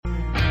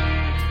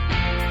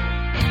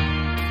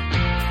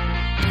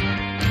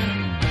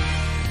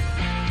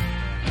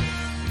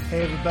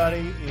Hey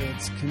everybody,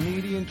 it's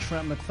comedian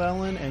Trent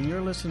McClellan, and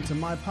you're listening to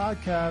my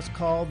podcast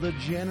called The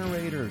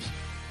Generators.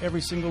 Every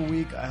single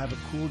week I have a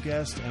cool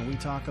guest and we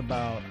talk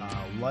about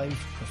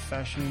life,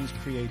 professions,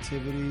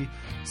 creativity,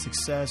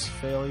 success,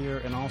 failure,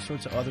 and all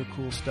sorts of other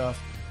cool stuff.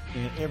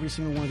 In every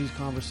single one of these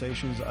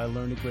conversations I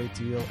learned a great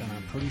deal, and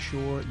I'm pretty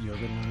sure you're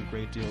going to learn a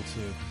great deal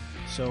too.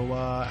 So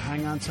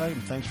hang on tight,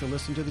 and thanks for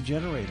listening to The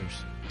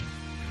Generators.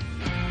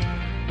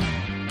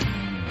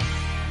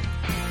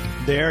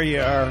 There you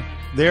are.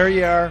 There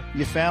you are.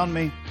 You found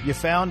me. You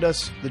found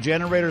us. The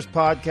Generators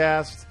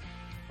podcast.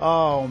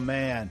 Oh,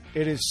 man.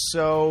 It is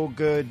so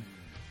good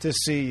to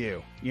see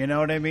you. You know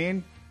what I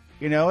mean?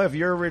 You know, if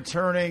you're a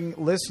returning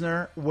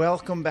listener,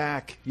 welcome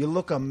back. You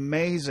look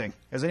amazing.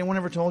 Has anyone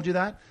ever told you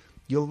that?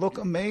 You look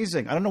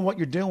amazing. I don't know what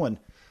you're doing,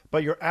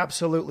 but you're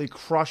absolutely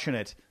crushing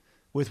it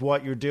with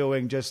what you're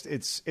doing. Just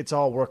it's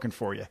all working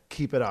for you.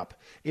 Keep it up.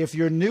 If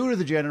you're new to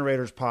the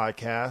Generators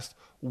podcast,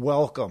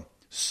 welcome.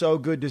 So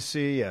good to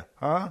see you,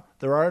 huh?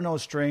 There are no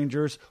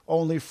strangers,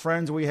 only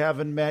friends we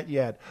haven't met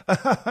yet.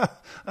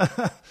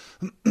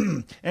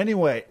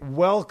 Anyway,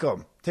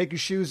 welcome. Take your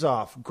shoes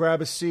off.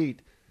 Grab a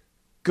seat.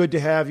 Good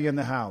to have you in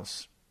the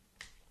house.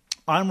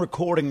 I'm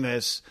recording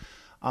this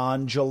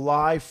on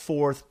July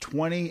 4th,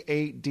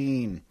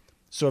 2018.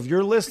 So if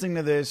you're listening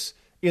to this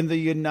in the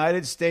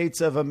United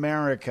States of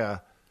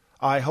America,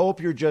 I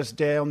hope you're just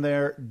down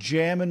there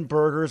jamming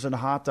burgers and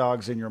hot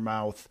dogs in your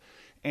mouth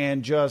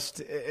and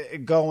just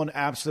going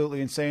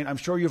absolutely insane. I'm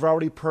sure you've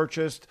already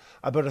purchased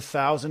about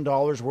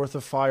 $1,000 worth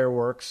of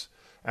fireworks,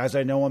 as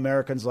I know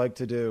Americans like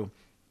to do.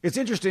 It's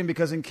interesting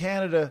because in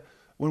Canada,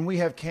 when we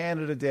have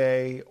Canada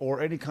Day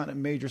or any kind of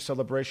major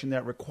celebration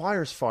that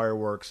requires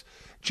fireworks,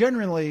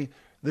 generally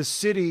the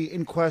city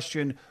in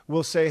question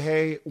will say,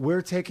 hey,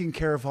 we're taking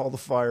care of all the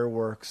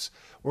fireworks.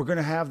 We're going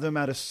to have them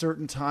at a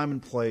certain time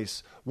and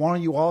place. Why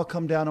don't you all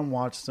come down and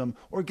watch them,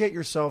 or get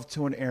yourself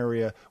to an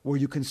area where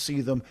you can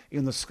see them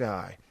in the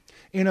sky.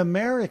 In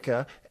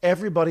America,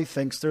 everybody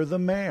thinks they're the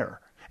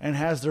mayor and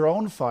has their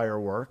own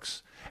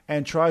fireworks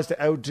and tries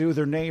to outdo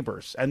their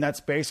neighbors. And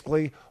that's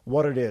basically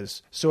what it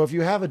is. So if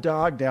you have a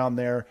dog down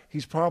there,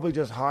 he's probably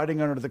just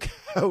hiding under the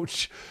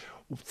couch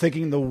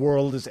thinking the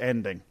world is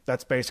ending.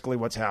 That's basically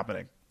what's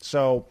happening.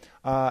 So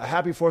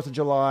happy 4th of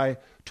July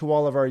to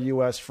all of our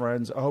U.S.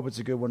 friends. I hope it's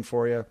a good one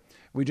for you.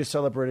 We just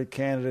celebrated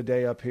Canada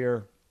Day up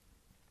here,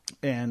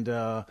 and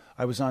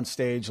I was on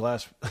stage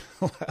last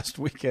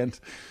weekend,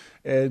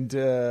 and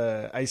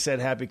I said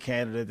Happy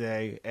Canada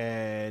Day,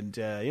 and,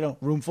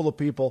 room full of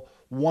people,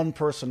 one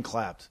person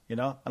clapped,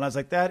 and I was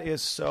like, that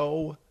is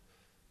so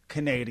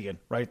Canadian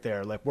right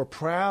there. Like, we're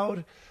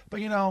proud, but,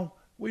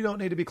 we don't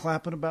need to be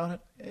clapping about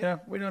it.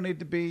 We don't need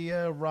to be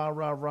rah,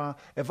 rah, rah.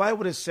 If I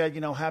would have said,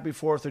 happy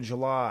 4th of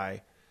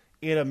July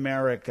in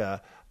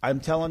America,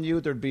 I'm telling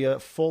you, there'd be a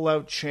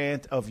full-out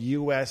chant of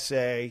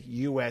USA,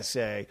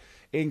 USA.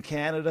 In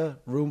Canada,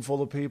 room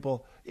full of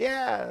people.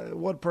 Yeah,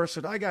 one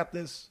person, I got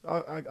this.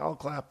 I'll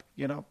clap,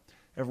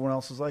 Everyone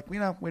else is like, we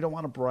don't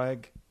want to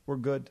brag. We're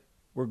good.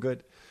 We're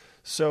good.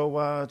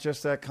 So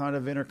just that kind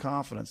of inner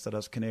confidence that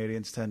us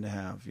Canadians tend to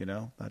have,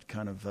 that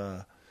kind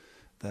of...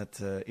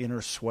 that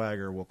inner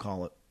swagger, we'll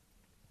call it.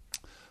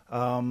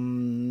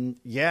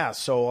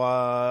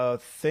 So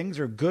things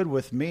are good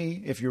with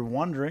me, if you're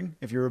wondering,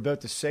 if you're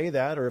about to say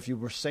that, or if you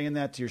were saying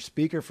that to your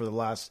speaker for the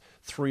last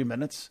 3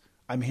 minutes,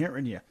 I'm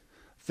hearing you.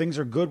 Things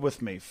are good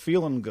with me,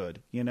 feeling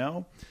good,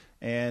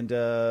 and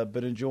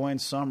been enjoying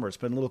summer. It's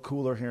been a little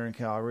cooler here in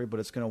Calgary,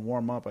 but it's going to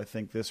warm up, I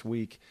think, this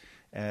week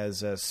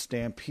as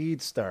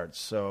Stampede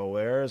starts. So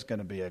there's going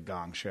to be a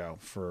gong show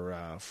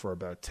for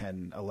about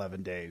 10,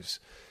 11 days.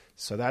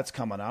 So that's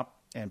coming up,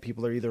 and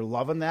people are either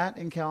loving that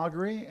in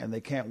Calgary and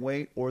they can't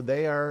wait, or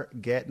they are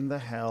getting the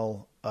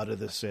hell out of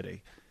the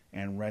city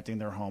and renting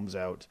their homes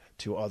out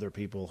to other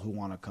people who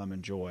want to come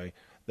enjoy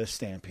the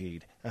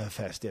Stampede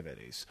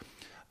festivities.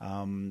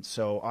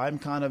 So I'm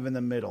kind of in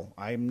the middle.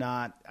 I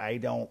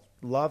don't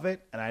love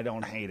it and I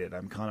don't hate it.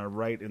 I'm kind of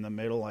right in the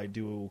middle. I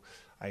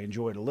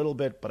enjoy it a little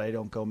bit, but I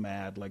don't go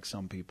mad like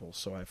some people.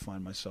 So I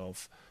find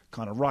myself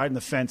kind of riding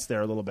the fence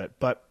there a little bit.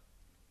 But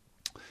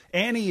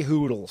any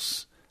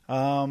hoodles.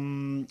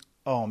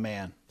 Oh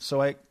man.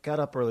 So I got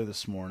up early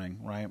this morning,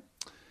 right?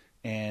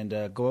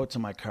 And go out to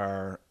my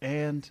car,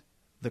 and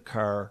the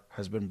car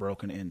has been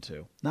broken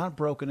into. Not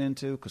broken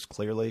into, because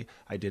clearly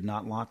I did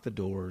not lock the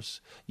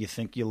doors. You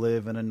think you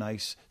live in a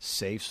nice,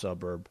 safe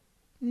suburb.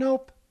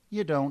 Nope,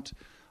 you don't.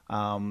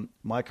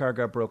 My car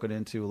got broken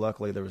into.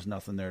 Luckily, there was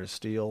nothing there to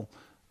steal.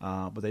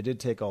 But they did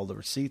take all the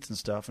receipts and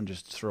stuff and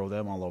just throw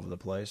them all over the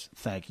place.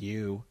 Thank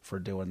you for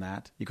doing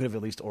that. You could have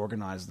at least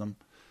organized them.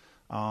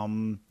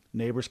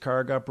 Neighbor's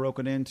car got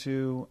broken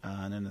into,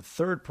 and then the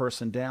third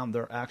person down,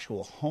 their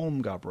actual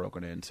home got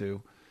broken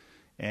into.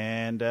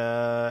 And,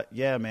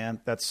 yeah, man,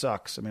 that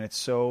sucks. I mean,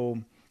 it's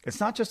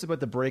not just about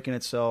the break-in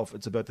itself.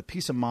 It's about the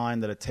peace of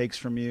mind that it takes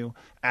from you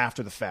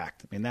after the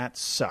fact. I mean, that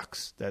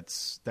sucks.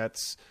 That's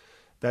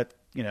that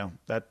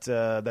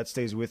that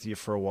stays with you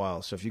for a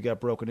while. So if you got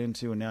broken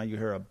into and now you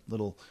hear a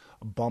little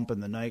bump in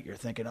the night, you're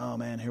thinking, oh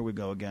man, here we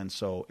go again.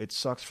 So it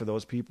sucks for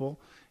those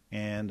people.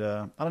 And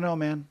I don't know,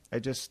 man.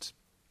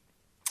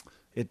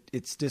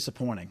 It's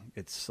disappointing.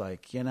 It's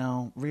like,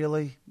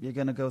 really? You're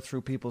going to go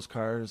through people's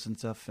cars and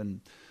stuff,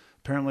 and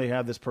apparently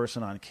have this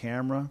person on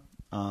camera.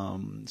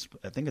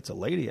 I think it's a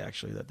lady,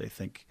 actually, that they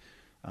think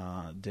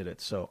did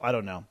it. So I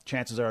don't know.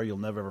 Chances are you'll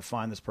never, ever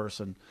find this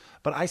person.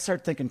 But I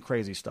start thinking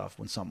crazy stuff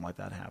when something like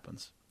that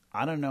happens.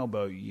 I don't know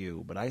about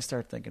you, but I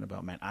start thinking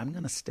about, man, I'm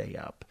going to stay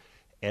up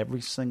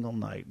every single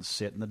night and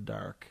sit in the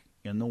dark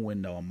in the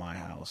window of my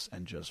house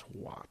and just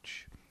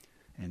watch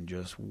and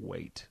just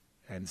wait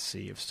and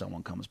see if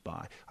someone comes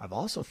by. I've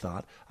also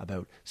thought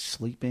about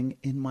sleeping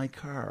in my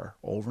car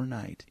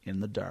overnight in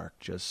the dark,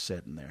 just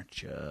sitting there,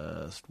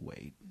 just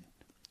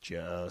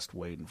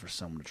waiting for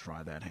someone to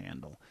try that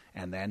handle.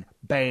 And then,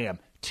 bam,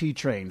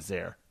 T-Train's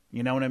there.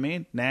 You know what I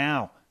mean?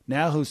 Now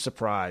who's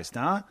surprised,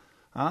 huh?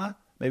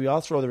 Maybe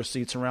I'll throw the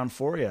receipts around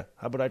for you.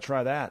 How about I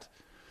try that?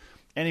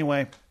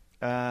 Anyway,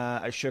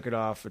 I shook it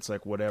off. It's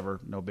like, whatever,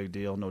 no big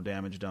deal, no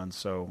damage done.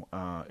 So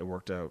it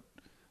worked out,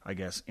 I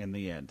guess, in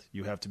the end.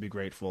 You have to be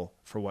grateful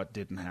for what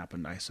didn't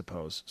happen, I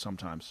suppose,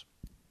 sometimes.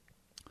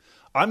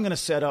 I'm going to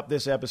set up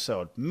this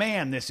episode.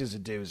 Man, this is a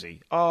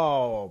doozy.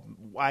 Oh,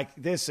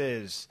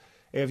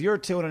 if you're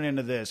tuning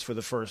into this for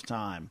the first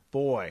time,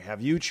 boy,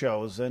 have you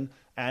chosen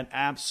an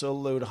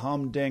absolute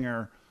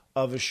humdinger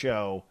of a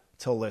show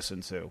to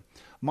listen to.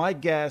 My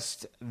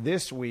guest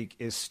this week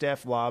is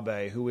Steph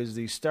Labbe, who is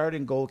the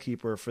starting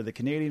goalkeeper for the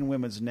Canadian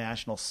women's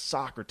national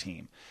soccer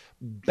team.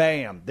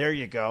 Bam, there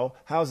you go.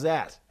 How's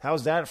that?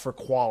 How's that for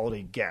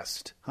quality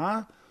guest,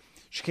 huh?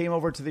 She came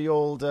over to the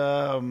old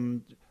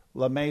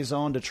La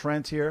Maison de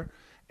Trent here,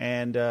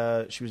 and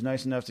she was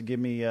nice enough to give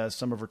me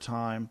some of her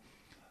time.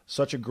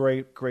 Such a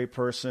great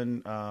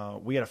person.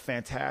 We had a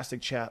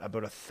fantastic chat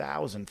about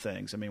 1,000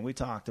 things. I mean, we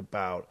talked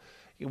about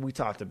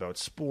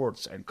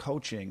sports and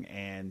coaching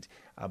and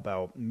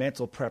about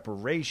mental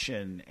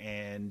preparation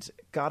and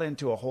got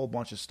into a whole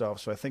bunch of stuff.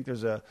 So I think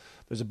there's a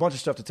bunch of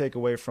stuff to take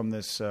away from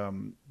this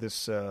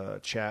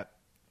chat.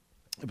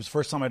 It was the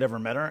first time I'd ever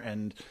met her,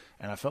 and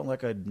I felt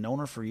like I'd known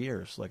her for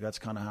years. Like, that's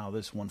kind of how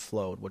this one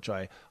flowed, which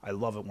I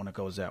love it when it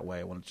goes that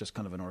way, when it's just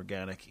kind of an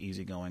organic,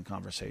 easygoing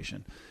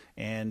conversation.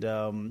 And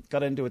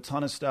got into a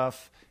ton of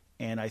stuff.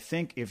 And I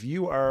think if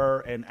you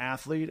are an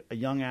athlete, a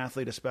young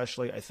athlete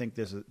especially, I think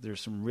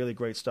there's some really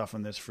great stuff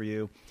in this for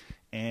you.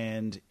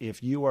 And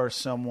if you are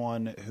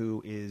someone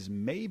who is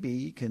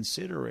maybe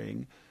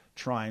considering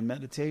trying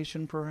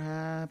meditation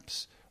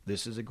perhaps,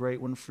 this is a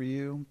great one for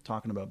you,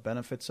 talking about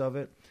benefits of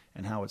it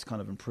and how it's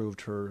kind of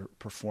improved her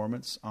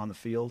performance on the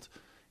field.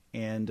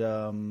 And,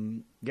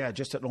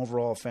 just an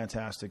overall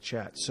fantastic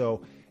chat.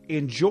 So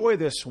enjoy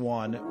this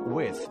one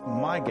with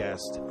my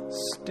guest,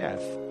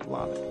 Steph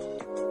Labbe.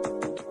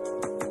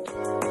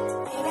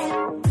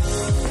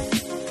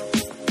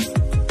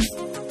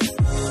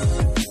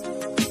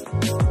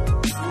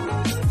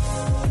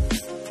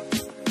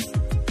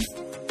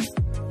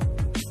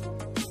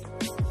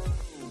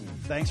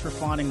 Thanks for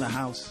finding the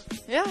house.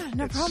 Yeah,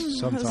 no problem.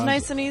 It was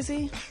nice and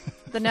easy.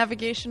 The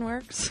navigation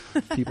works.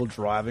 People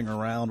driving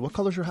around. What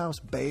color's your house?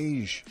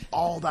 Beige.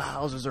 All the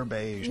houses are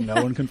beige. No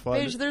one can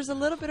find beige. it. There's a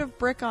little bit of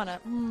brick on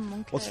it.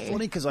 Okay. Well, it's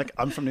funny because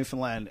I'm from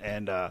Newfoundland,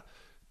 and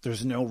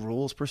there's no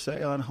rules per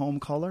se on home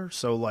color.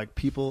 So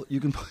you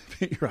can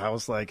paint your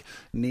house like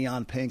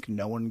neon pink.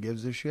 No one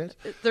gives a shit.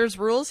 There's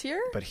rules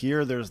here? But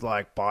here there's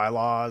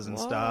bylaws and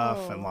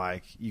stuff,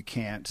 and you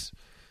can't.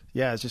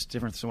 Yeah, it's just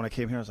different. So when I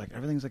came here, I was like,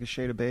 everything's like a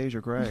shade of beige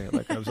or gray.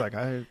 I was like,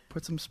 I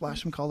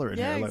splash some color in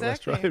here. Exactly. Let's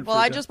try it. Well,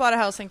 I just bought a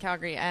house in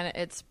Calgary, and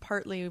it's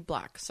partly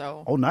black.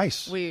 So oh,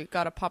 nice. We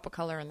got a pop of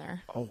color in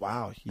there. Oh,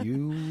 wow.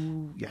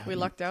 We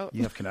lucked out.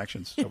 You have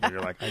connections. So you're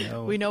like, I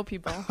know. We know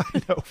people.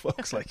 I know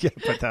folks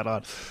put that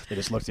on. They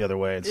just look the other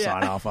way and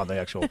sign off on the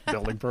actual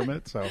building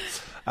permit. So,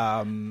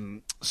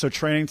 so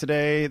training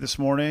today, this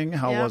morning,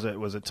 how was it?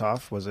 Was it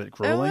tough? Was it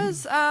grueling? It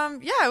was,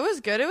 it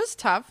was good. It was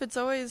tough. It's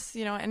always,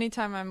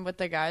 anytime I'm with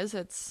the guys,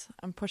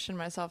 I'm pushing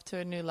myself to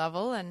a new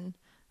level, and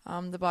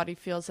the body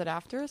feels it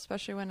after,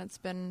 especially when it's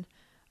been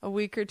a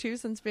week or two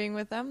since being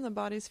with them. The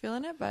body's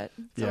feeling it, but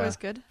it's always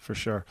good. For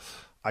sure.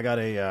 I got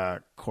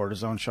a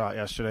cortisone shot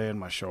yesterday in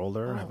my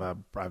shoulder. Oh.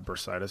 I have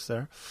bursitis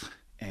there,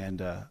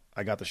 and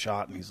I got the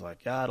shot, and he's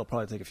like, yeah, it'll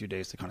probably take a few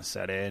days to kind of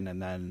set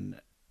in,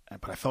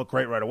 but I felt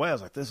great right away. I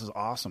was like, this is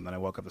awesome. Then I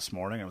woke up this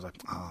morning. And I was like,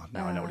 oh,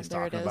 now I know what he's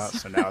talking about.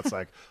 So now it's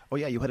like, oh,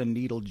 yeah, you had a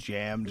needle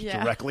jammed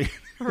directly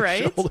in your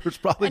shoulder. It's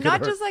probably and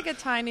not just like a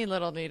tiny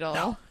little needle.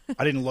 No,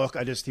 I didn't look.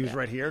 He was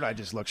right here, and I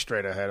just looked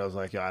straight ahead. I was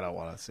like, yeah, I don't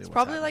want to see what's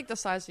probably happening. like the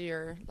size of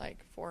your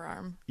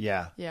forearm.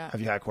 Yeah. Yeah.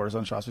 Have you had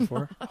cortisone shots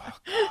before? Oh,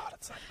 God.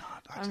 It's like,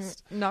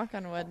 knock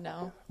on wood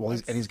now. Well,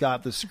 he's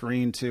got the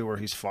screen, too, where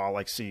he's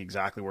see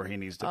exactly where he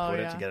needs to put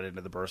it to get it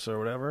into the bursa or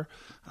whatever.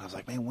 And I was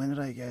like, man, when did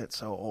I get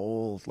so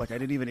old? I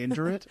didn't even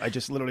injure it. I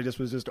just literally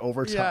was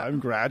over time,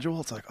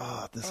 gradual. It's like,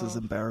 oh, this is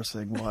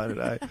embarrassing. Why did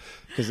I?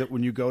 Because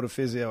when you go to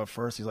physio at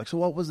first, he's like, so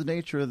what was the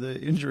nature of the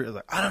injury? I was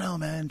like, I don't know,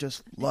 man.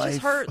 Just life. It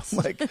just hurts.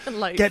 Like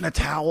Life. getting a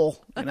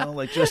towel,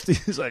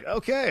 he's like,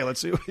 okay, let's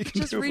see what we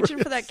can just do. Reaching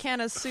for that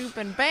can of soup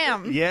and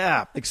bam.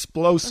 Yeah,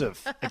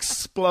 explosive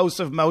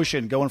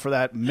motion, going for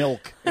that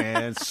milk,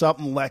 and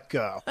something let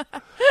go.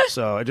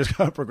 So it just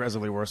got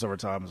progressively worse over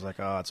time. I was like,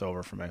 oh, it's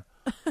over for me.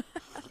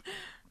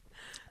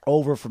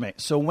 Over for me.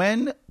 So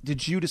when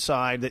did you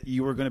decide that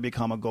you were going to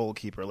become a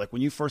goalkeeper? Like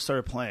when you first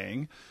started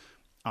playing,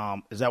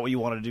 is that what you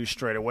wanted to do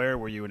straight away? Or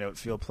were you an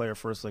outfield player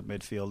first, like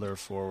midfielder,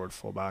 forward,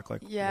 fullback?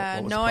 Like, yeah,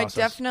 what was no, the I process?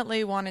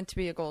 definitely wanted to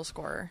be a goal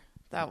scorer.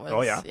 That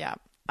was,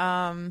 yeah.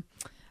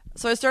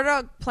 So I started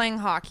out playing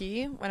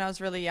hockey when I was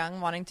really young,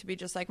 wanting to be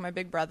just like my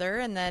big brother.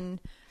 And then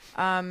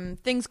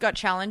things got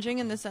challenging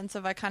in the sense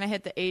of I kind of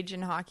hit the age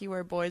in hockey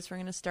where boys were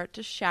going to start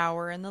to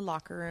shower in the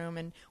locker room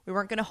and we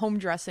weren't going to home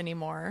dress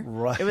anymore.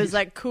 Right. It was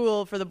like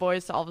cool for the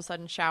boys to all of a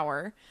sudden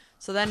shower.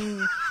 So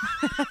then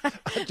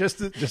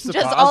just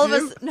all of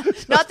us,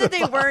 not that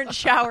they weren't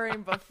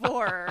showering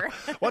before.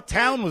 What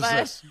town was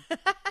this?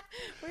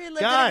 We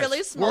lived Guys, in a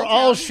really small we're town.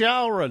 all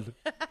showering.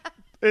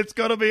 It's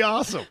going to be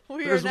awesome.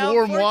 There's are now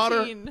warm 14.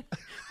 water.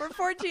 We're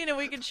 14 and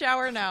we can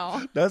shower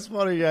now. That's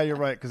funny. Yeah, you're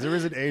right. Because there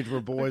is an age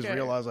where boys Okay.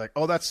 realize, like,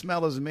 oh, that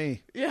smell is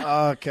me.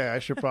 Yeah. Okay, I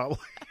should probably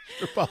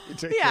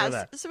take care of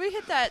that. So we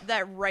hit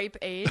that ripe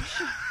age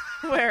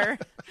where,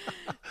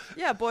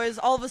 boys,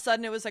 all of a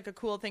sudden it was like a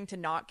cool thing to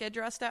not get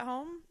dressed at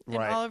home in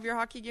Right. all of your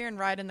hockey gear and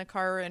ride in the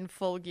car in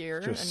full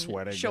gear Just and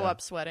sweating, show yeah.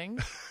 up sweating.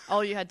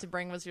 All you had to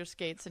bring was your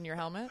skates and your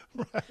helmet.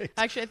 Right.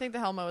 Actually, I think the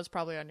helmet was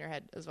probably on your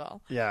head as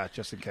well. Yeah,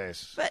 just in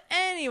case. But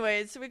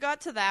anyways, so we got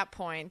to that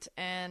point,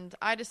 and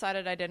I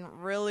decided I didn't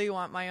really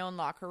want my own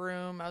locker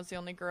room. I was the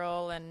only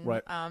girl, and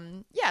Right.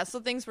 so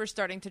things were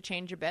starting to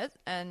change a bit.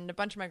 And a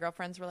bunch of my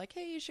girlfriends were like,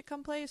 "Hey, you should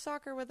come play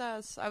soccer with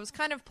us." I was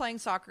kind of playing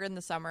soccer in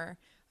the summer,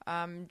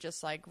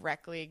 just like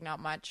rec league, not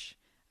much.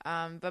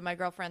 But my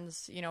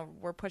girlfriends,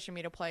 were pushing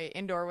me to play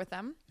indoor with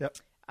them. Yep.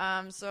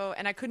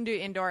 And I couldn't do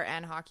indoor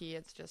and hockey.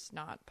 It's just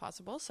not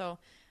possible. So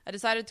I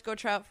decided to go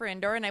try out for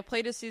indoor, and I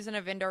played a season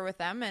of indoor with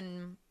them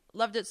and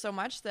loved it so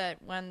much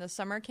that when the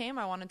summer came,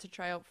 I wanted to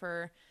try out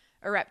for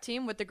a rep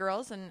team with the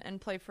girls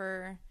and play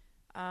for,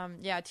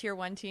 tier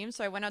 1 team.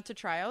 So I went out to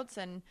tryouts,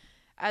 and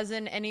as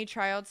in any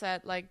tryouts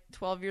at like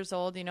 12 years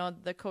old,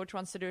 the coach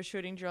wants to do a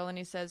shooting drill and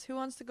he says, who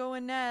wants to go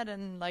in net?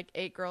 And like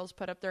 8 girls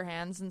put up their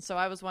hands. And so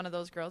I was one of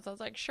those girls. I was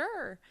like,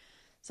 sure.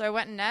 So I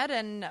went in net,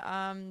 and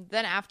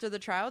then after the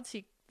tryouts,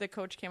 the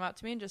coach came up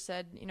to me and just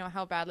said,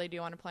 how badly do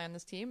you want to play on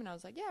this team? And I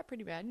was like, yeah,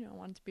 pretty bad. I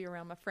wanted to be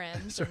around my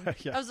friends. And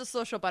Yeah. I was a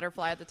social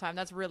butterfly at the time.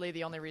 That's really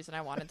the only reason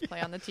I wanted to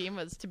play on the team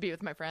was to be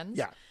with my friends.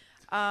 Yeah.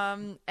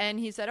 And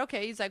he said,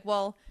 okay. He's like,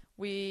 well,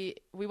 we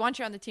want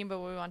you on the team, but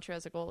we want you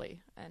as a goalie.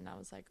 And I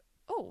was like,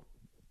 oh.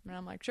 And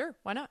I'm like, sure,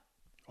 why not?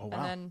 Oh,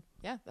 wow. And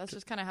then, that's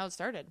just kind of how it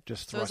started.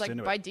 Just so it was thrust like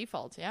into by it.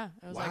 default. Yeah.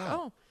 It was Wow. like,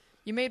 oh,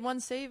 you made one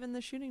save in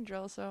the shooting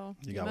drill, so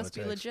You you got what must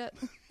it be takes. legit.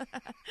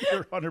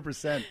 You're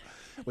 100%.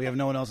 We have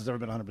no one else that's ever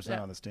been 100%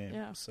 Yeah. on this team.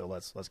 Yeah. So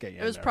let's get you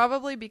It in was there.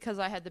 probably because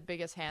I had the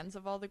biggest hands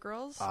of all the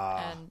girls.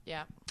 Ah. And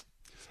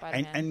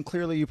Spider-Man. And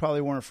clearly you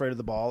probably weren't afraid of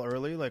the ball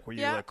early. Like, were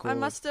you like cool? I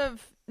must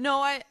have.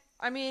 No,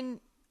 I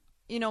mean,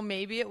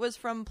 maybe it was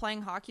from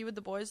playing hockey with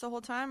the boys the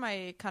whole time.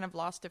 I kind of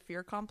lost a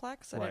fear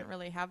complex. I Right. didn't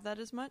really have that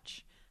as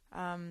much.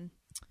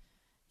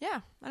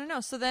 I don't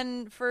know. So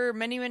then for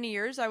many, many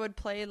years, I would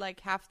play like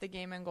half the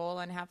game in goal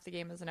and half the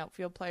game as an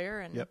outfield player.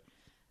 And Yep.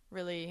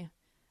 really,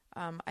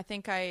 I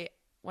think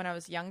when I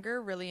was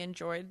younger, really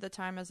enjoyed the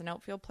time as an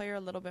outfield player a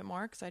little bit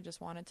more because I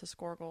just wanted to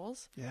score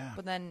goals. Yeah.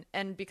 But then,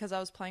 and because I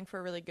was playing for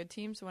a really good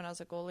team, so when I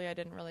was a goalie, I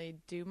didn't really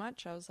do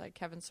much. I was like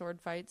having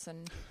sword fights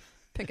and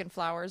picking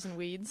flowers and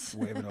weeds.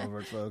 Waving over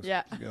at folks.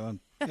 Yeah. Keep going.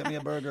 Get me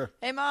a burger.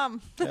 Hey,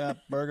 Mom. Yeah,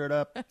 burgered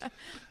up.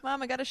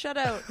 Mom, I got a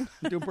shutout.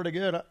 Doing pretty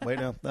good. Wait,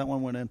 no, that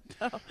one went in.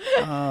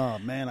 Oh,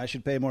 man, I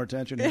should pay more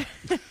attention here.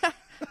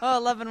 Oh,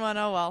 11-1.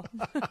 Oh, well.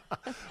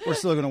 We're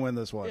still going to win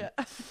this one.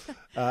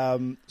 Yeah.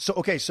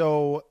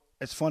 So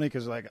it's funny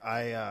because like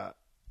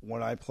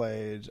when I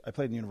played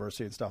in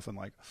university and stuff, and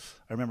like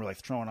I remember like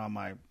throwing on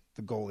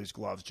the goalie's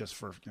gloves just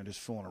for just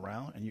fooling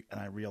around, and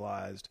I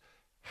realized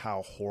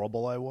how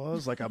horrible I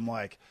was. Like I'm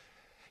like,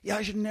 yeah,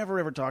 I should never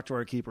ever talk to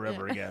our keeper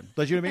ever again.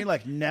 But you know what I mean?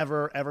 Like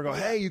never ever go,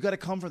 hey, you got to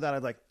come for that.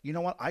 I'd like, you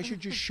know what? I should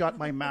just shut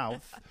my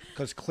mouth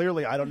because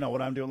clearly I don't know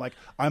what I'm doing. Like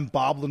I'm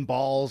bobbling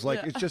balls.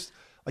 Like it's just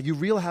like you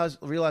realize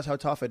how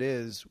tough it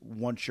is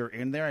once you're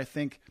in there. I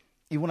think.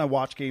 Even when I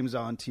watch games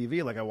on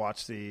TV, like I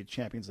watched the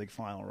Champions League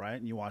final, right?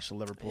 And you watch the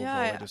Liverpool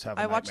goalie just have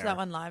a I watched nightmare. that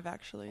one live,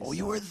 actually. Oh,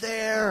 you were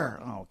there.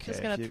 Okay.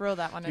 Just going to throw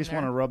that one in You just there.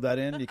 want to rub that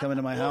in. You come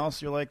into my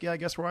house, you're like, yeah, I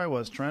guess where I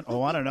was, Trent.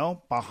 Oh, I don't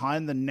know.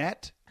 Behind the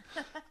net.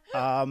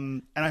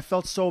 And I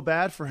felt so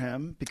bad for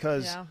him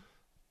because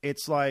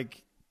it's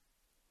like,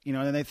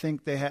 and they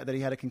think that he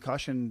had a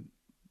concussion.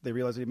 They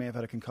realized that he may have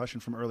had a concussion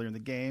from earlier in the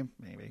game.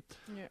 Maybe.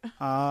 Yeah.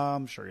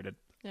 I'm sure he did.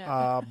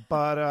 Yeah.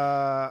 But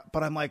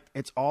I'm like,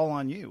 it's all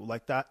on you.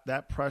 Like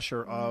that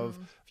pressure of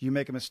if you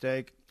make a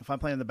mistake, if I'm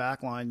playing the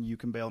back line, you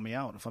can bail me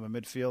out. If I'm a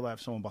midfield, I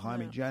have someone behind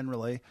me.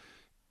 Generally,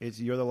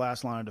 you're the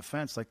last line of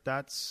defense. Like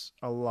that's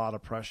a lot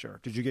of pressure.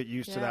 Did you get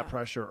used to that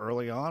pressure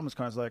early on? It was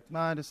kind of like,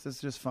 nah, this is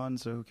just fun,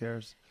 so who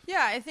cares?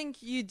 Yeah, I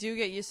think you do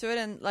get used to it.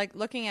 And like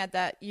looking at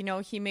that,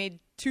 he made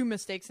 2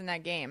 mistakes in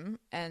that game,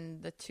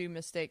 and the 2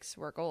 mistakes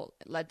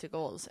led to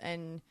goals.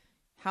 And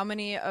how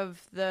many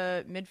of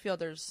the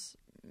midfielders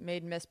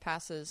made missed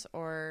passes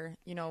or,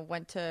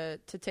 went to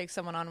take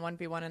someone on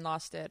 1v1 and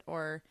lost it,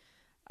 or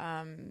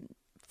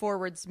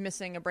forwards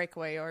missing a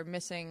breakaway or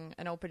missing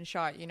an open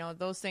shot,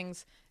 those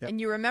things. Yep. And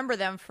you remember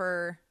them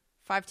for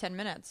 5-10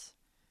 minutes,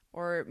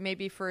 or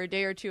maybe for a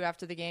day or two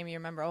after the game, you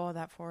remember, oh,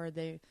 that forward,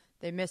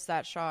 they missed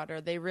that shot, or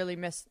they really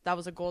missed, that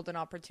was a golden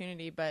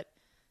opportunity, but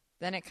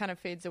then it kind of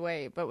fades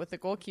away. But with the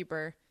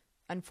goalkeeper,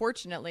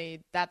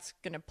 unfortunately, that's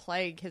going to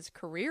plague his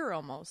career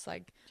almost.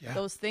 Like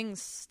those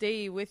things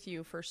stay with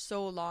you for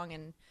so long.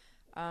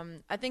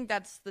 And I think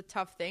that's the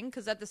tough thing,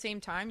 because at the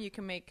same time, you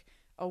can make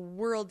a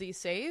worldy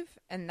save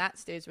and that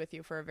stays with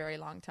you for a very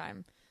long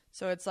time.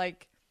 So it's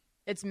like,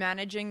 it's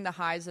managing the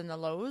highs and the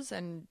lows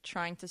and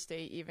trying to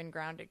stay even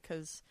grounded,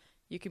 because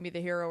you can be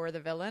the hero or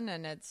the villain.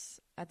 And it's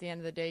at the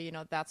end of the day,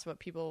 that's what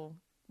people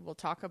will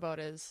talk about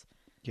is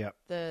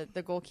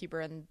the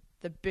goalkeeper and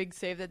the big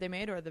save that they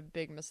made or the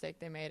big mistake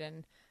they made.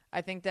 And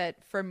I think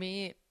that for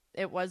me,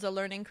 it was a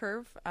learning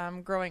curve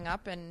growing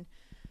up and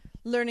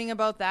learning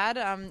about that,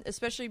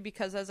 especially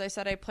because, as I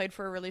said, I played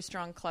for a really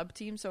strong club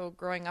team. So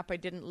growing up, I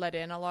didn't let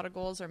in a lot of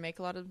goals or make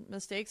a lot of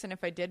mistakes. And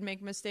if I did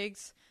make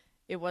mistakes,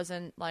 it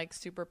wasn't like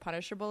super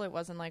punishable. It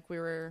wasn't like we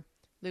were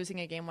losing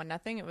a game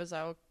 1-0. It was,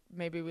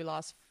 maybe we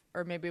lost,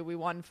 or maybe we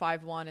won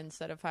 5-1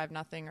 instead of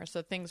 5-0, or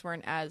so things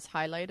weren't as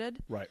highlighted.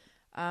 Right.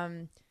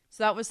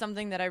 So that was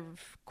something that I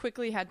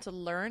quickly had to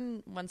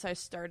learn once I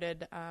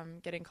started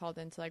getting called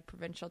into like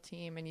provincial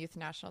team and youth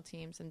national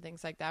teams and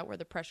things like that, where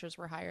the pressures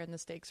were higher and the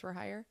stakes were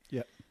higher.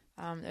 Yeah.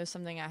 It was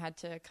something I had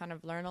to kind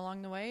of learn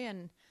along the way.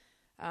 And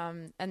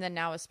then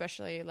now,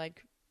 especially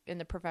like in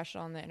the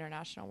professional and the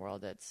international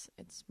world, it's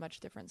much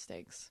different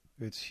stakes.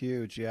 It's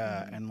huge.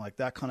 Yeah. And like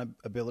that kind of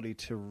ability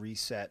to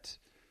reset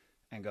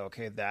and go,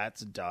 okay, that's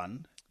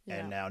done.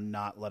 And now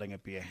not letting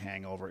it be a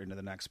hangover into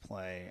the next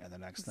play and the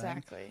next thing.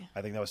 Exactly.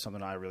 I think that was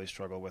something I really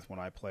struggled with when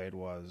I played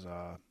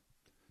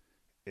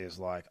is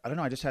like, I don't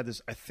know, I just had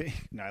this, I think,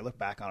 now I look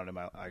back on it and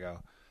I go,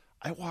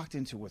 I walked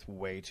into it with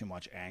way too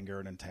much anger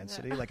and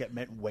intensity. Yeah. Like it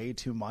meant way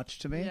too much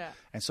to me. Yeah.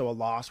 And so a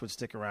loss would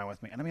stick around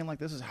with me. And I mean, like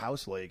this is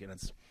house league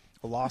and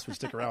a loss would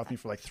stick around with me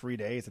for like 3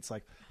 days. It's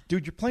like,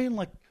 dude, you're playing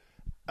like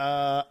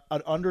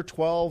an under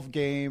 12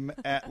 game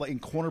in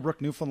Corner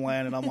Brook,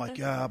 Newfoundland, and I'm like,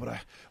 yeah, but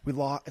we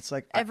lost. It's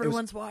like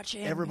everyone's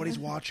watching. Everybody's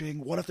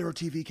watching. What if there were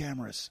TV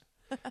cameras?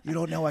 You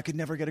don't know. I could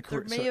never get a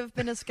career. There may have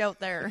been a scout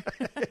there.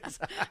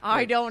 Exactly.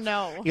 I don't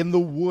know. In the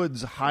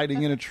woods,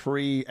 hiding in a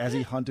tree as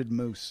he hunted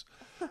moose.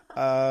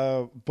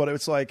 But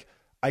it's like,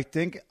 I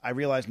think I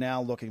realize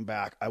now, looking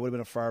back, I would have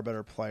been a far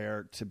better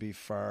player to be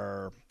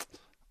far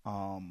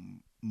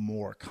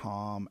more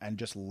calm and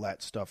just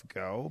let stuff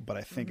go. But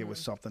I think it was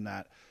something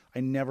that I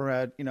never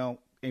had,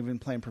 even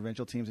playing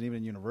provincial teams and even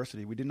in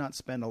university, we did not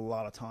spend a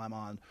lot of time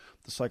on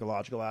the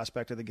psychological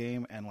aspect of the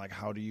game and like,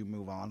 how do you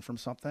move on from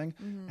something?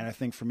 And I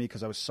think for me,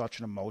 because I was such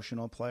an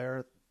emotional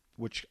player,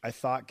 which I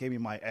thought gave me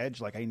my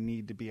edge, like I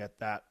need to be at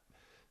that,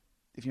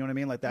 if you know what I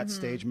mean, like that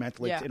stage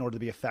mentally in order to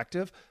be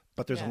effective.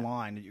 But there's a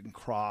line that you can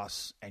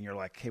cross and you're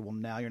like, okay, well,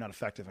 now you're not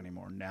effective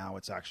anymore. Now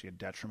it's actually a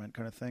detriment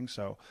kind of thing.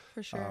 So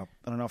for sure.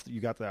 I don't know if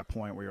you got to that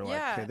point where you're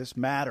like, okay, this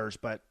matters,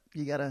 but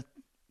you got to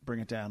bring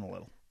it down a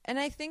little. And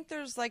I think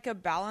there's like a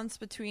balance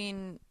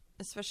between,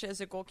 especially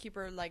as a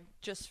goalkeeper, like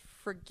just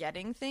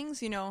forgetting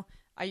things.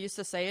 I used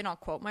to say, and I'll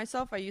quote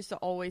myself, I used to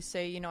always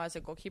say, as a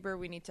goalkeeper,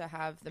 we need to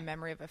have the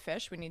memory of a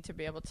fish. We need to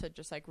be able to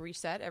just like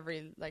reset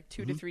every like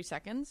 2 to 3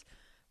 seconds.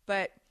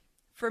 But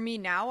for me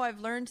now,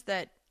 I've learned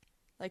that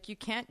like you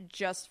can't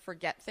just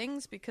forget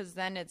things, because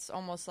then it's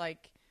almost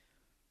like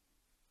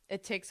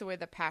it takes away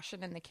the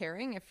passion and the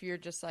caring. If you're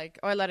just like,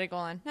 oh, I let it go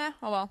on.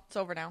 Oh, well, it's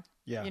over now.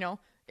 Yeah.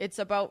 It's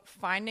about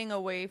finding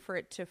a way for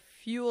it to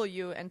fuel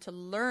you and to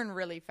learn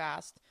really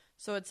fast.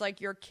 So it's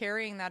like you're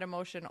carrying that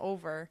emotion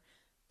over,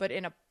 but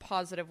in a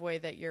positive way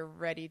that you're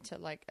ready to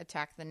like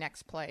attack the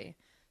next play.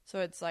 So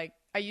it's like,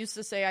 I used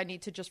to say I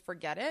need to just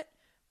forget it,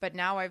 but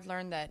now I've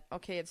learned that,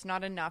 okay, it's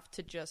not enough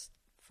to just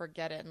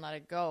forget it and let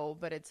it go,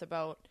 but it's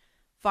about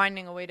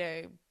finding a way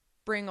to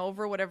bring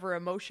over whatever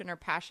emotion or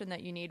passion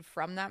that you need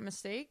from that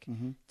mistake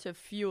to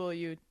fuel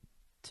you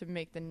to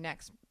make the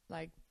next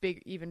like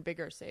even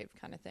bigger save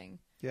kind of thing.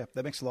 Yeah,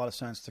 that makes a lot of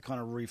sense to kind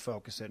of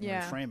refocus it and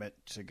reframe it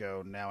to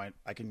go, now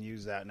I can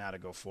use that now to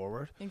go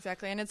forward.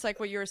 Exactly. And it's like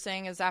what you were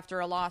saying is after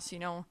a loss,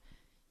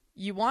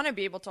 you want to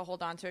be able to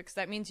hold on to it because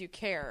that means you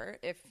care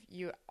if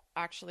you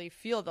actually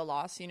feel the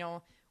loss.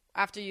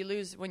 After you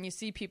lose, when you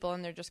see people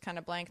and they're just kind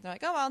of blank, and they're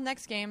like, oh, well,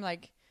 next game,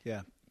 like,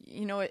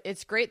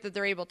 it's great that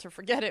they're able to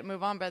forget it,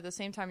 move on. But at the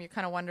same time, you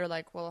kind of wonder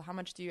like, well, how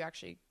much do you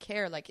actually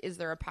care? Like, is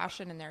there a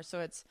passion in there? So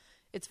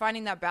it's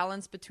finding that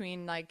balance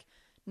between like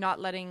not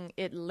letting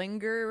it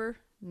linger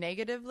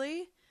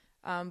negatively,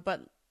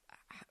 but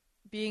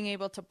being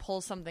able to pull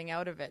something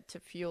out of it to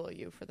fuel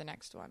you for the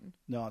next one.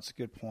 No, it's a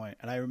good point.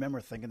 And I remember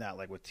thinking that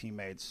like with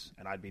teammates,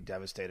 and I'd be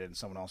devastated and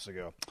someone else would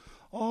go,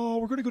 "Oh,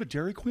 we're going to go to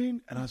Dairy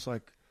Queen." And I was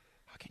like,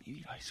 "How can you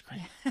eat ice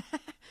cream?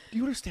 Do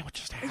you understand what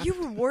just happened? Are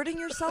you rewarding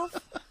yourself?"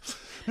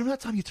 Remember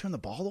that time you turned the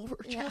ball over,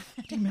 Yeah. Jeff?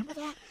 Do you remember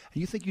that?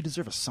 And you think you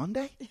deserve a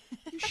sundae?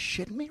 Are you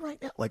shitting me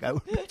right now? Like I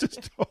would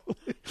just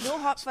totally. No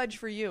hot fudge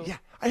for you. Yeah,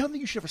 I don't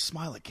think you should ever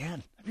smile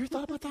again. Have you ever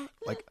thought about that?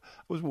 Like,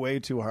 I was way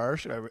too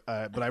harsh,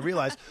 but I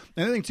realized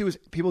another thing too is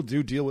people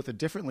do deal with it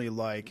differently.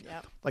 Like,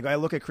 like I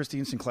look at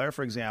Christine Sinclair,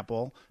 for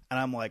example, and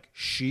I'm like,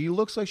 she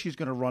looks like she's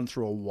going to run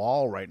through a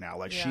wall right now.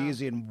 Like she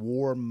is in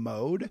war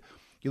mode.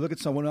 You look at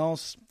someone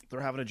else, they're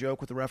having a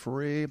joke with the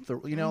referee.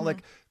 You know,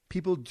 like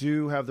people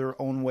do have their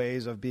own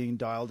ways of being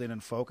dialed in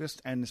and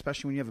focused, and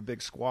especially when you have a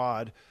big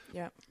squad,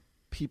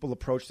 people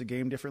approach the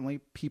game differently.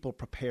 People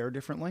prepare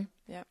differently.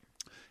 Yeah.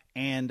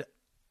 And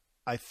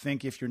I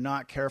think if you're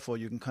not careful,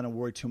 you can kind of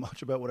worry too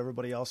much about what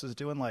everybody else is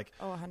doing. Like,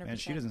 100%. man,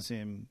 she doesn't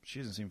seem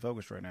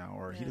focused right now,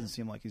 or he doesn't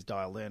seem like he's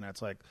dialed in.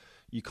 It's like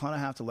you kind of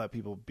have to let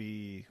people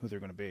be who they're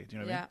going to be. Do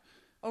you know what I mean?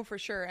 Oh, for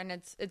sure. And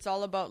it's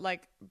all about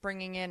like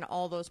bringing in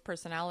all those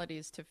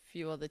personalities to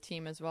fuel the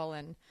team as well,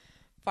 and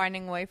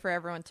finding a way for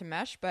everyone to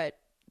mesh. But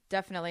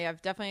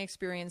I've definitely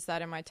experienced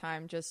that in my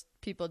time, just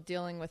people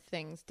dealing with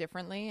things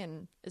differently,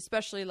 and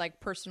especially like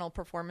personal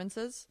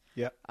performances.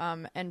 Yeah.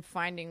 And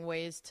finding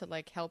ways to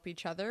like help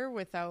each other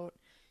without,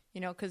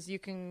 because you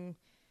can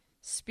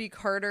speak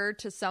harder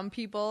to some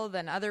people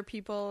than other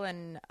people,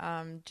 and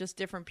just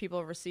different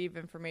people receive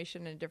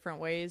information in different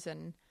ways.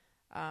 And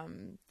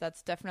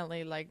that's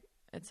definitely like,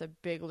 it's a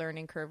big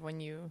learning curve when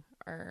you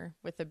are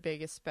with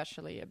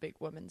especially a big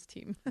women's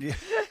team. Yeah,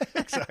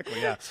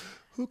 exactly. Yeah.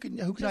 Who can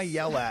I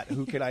yell at?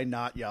 Who can I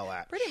not yell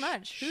at? Pretty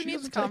much. Who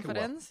needs doesn't take it well.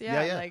 confidence?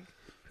 Yeah. Like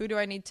who do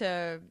I need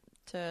to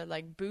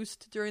like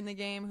boost during the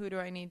game? Who do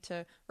I need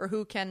to, or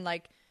who can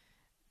like,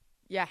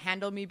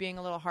 handle me being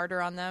a little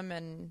harder on them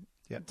and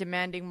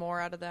demanding more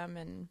out of them?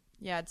 And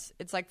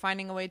it's like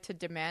finding a way to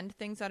demand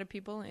things out of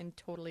people in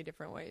totally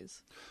different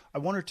ways. I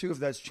wonder too if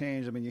that's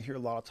changed. I mean, you hear a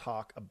lot of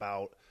talk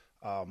about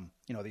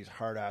these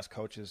hard-ass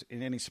coaches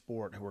in any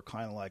sport who were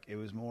kind of like, it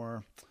was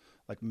more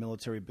like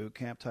military boot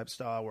camp type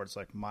style where it's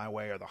like my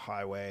way or the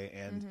highway.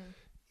 And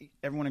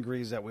everyone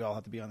agrees that we all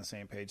have to be on the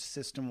same page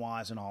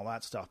system-wise and all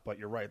that stuff. But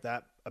you're right,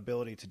 that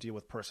ability to deal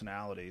with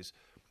personalities,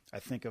 I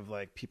think of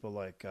like people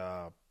like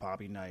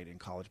Bobby Knight in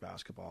college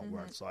basketball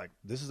where it's like,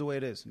 this is the way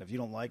it is. And if you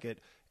don't like it,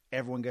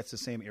 everyone gets the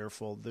same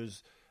earful.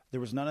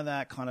 There was none of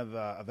that kind of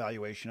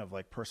evaluation of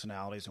like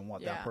personalities and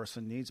what that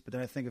person needs. But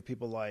then I think of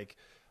people like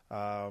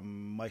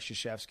Mike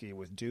Krzyzewski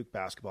with Duke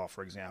basketball,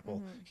 for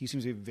example. He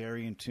seems to be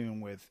very in tune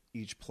with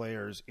each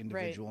player's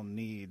individual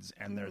needs,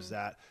 and there's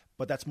that.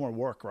 But that's more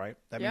work, right?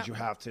 That means you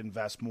have to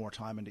invest more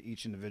time into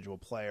each individual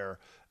player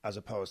as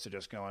opposed to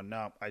just going,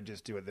 no, I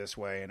just do it this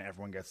way and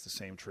everyone gets the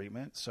same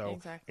treatment. So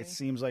it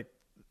seems like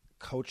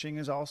coaching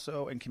is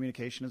also, and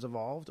communication has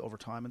evolved over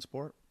time in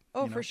sport.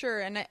 Oh, for sure.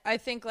 And I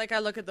think like I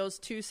look at those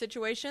two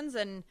situations,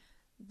 and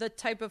the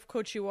type of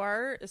coach you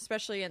are,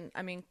 especially in,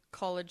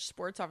 college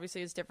sports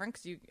obviously is different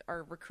because you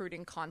are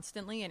recruiting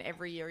constantly and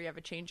every year you have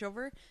a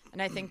changeover.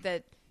 And I think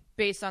that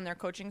based on their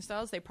coaching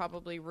styles, they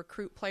probably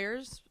recruit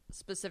players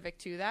specific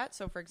to that.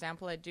 So for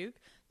example, at Duke,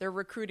 they're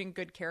recruiting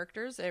good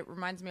characters. It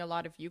reminds me a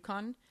lot of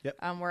UConn,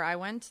 where I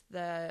went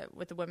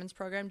with the women's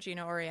program,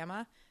 Gino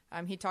Oriema.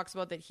 He talks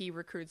about that he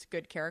recruits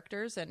good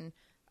characters, and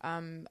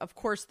of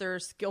course, they're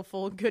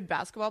skillful, good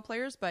basketball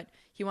players, but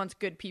he wants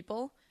good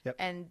people.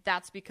 And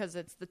that's because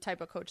it's the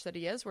type of coach that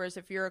he is. Whereas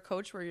if you're a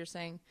coach where you're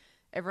saying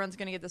everyone's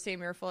going to get the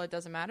same earful, it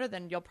doesn't matter,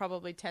 then you'll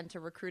probably tend to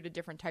recruit a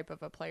different type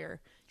of a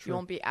player. True. You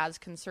won't be as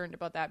concerned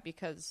about that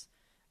because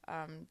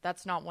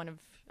that's not one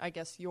of, I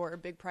guess, your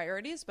big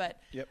priorities.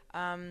 But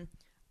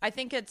I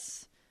think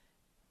it's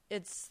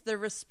the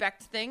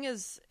respect thing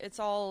it's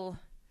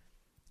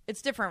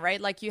different, right?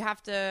 Like you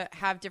have to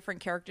have different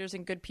characters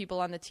and good people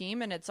on the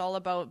team, and it's all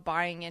about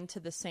buying into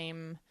the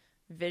same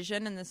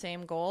vision and the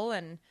same goal.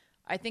 And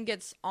I think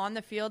it's on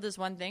the field is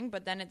one thing,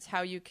 but then it's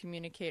how you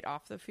communicate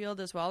off the field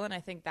as well. And I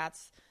think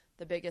that's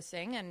the biggest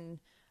thing. And,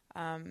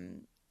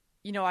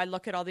 I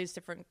look at all these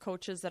different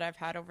coaches that I've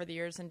had over the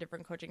years and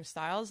different coaching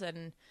styles,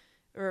 and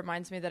it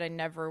reminds me that I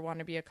never want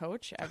to be a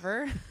coach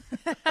ever.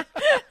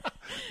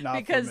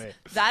 Because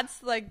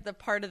that's like the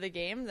part of the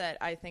game that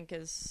I think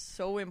is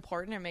so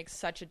important and makes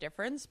such a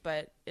difference,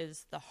 but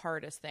is the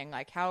hardest thing.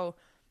 Like how,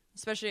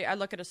 especially I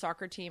look at a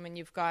soccer team and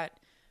you've got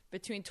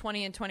between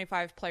 20 and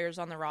 25 players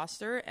on the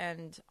roster,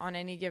 and on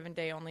any given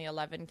day, only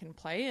 11 can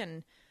play.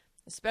 And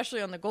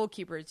especially on the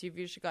goalkeepers, you've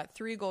usually got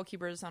 3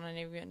 goalkeepers on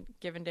any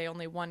given day,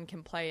 only 1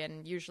 can play.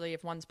 And usually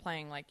if one's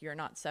playing, like you're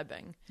not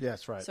subbing.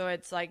 Yes, right. So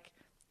it's like,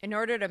 in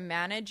order to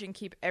manage and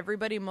keep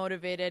everybody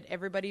motivated,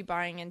 everybody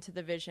buying into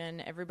the vision,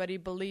 everybody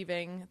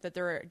believing that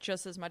they're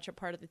just as much a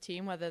part of the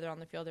team, whether they're on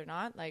the field or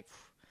not, like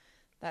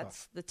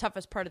that's the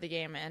toughest part of the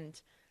game.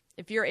 And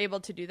if you're able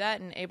to do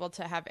that and able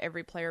to have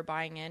every player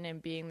buying in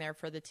and being there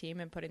for the team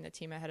and putting the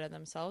team ahead of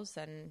themselves,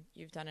 then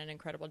you've done an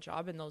incredible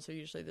job. And those are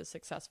usually the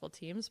successful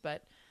teams.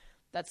 But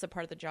that's the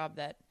part of the job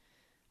that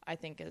I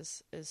think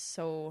is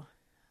so,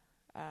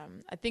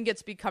 I think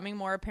it's becoming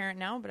more apparent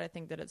now, but I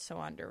think that it's so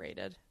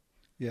underrated.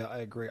 Yeah, I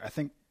agree. I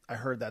think I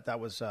heard that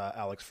was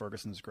Alex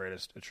Ferguson's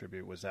greatest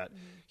attribute was that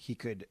he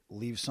could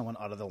leave someone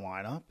out of the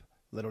lineup,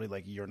 literally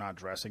like you're not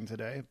dressing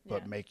today,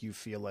 but make you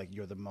feel like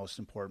you're the most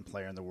important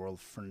player in the world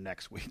for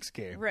next week's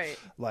game. Right.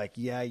 Like,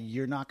 yeah,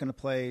 you're not going to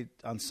play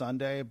on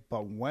Sunday,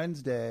 but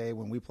Wednesday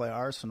when we play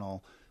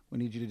Arsenal, we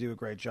need you to do a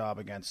great job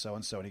against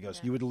so-and-so. And he goes,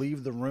 you would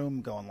leave the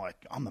room going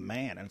like, I'm the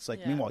man. And it's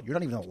like, meanwhile, you're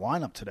not even in the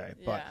lineup today.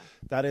 But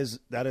that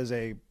is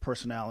a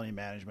personality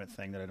management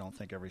thing that I don't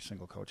think every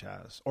single coach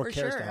has or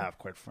cares to have,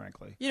 quite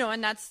frankly. You know,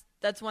 and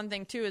that's one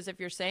thing too, is if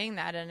you're saying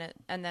that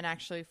and then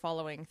actually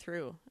following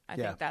through. I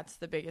think that's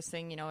the biggest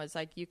thing, you know, is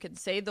like you can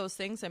say those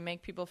things and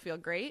make people feel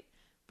great,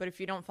 but if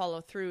you don't follow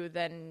through,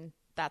 then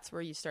that's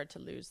where you start to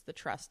lose the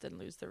trust and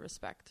lose the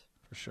respect.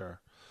 For sure.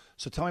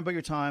 So tell me about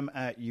your time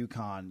at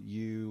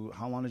UConn.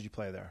 How long did you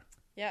play there?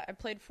 Yeah, I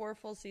played 4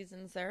 full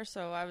seasons there.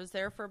 So I was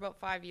there for about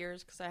 5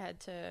 years because I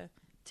had to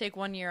take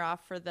 1 year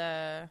off for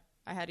I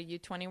had a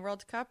U20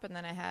 World Cup, and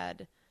then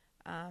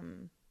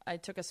I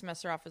took a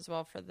semester off as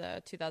well for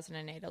the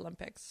 2008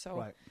 Olympics.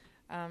 So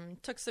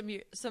took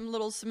some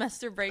little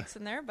semester breaks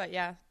in there, but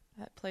yeah,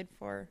 I played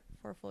 4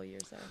 full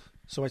years there.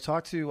 So I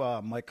talked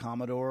to Mike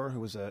Commodore,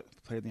 who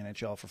played in the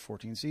NHL for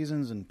 14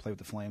 seasons and played with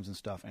the Flames and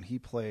stuff, and he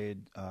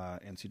played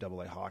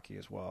NCAA hockey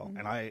as well.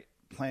 Mm-hmm. And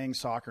playing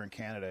soccer in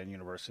Canada and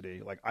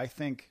university, like I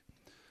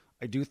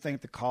do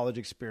think the college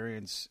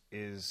experience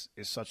is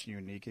such a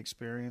unique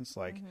experience.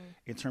 Like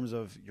in terms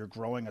of you're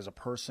growing as a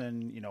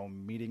person, you know,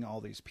 meeting all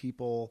these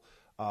people.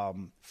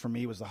 For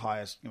me, it was the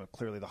highest, you know,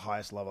 clearly the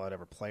highest level I'd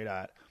ever played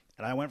at.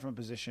 And I went from a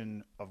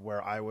position of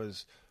where I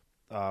was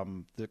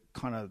the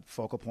kind of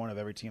focal point of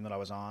every team that I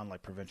was on,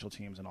 like provincial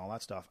teams and all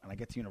that stuff. And I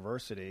get to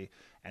university,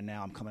 and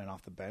now I'm coming in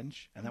off the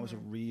bench. And that was a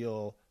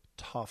real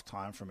tough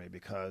time for me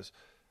because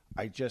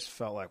I just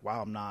felt like,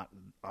 wow, I'm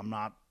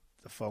not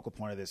the focal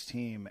point of this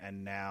team.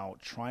 And now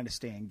trying to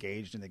stay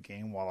engaged in the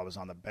game while I was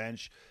on the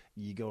bench,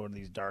 you go in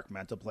these dark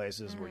mental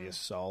places where you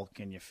sulk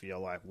and you feel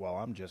like, well,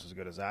 I'm just as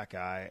good as that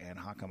guy. And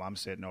how come I'm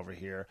sitting over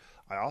here?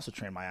 I also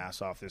trained my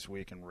ass off this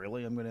week, and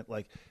really I'm going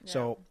to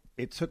so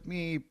it took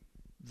me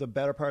the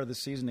better part of the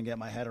season to get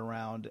my head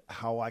around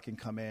how I can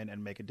come in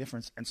and make a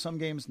difference. And some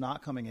games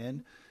not coming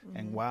in,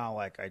 and wow,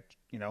 like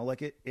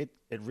it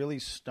really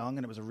stung,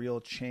 and it was a real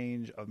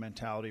change of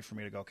mentality for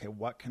me to go, okay,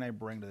 what can I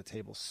bring to the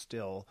table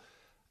still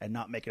and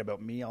not make it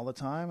about me all the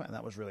time? And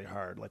that was really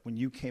hard. Like when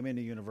you came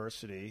into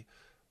university,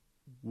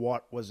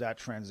 what was that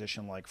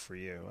transition like for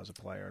you as a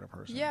player and a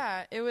person?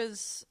 Yeah, it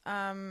was,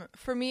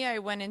 for me, I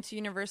went into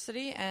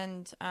university,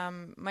 and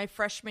my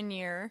freshman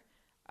year,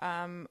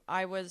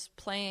 I was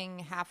playing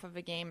half of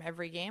a game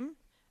every game.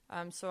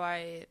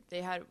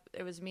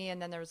 It was me,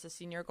 and then there was a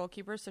senior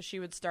goalkeeper. So she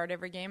would start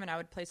every game and I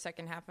would play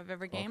second half of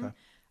every game.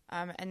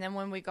 Okay. And then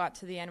when we got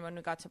to the end, when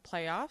we got to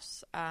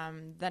playoffs,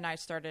 then I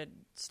started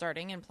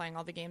starting and playing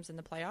all the games in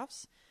the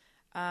playoffs.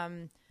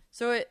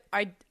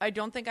 I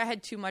don't think I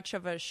had too much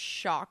of a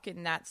shock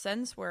in that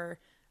sense where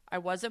I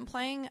wasn't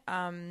playing,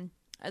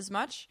 as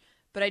much.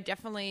 But I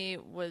definitely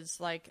was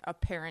like a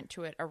parent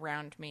to it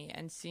around me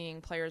and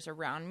seeing players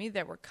around me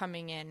that were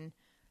coming in.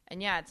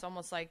 And yeah, it's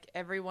almost like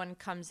everyone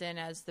comes in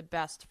as the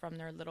best from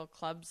their little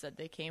clubs that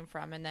they came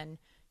from. And then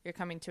you're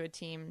coming to a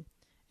team.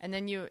 And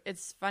then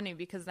it's funny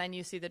because then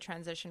you see the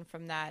transition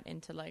from that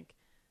into like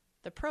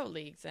the pro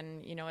leagues.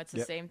 And, you know, it's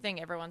the same thing.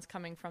 Everyone's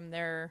coming from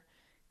their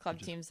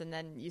club teams. And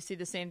then you see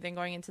the same thing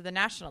going into the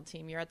national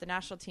team. You're at the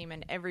national team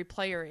and every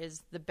player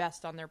is the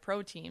best on their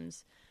pro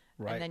teams.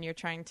 Right. And then you're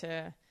trying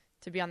to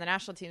be on the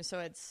national team. So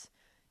it's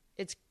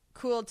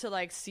cool to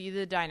like see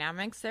the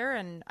dynamics there.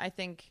 And I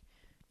think,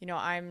 you know,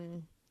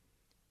 I'm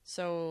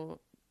so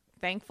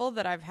thankful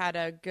that I've had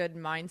a good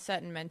mindset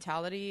and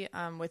mentality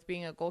with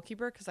being a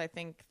goalkeeper, because I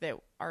think that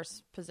our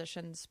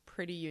position's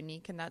pretty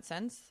unique in that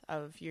sense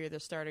of you're the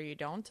starter, you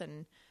don't.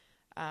 And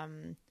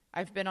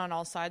I've been on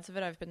all sides of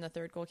it. I've been the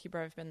third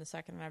goalkeeper, I've been the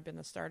second, and I've been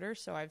the starter.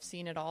 So I've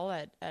seen it all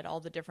at all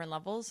the different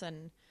levels.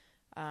 And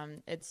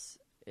it's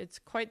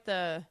quite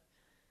the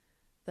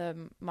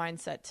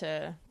mindset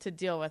to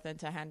deal with and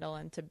to handle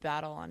and to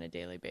battle on a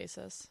daily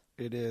basis.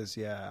 It is,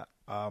 yeah.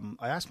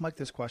 I asked Mike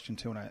this question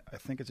too, and I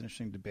think it's an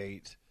interesting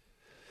debate.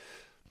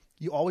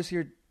 You always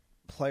hear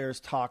players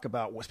talk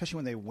about, especially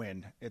when they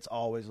win, it's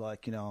always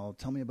like, you know,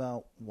 tell me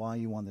about why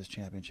you won this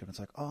championship. It's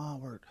like, oh,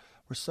 we're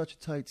such a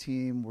tight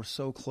team. We're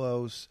so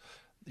close.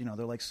 You know,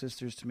 they're like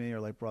sisters to me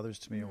or like brothers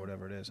to me or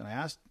whatever it is. And I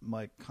asked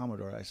Mike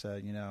Commodore, I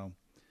said, you know,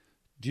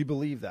 do you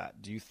believe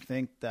that? Do you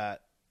think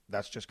that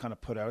that's just kind of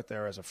put out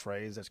there as a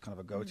phrase that's kind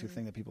of a go-to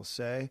thing that people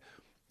say?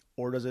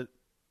 Or is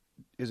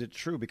it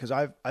true? Because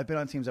I've been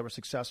on teams that were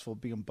successful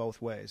being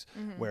both ways,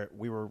 where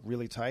we were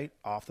really tight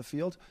off the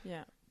field.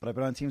 Yeah. But I've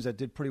been on teams that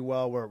did pretty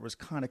well where it was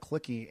kind of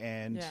cliquey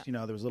and, you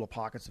know, there was little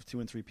pockets of 2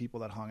 and 3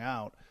 people that hung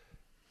out.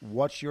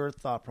 what's your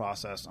thought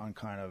process on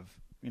kind of,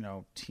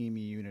 team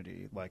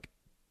unity? Like,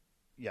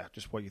 yeah,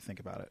 just what you think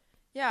about it.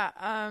 Yeah.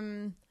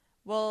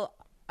 Well,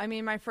 I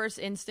mean, my first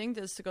instinct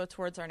is to go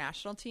towards our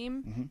national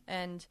team. Mm-hmm.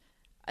 And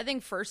I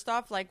think first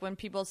off, like when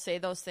people say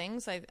those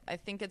things, I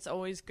think it's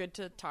always good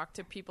to talk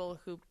to people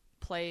who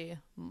play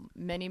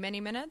many,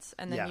 many minutes.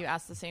 And then you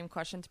ask the same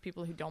question to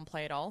people who don't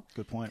play at all.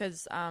 Good point.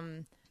 Because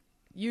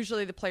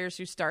usually the players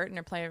who start and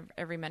are playing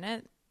every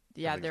minute,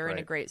 they're in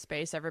a great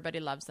space. Everybody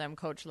loves them.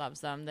 Coach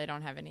loves them. They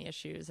don't have any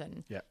issues.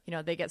 And,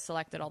 they get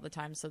selected all the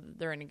time. So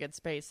they're in a good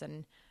space.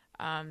 And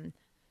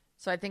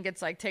so I think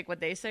it's like take what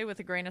they say with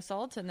a grain of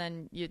salt. And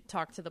then you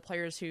talk to the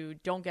players who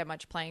don't get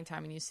much playing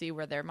time and you see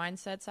where their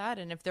mindset's at.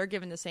 And if they're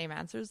given the same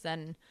answers,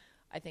 then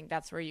I think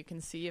that's where you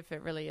can see if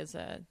it really is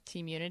a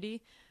team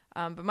unity.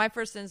 But my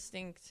first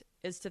instinct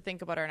is to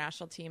think about our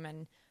national team.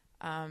 And,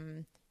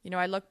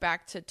 I look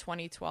back to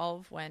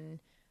 2012 when,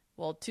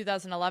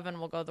 2011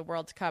 we'll go to the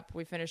World Cup.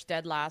 We finished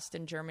dead last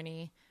in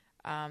Germany.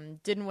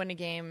 Didn't win a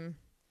game,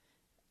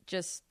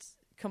 just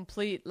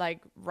complete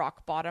like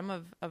rock bottom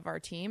of our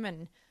team.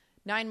 And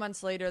 9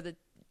 months later,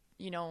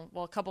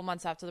 a couple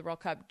months after the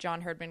World Cup,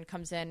 John Herdman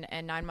comes in,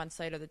 and 9 months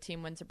later, the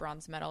team wins a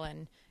bronze medal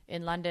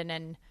in London.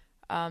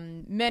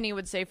 And many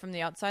would say from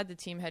the outside, the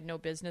team had no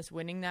business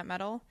winning that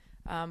medal.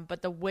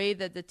 But the way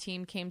that the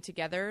team came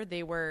together,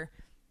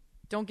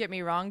 don't get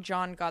me wrong,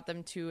 John got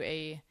them to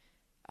a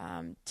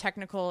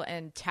technical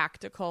and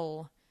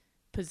tactical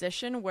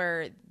position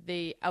where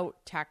they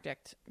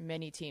out-tacticked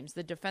many teams.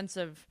 The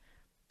defensive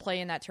play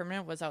in that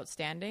tournament was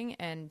outstanding,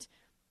 and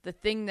the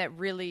thing that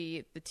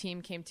really the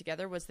team came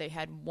together was they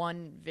had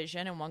one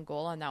vision and one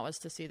goal, and that was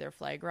to see their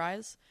flag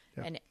rise.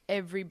 Yeah. And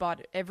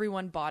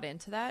everyone bought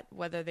into that,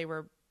 whether they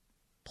were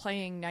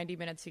playing 90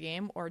 minutes a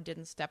game or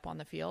didn't step on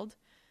the field.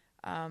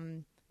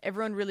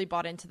 Everyone really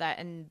bought into that,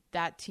 and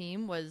that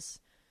team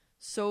was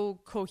so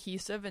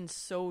cohesive and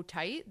so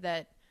tight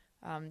that,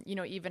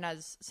 even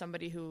as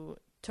somebody who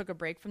took a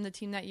break from the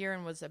team that year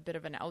and was a bit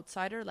of an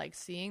outsider, like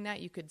seeing that,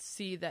 you could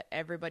see that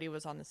everybody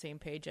was on the same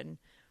page and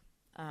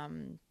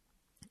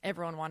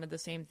everyone wanted the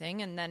same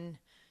thing. And then,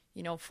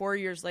 4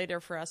 years later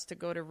for us to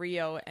go to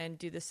Rio and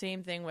do the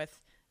same thing with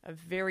a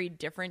very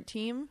different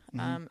team,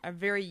 a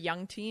very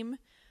young team.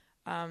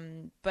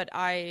 But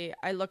I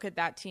look at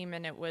that team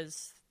and it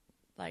was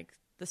like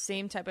the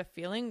same type of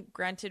feeling.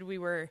 Granted, we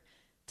were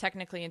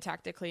technically and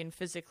tactically and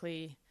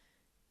physically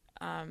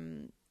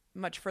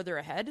much further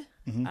ahead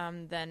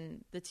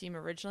than the team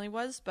originally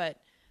was. But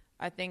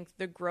I think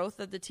the growth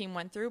that the team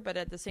went through, but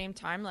at the same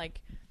time,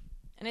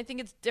 and I think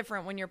it's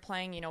different when you're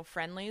playing,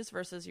 friendlies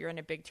versus you're in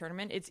a big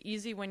tournament. It's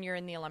easy when you're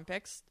in the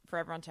Olympics for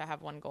everyone to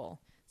have one goal.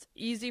 It's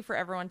easy for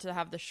everyone to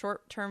have the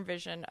short-term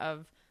vision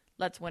of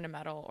let's win a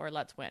medal or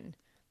let's win.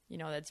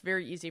 That's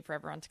very easy for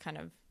everyone to kind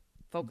of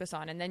focus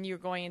on. And then you're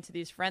going into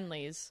these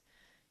friendlies,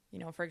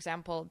 for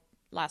example,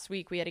 last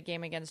week we had a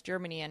game against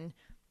Germany, and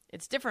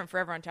it's different for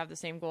everyone to have the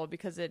same goal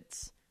because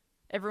it's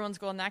everyone's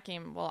goal in that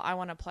game. Well, I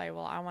want to play.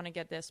 Well, I want to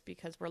get this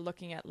because we're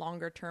looking at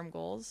longer term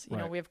goals. You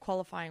know, we have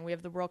qualifying. We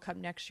have the World Cup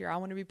next year. I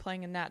want to be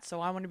playing in that. So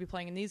I want to be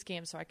playing in these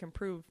games so I can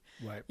prove.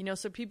 Right.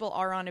 So people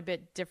are on a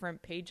bit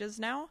different pages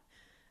now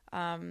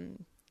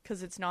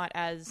because it's not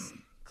as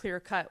clear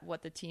cut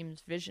what the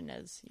team's vision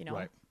is.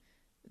 Right.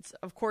 It's,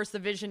 of course, the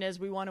vision is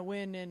we want to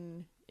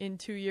win in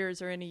 2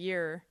 years or in a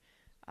year.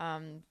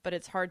 But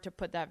it's hard to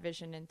put that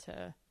vision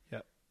into,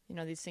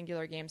 these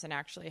singular games and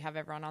actually have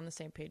everyone on the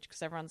same page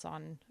because everyone's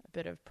on a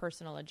bit of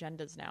personal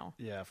agendas now.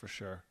 Yeah, for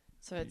sure.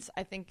 So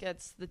I think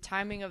it's the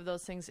timing of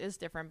those things is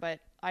different,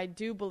 but I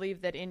do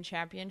believe that in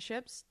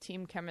championships,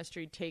 team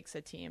chemistry takes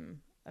a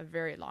team a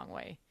very long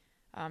way.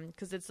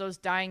 Because it's those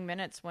dying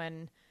minutes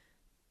when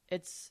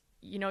it's,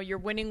 you're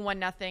winning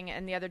 1-0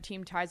 and the other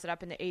team ties it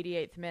up in the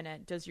 88th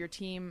minute. Does your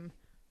team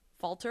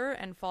falter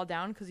and fall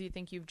down because you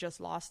think you've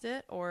just lost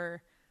it,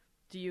 or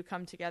do you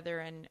come together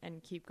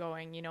and keep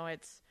going?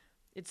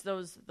 It's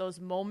those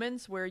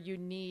moments where you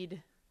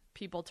need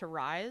people to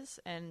rise,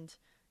 and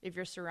if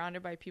you're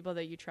surrounded by people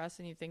that you trust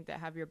and you think that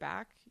have your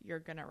back, you're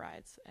gonna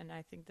rise. And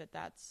I think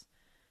that's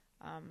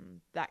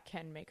that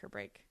can make or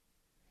break.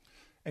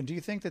 And do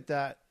you think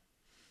that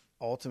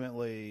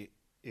ultimately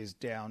is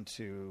down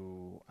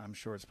to, I'm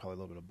sure it's probably a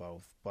little bit of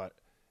both, but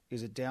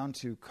is it down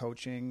to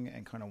coaching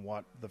and kind of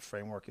what the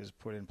framework is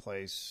put in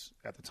place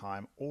at the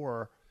time,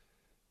 or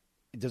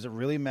does it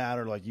really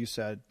matter, like you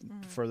said,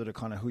 further to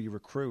kind of who you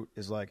recruit,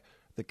 is like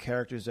the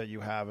characters that you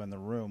have in the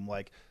room?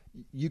 Like,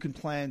 you can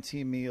plan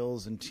team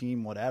meals and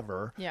team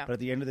whatever, but at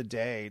the end of the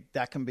day,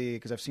 that can be,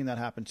 because I've seen that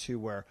happen too,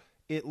 where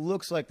it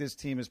looks like this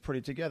team is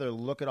pretty together.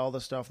 Look at all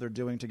the stuff they're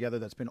doing together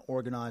that's been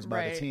organized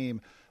by the team,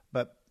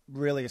 but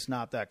really it's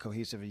not that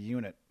cohesive a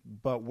unit.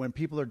 But when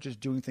people are just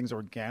doing things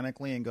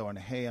organically and going,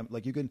 hey, I'm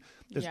like, you can,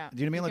 do you know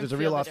what I mean? Like, there's a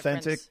real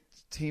authentic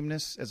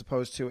teamness as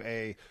opposed to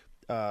a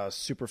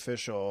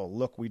superficial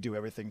look, we do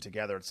everything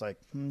together. It's like,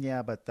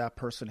 but that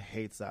person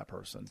hates that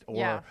person,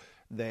 or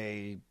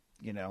they,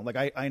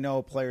 like I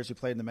know players who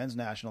played in the men's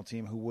national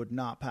team who would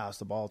not pass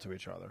the ball to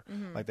each other.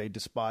 Like, they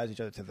despise each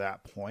other to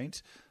that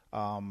point.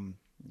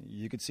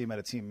 You could see him at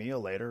a team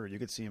meal later, or you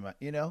could see him at,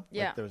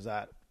 like there's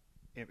that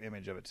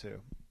image of it too.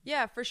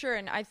 Yeah, for sure.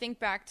 And I think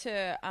back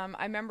to,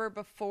 I remember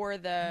before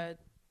the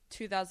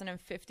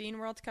 2015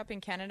 World Cup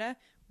in Canada,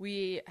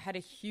 we had a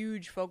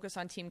huge focus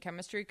on team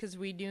chemistry because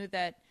we knew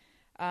that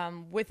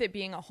with it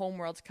being a home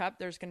World Cup,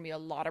 there's going to be a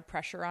lot of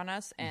pressure on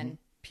us, and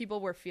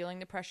people were feeling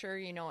the pressure,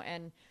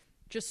 and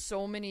just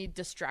so many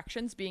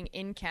distractions being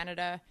in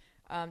Canada.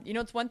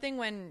 It's one thing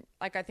when,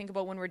 like, I think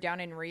about when we're down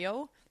in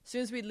Rio, as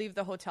soon as we'd leave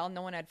the hotel,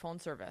 no one had phone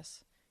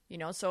service,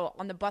 so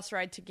on the bus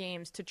ride to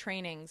games, to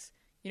trainings,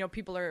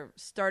 people are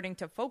starting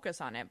to focus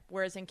on it.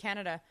 Whereas in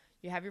Canada,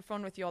 you have your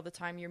phone with you all the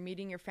time. You're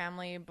meeting your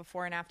family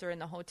before and after in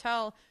the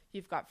hotel.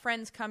 You've got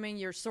friends coming.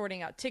 You're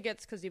sorting out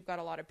tickets because you've got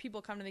a lot of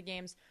people coming to the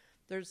games.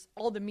 There's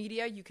all the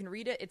media. You can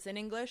read it. It's in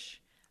English.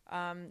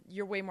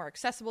 You're way more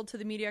accessible to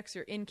the media because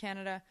you're in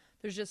Canada.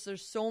 There's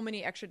so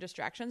many extra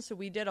distractions. So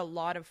we did a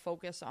lot of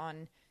focus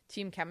on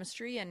team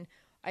chemistry. And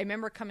I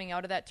remember coming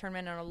out of that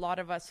tournament, and a lot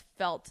of us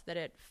felt that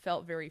it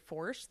felt very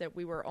forced, that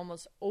we were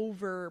almost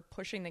over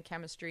pushing the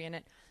chemistry. And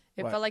it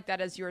felt like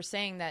that, as you were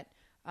saying, that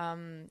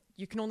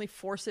you can only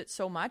force it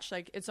so much.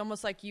 Like, it's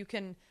almost like you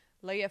can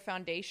lay a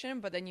foundation,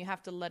 but then you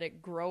have to let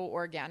it grow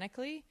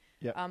organically.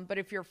 Yep. But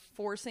if you're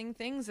forcing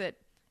things,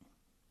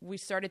 we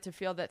started to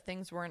feel that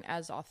things weren't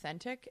as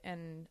authentic,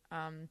 and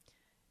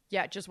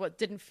just what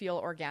didn't feel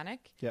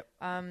organic. Yep.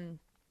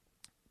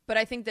 But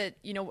I think that,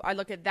 I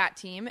look at that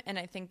team, and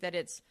I think that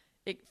it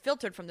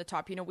filtered from the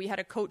top. We had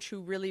a coach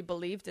who really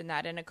believed in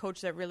that, and a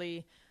coach that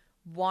really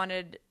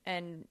wanted,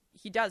 and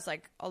he does,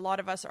 like, a lot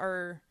of us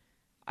are,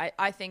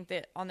 I think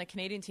that on the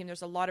Canadian team,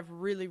 there's a lot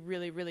of really,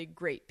 really, really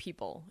great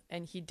people,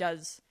 and he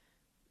does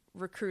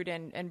recruit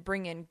and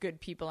bring in good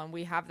people, and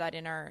we have that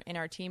in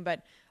our team.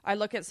 But I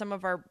look at some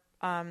of our,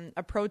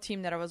 a pro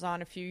team that I was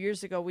on a few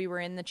years ago. We were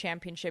in the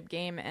championship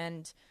game,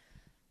 and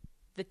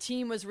the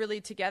team was really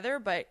together,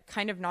 but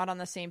kind of not on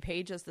the same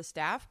page as the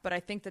staff. But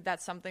I think that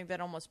that's something that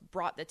almost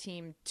brought the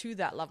team to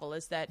that level,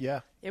 is that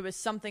it was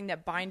something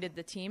that binded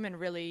the team and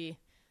really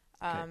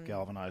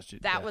galvanized you.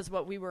 That was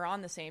what we were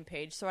on the same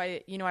page. So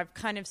I've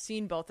kind of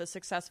seen both a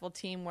successful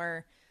team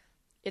where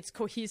it's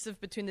cohesive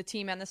between the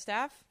team and the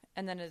staff,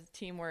 and then a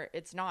team where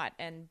it's not,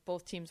 and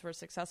both teams were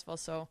successful.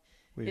 So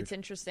it's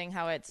interesting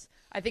how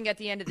I think at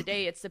the end of the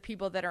day, it's the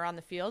people that are on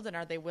the field, and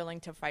are they willing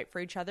to fight for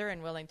each other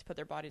and willing to put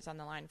their bodies on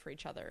the line for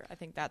each other? I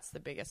think that's the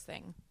biggest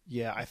thing.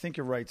 Yeah, I think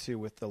you're right too,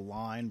 with the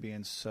line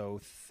being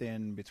so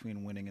thin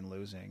between winning and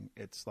losing.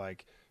 It's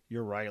like,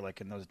 you're right,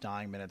 like in those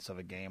dying minutes of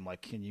a game,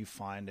 like, can you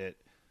find it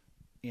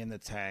in the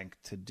tank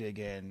to dig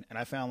in? And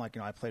I found, like,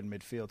 I played in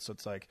midfield, so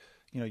it's like,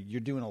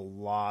 you're doing a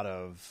lot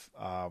of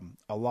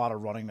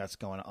running that's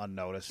going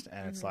unnoticed,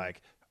 and it's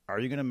like, are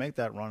you going to make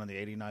that run in the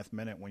 89th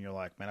minute when you're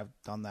like, man, I've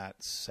done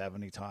that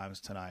 70 times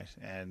tonight,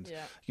 and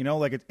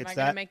like it's that. Am I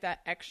going to make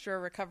that extra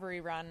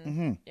recovery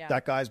run? Yeah.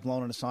 That guy's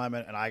blown an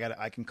assignment, and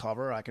I can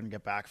cover, I can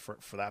get back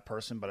for that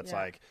person, but it's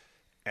like,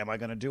 am I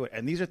going to do it?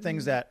 And these are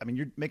things that,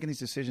 you're making these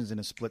decisions in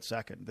a split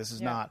second. This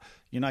is not,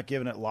 you're not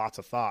giving it lots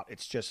of thought.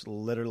 It's just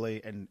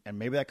literally, and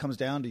maybe that comes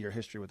down to your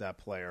history with that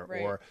player,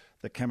 or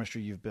the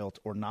chemistry you've built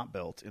or not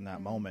built in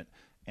that moment.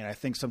 And I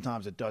think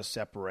sometimes it does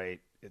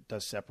separate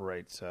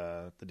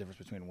the difference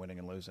between winning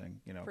and losing,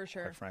 for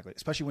sure, quite frankly,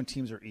 especially when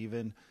teams are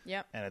even,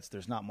 and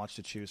there's not much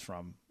to choose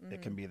from.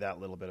 It can be that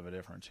little bit of a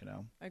difference,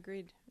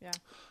 Agreed. Yeah.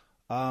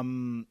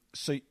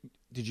 So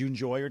did you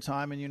enjoy your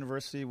time in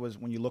university?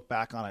 When you look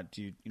back on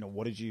it,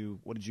 what did you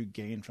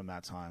gain from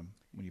that time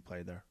when you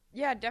played there?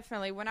 Yeah,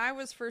 definitely. When I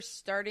was first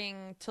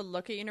starting to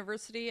look at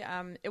university,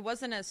 it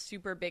wasn't a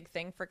super big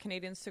thing for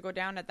Canadians to go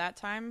down at that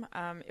time.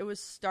 It was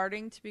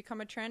starting to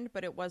become a trend,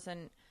 but it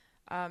wasn't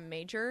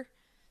major.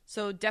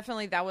 So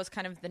definitely that was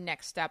kind of the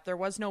next step. There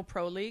was no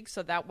pro league,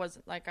 so that was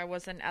like, I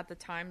wasn't at the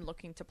time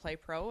looking to play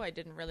pro. I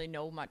didn't really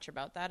know much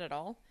about that at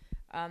all.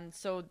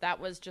 So that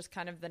was just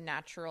kind of the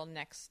natural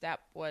next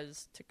step,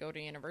 was to go to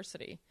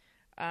university.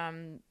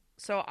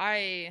 So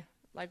I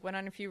went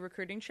on a few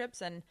recruiting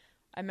trips, and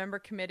I remember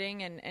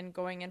committing and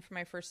going in for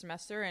my first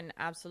semester and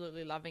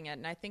absolutely loving it.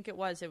 And I think it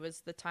was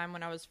the time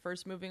when I was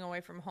first moving away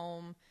from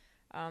home,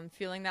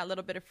 feeling that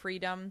little bit of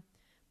freedom,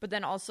 but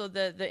then also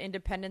the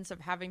independence of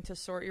having to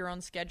sort your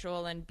own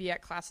schedule and be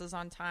at classes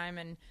on time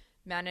and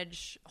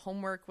manage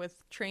homework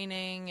with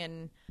training,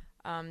 and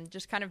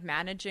just kind of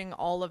managing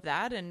all of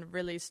that and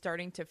really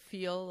starting to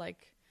feel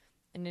like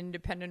an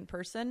independent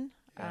person.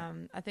 Yeah.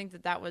 I think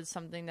that was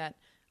something that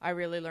I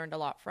really learned a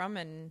lot from,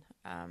 and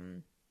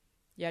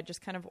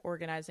just kind of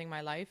organizing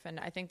my life. And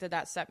I think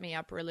that set me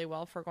up really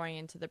well for going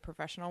into the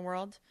professional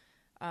world.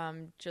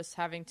 Just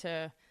having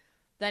to,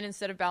 then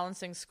instead of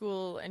balancing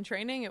school and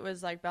training, it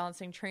was like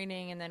balancing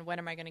training, and then when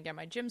am I going to get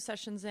my gym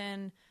sessions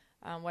in?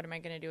 What am I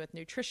going to do with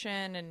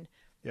nutrition? And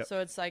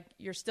so it's like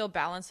you're still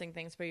balancing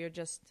things, but you're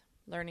just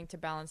learning to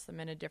balance them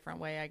in a different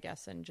way, I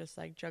guess, and just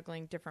like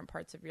juggling different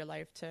parts of your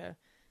life to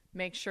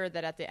make sure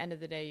that at the end of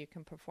the day you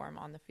can perform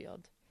on the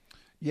field.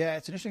 Yeah,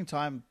 it's an interesting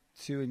time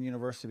too in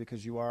university,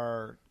 because you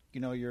are,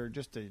 you're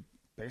just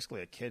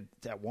basically a kid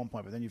at one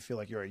point, but then you feel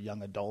like you're a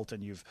young adult,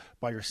 and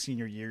by your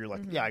senior year, you're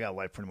like, yeah, I got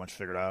life pretty much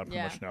figured out.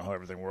 Pretty much know how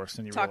everything works.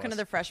 And you talking to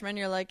the freshmen,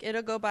 you're like,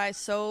 it'll go by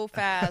so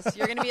fast.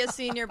 You're going to be a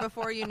senior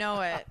before you know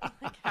it.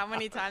 Like, how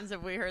many times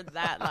have we heard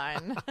that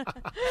line?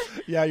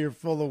 Yeah, you're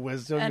full of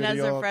wisdom. And as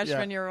a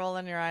freshman, you're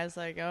rolling your eyes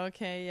like,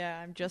 okay,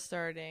 yeah, I'm just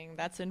starting.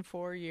 That's in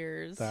 4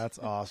 years. That's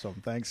awesome.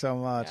 Thanks so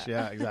much.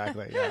 Yeah,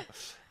 exactly. Yeah.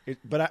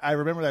 But I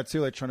remember that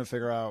too, like trying to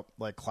figure out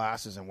like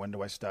classes and when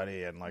do I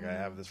study, and like I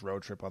have this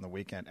road trip on the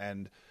weekend,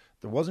 and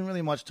there wasn't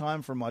really much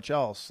time for much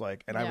else.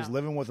 Like, and I was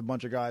living with a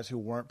bunch of guys who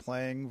weren't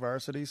playing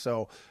varsity,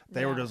 so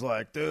they were just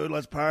like, "Dude,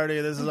 let's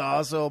party! This is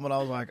awesome!" And I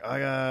was like,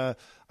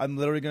 "I'm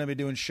literally going to be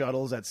doing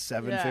shuttles at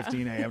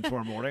 7:15 a.m.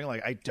 tomorrow morning.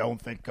 Like, I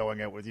don't think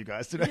going out with you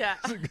guys today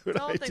is a good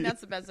idea." I don't think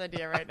that's the best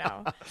idea right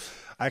now.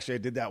 Actually, I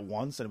did that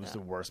once, and it was the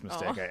worst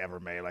mistake I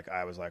ever made. Like,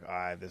 I was like,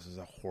 "This is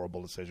a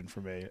horrible decision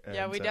for me."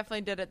 And we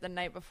definitely did it the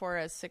night before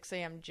a 6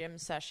 a.m. gym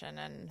session,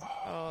 and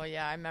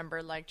I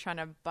remember like trying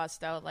to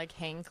bust out like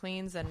hang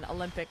cleans and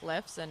Olympic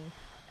lifts, and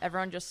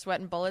everyone just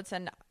sweating bullets.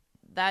 And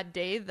that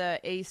day, the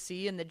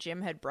AC in the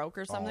gym had broke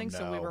or something,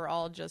 so we were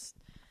all just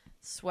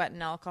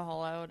sweating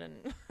alcohol out,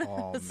 and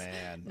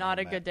not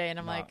a good day. And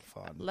I'm like,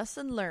 fun.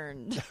 Lesson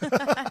learned.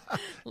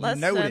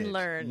 Lesson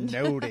learned.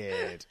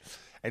 Noted.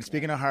 And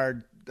speaking of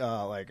hard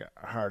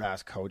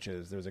ass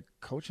coaches, there was a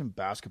coach in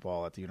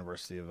basketball at the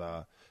University of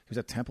he was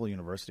at Temple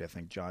University, I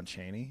think, John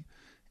Chaney.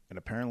 And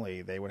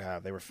apparently they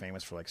were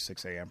famous for like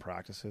 6 a.m.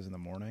 practices in the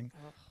morning.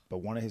 But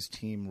one of his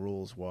team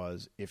rules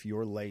was, if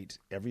you're late,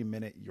 every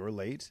minute you're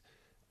late,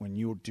 when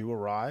you do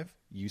arrive,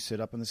 you sit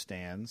up in the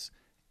stands,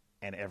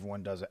 and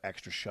everyone does an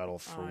extra shuttle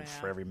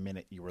for every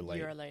minute you were late.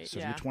 You're late. So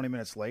if you're 20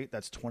 minutes late,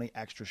 that's 20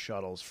 extra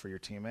shuttles for your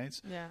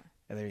teammates. Yeah.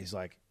 And then he's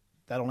like,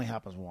 that only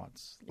happens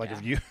once. Like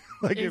if you,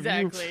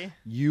 exactly. if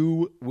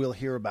you will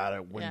hear about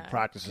it when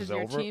practice is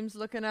over. Your team's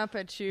looking up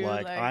at you.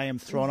 Like I am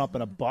thrown up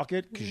in a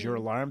bucket because your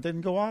alarm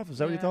didn't go off. Is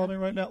that what you're telling me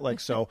right now? Like,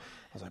 so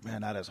I was like,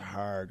 man, that is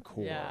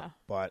hardcore. Yeah.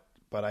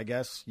 But I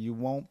guess you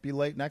won't be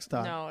late next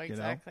time. No,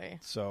 exactly. You know?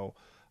 So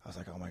I was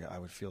like, oh my God, I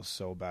would feel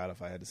so bad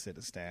if I had to sit in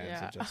the stands.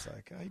 Yeah. And just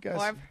like, oh, you guys.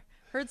 Well, I've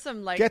heard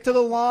some like. Get to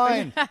the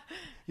line.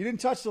 You didn't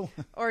touch the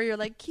line. Or you're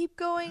like, keep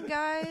going,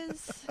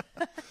 guys.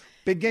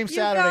 Big game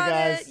Saturday,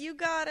 guys. You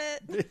got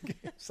it.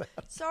 Big game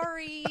Saturday.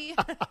 Sorry.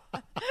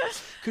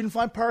 Couldn't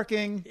find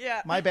parking.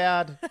 Yeah. My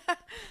bad.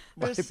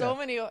 There's so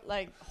many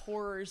like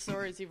horror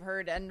stories you've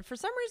heard, and for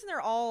some reason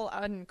they're all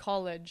in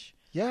college.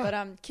 Yeah.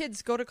 But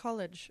kids, go to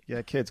college.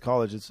 Yeah, kids,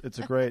 college. It's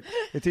a great.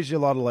 It teaches you a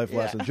lot of life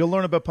lessons. You'll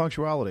learn about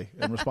punctuality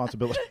and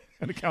responsibility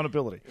and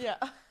accountability. Yeah.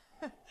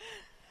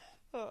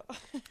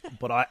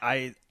 But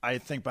I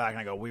think back and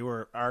I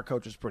go, our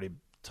coach was pretty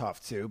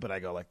tough too, but I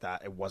go like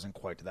that. It wasn't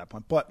quite to that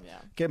point. But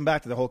getting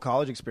back to the whole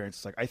college experience,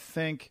 it's like I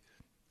think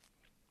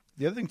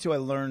the other thing too I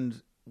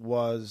learned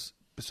was,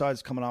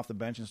 besides coming off the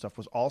bench and stuff,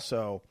 was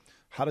also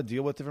how to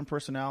deal with different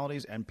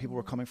personalities, and people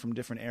were coming from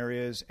different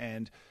areas,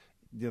 and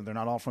they're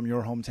not all from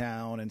your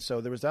hometown. And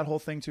so there was that whole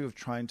thing too of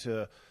trying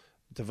to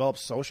develop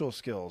social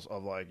skills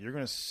of like, you're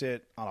going to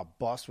sit on a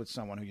bus with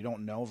someone who you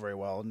don't know very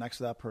well next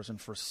to that person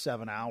for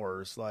 7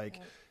 hours. Like,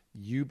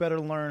 you better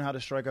learn how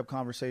to strike up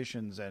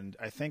conversations. And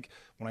I think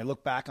when I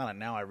look back on it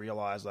now, I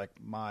realize like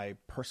my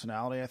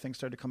personality, I think,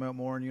 started to come out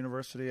more in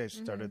university. I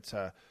started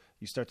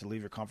you start to leave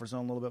your comfort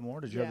zone a little bit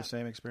more. Did you have the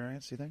same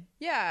experience, you think?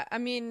 Yeah. I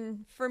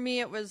mean, for me,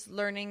 it was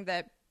learning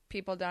that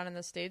people down in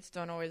the States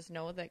don't always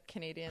know that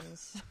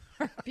Canadians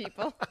are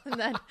people and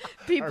that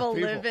people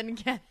live in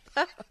Canada.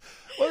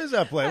 What is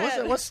that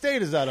place? What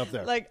state is that up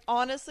there? Like,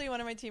 honestly,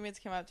 one of my teammates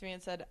came up to me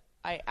and said,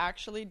 I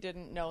actually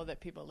didn't know that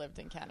people lived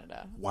in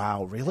Canada.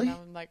 Wow, really? And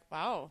I'm like,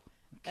 wow.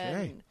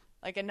 Okay. And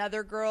like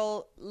another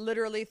girl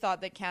literally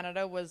thought that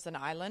Canada was an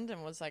island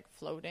and was like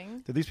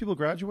floating. Did these people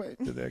graduate?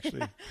 Did they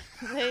actually?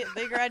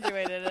 they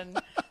graduated,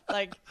 and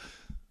like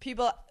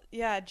people,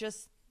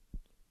 just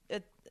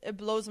it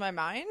blows my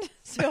mind.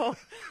 So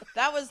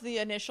that was the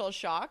initial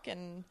shock,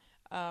 and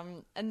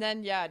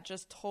then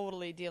just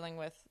totally dealing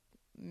with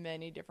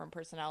many different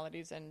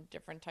personalities and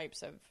different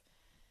types of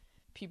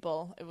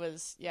people. It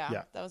was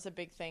that was a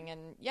big thing.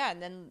 And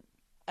then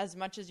as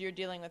much as you're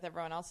dealing with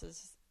everyone else,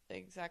 is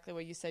exactly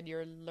what you said,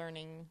 you're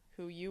learning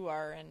who you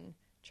are and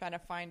trying to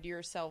find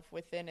yourself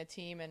within a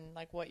team, and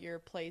like what your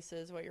place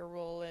is, what your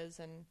role is,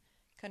 and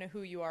kind of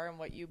who you are and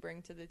what you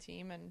bring to the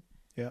team, and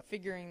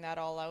figuring that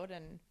all out,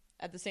 and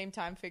at the same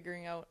time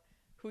figuring out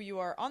who you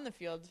are on the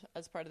field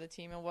as part of the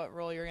team and what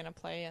role you're going to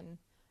play, and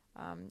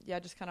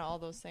just kind of all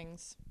those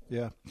things.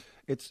 It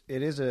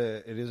is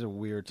a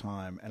weird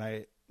time.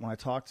 And when I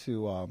talked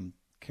to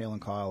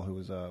Kaylin Kyle, who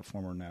was a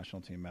former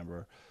national team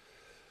member,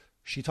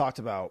 she talked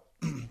about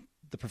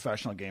the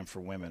professional game for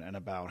women and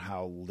about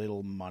how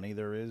little money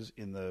there is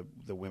in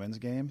the women's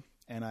game.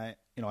 And I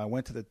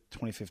went to the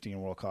 2015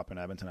 World Cup in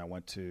Edmonton. I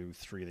went to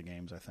 3 of the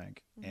games, I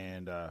think.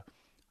 And I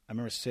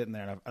remember sitting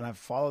there, and I've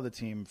followed the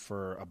team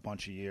for a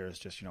bunch of years,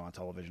 just on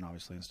television,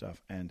 obviously, and stuff.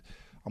 And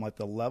I'm like,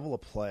 the level of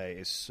play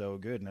is so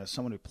good. And as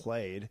someone who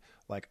played,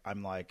 like,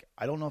 I'm like,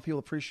 I don't know if people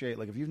appreciate,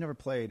 like, if you've never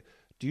played,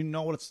 Do you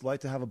know what it's like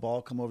to have a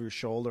ball come over your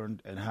shoulder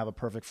and have a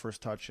perfect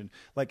first touch? And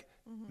like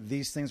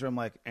these things where I'm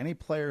like, any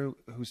player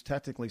who's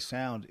technically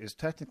sound is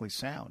technically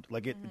sound.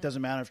 Like it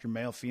doesn't matter if you're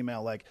male,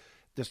 female, like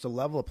just the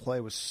level of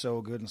play was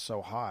so good and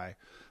so high.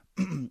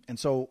 And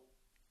so,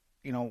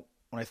 you know,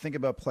 when I think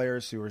about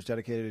players who are as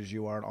dedicated as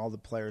you are and all the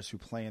players who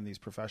play in these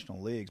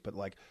professional leagues, but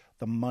like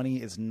the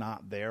money is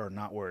not there or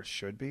not where it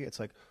should be. It's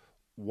like,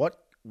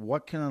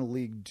 what can a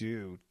league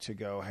do to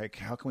go, hey,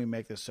 how can we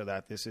make this so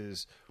that this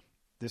is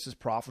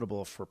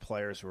profitable for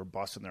players who are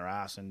busting their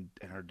ass and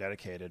are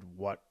dedicated?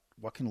 What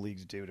can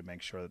leagues do to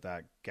make sure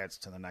that gets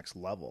to the next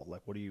level?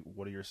 Like, what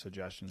are your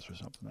suggestions for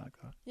something like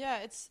that? Yeah,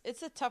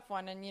 it's a tough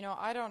one. And, you know,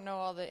 I don't know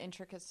all the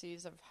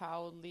intricacies of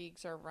how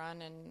leagues are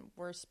run and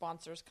where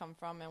sponsors come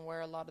from and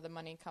where a lot of the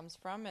money comes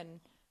from.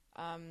 And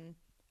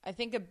I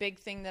think a big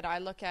thing that I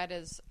look at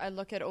is I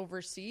look at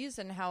overseas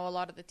and how a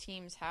lot of the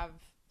teams have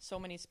so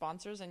many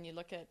sponsors, and you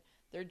look at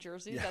their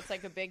jerseys. Yeah. That's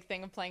like a big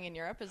thing of playing in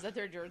Europe, is that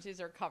their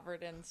jerseys are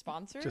covered in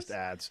sponsors. Just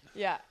ads.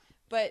 Yeah.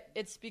 But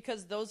it's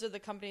because those are the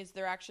companies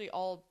they're actually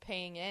all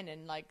paying in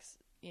and, like,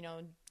 you know,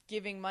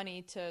 giving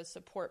money to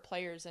support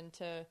players and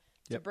to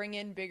bring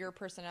in bigger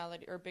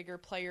personality or bigger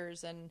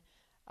players. And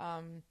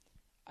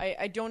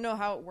I don't know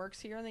how it works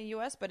here in the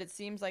U.S., but it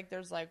seems like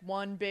there's like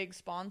one big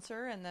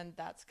sponsor and then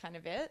that's kind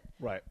of it.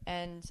 Right.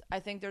 And I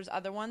think there's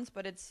other ones,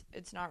 but it's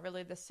not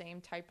really the same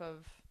type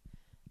of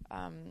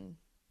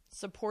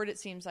support, it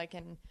seems like.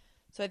 And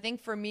so I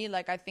think for me,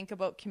 like, I think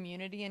about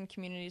community and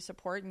community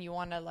support, and you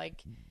want to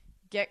like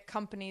get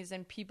companies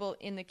and people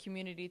in the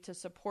community to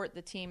support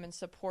the team and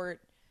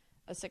support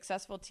a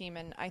successful team.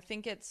 And I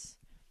think it's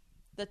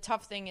the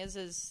tough thing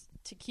is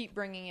to keep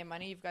bringing in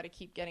money. You've got to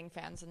keep getting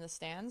fans in the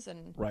stands,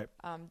 and right.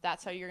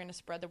 That's how you're going to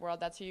spread the word.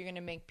 That's how you're going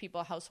to make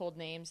people household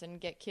names and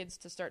get kids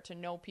to start to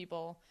know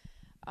people.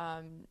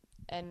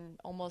 And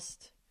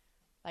almost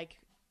like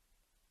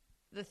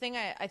the thing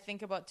I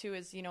think about too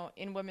is, you know,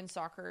 in women's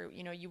soccer,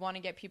 you know, you want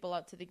to get people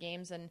out to the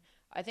games. And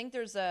I think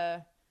there's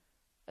a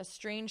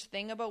strange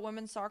thing about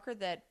women's soccer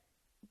that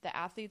the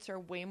athletes are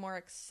way more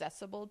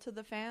accessible to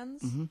the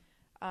fans.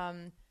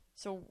 Mm-hmm.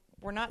 So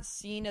we're not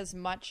seen as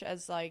much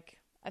as, like,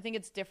 I think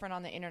it's different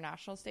on the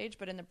international stage,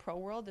 but in the pro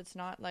world, it's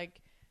not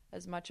like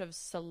as much of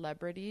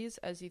celebrities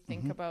as you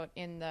think about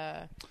in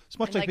the. It's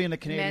much like being a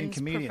Canadian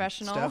comedian,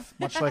 professional. Steph.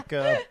 Much like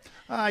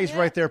he's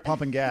right there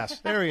pumping gas.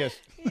 There he is.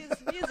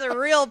 He's a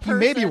real person.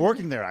 He may be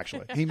working there,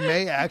 actually. He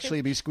may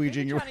actually be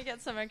squeegeing your. Trying to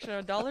get some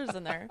extra dollars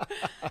in there.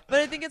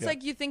 But I think it's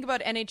like you think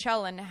about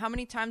NHL, and how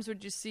many times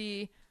would you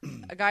see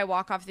a guy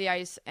walk off the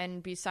ice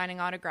and be signing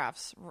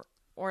autographs,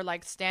 or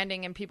like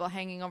standing and people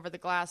hanging over the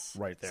glass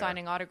right there,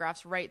 signing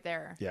autographs right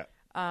there? Yeah.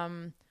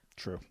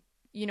 True.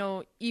 You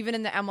know, even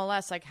in the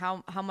MLS, like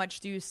how much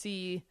do you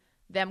see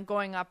them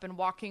going up and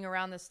walking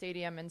around the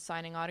stadium and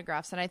signing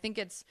autographs? And I think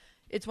it's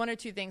one or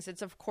two things.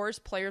 It's, of course,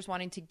 players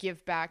wanting to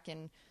give back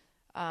and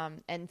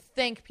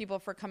thank people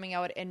for coming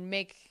out and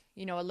make,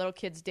 you know, a little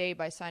kid's day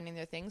by signing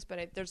their things.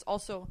 But there's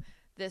also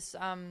this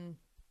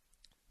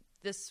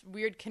this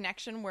weird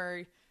connection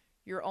where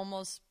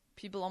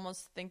people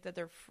almost think that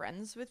they're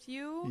friends with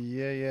you.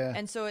 Yeah.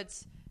 And so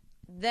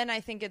I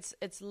think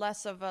it's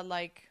less of a,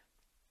 like,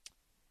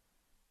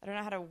 I don't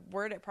know how to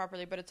word it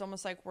properly, but it's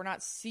almost like we're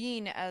not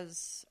seen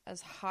as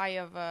high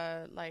of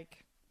a,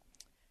 like,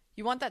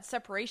 you want that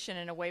separation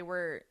in a way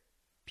where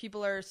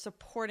people are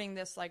supporting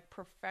this, like,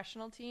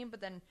 professional team,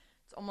 but then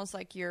it's almost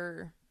like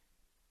you're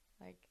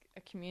like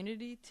a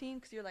community team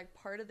because you're like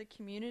part of the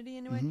community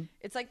in a way. Mm-hmm.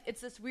 It's like, it's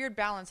this weird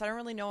balance. I don't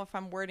really know if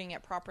I'm wording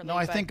it properly. No,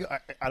 I think,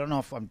 I don't know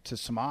if I'm to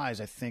surmise,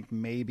 I think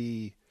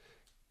maybe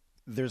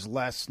there's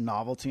less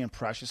novelty and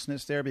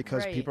preciousness there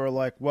because people are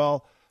like,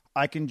 well,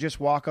 I can just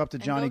walk up to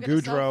Johnny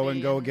Gaudreau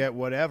and go get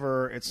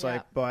whatever. It's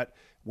like, but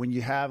when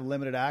you have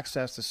limited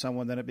access to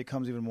someone, then it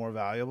becomes even more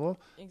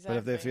valuable. Exactly. But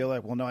if they feel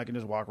like, well, no, I can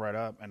just walk right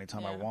up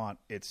anytime I want.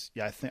 I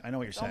know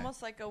what you're saying.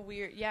 Almost like a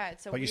weird,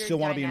 but you still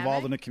want to be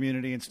involved in the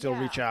community and still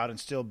reach out and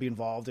still be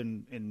involved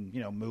in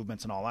you know,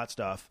 movements and all that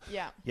stuff.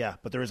 Yeah. Yeah,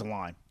 but there is a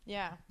line.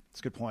 Yeah.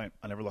 It's a good point.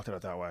 I never looked at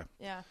it that way.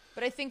 Yeah,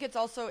 but I think it's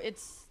also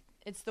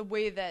it's the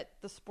way that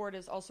the sport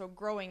is also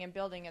growing and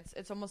building.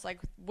 It's almost like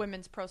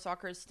women's pro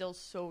soccer is still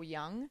so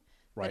young.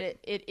 Right. But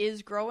it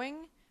is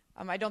growing.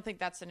 I don't think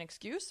that's an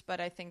excuse,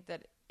 but I think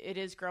that it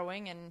is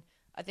growing, and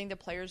I think the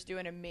players do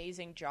an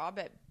amazing job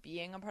at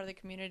being a part of the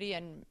community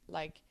and,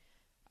 like,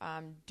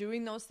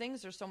 doing those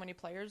things. There's so many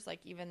players,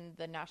 like even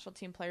the national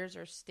team players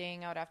are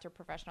staying out after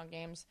professional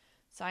games,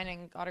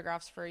 signing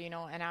autographs for, you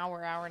know, an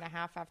hour and a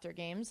half after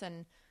games.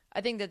 And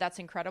I think that that's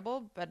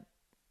incredible. But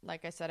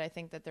like I said, I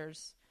think that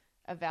there's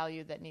a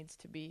value that needs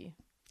to be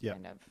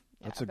kind of.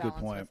 Yeah, that's a good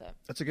point.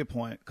 That's a good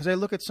point. Because I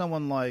look at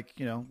someone like,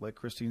 you know, like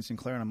Christine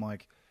Sinclair, and I'm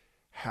like,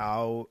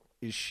 how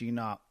is she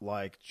not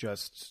like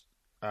just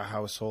a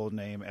household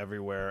name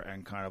everywhere?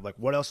 And kind of like,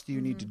 what else do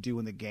you need to do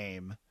in the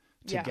game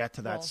to get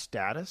to that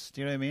status?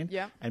 Do you know what I mean?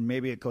 Yeah. And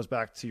maybe it goes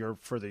back to your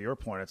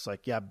point. It's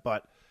like,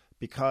 but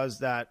because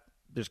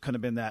there's kind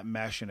of been that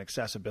mesh and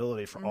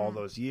accessibility for all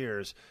those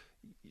years,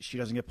 she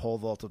doesn't get pole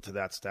vaulted to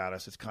that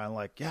status. It's kind of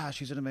like, yeah,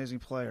 she's an amazing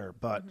player,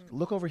 but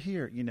look over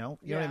here, you know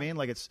what I mean?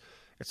 Like it's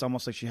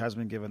almost like she hasn't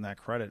been given that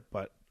credit.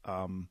 But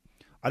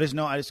I just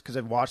because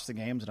I've watched the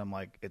games and I'm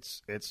like,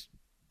 it's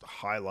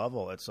high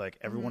level. It's like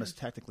everyone is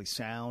technically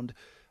sound.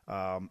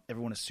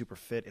 Everyone is super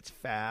fit. It's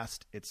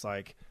fast. It's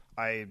like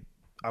I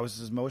was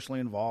as emotionally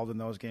involved in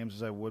those games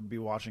as I would be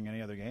watching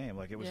any other game.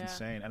 Like it was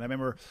insane. And I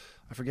remember,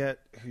 I forget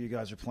who you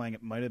guys are playing.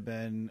 It might have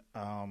been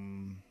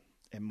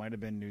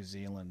New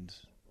Zealand.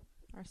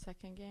 Our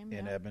second game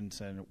in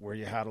Edmonton, where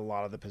you had a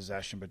lot of the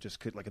possession, but just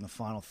could, like in the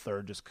final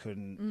third, just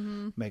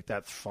couldn't make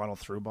that final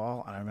through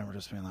ball. And I remember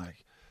just being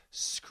like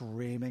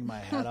screaming my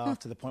head off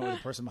to the point where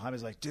the person behind me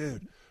was like,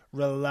 "Dude,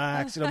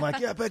 relax." And I'm like,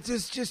 "Yeah, but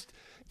just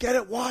get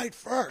it wide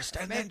first,"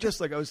 and then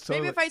just like I was totally.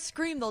 Maybe if I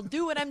scream, they'll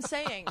do what I'm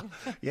saying.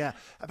 Yeah,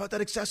 about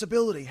that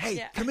accessibility.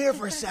 Hey, come here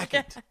for a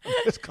second.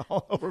 Just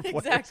call over.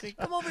 Exactly.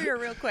 Come over here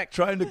real quick.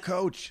 Trying to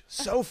coach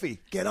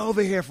Sophie. Get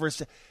over here for a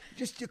second.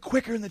 Just you're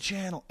quicker in the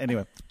channel.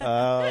 Anyway,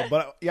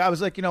 but yeah, I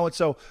was like,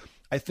 so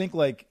I think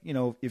like,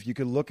 if you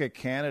could look at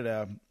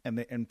Canada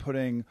and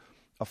putting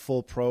a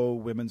full pro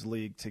women's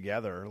league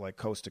together, like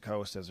coast to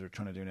coast, as they're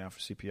trying to do now for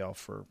CPL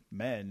for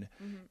men,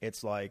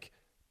 it's like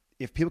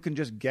if people can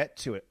just get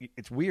to it.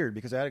 It's weird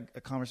because I had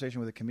a conversation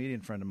with a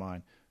comedian friend of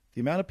mine.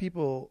 The amount of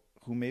people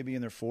who may be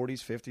in their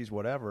 40s, 50s,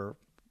 whatever,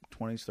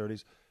 20s,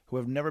 30s, who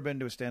have never been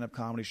to a stand-up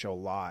comedy show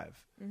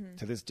live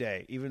to this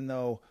day, even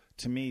though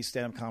to me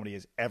stand-up comedy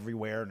is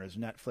everywhere and there's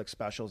Netflix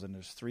specials and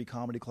there's 3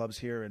 comedy clubs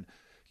here and,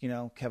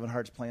 Kevin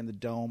Hart's playing the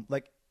Dome.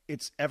 Like,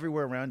 it's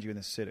everywhere around you in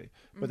this city.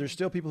 But there's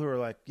still people who are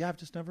like, yeah, I've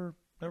just never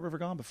ever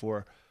gone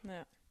before.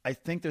 Yeah. I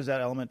think there's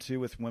that element, too,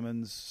 with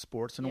women's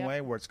sports in a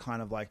way where it's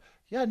kind of like,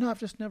 yeah, no, I've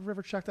just never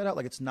ever checked that out.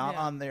 Like, it's not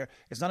on their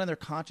 – it's not in their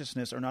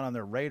consciousness or not on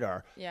their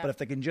radar. Yeah. But if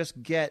they can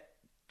just get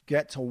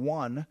to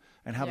one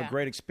and have a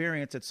great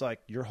experience, it's like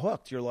you're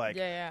hooked. You're like,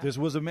 this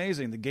was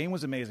amazing. The game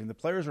was amazing. The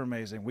players were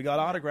amazing. We got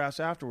autographs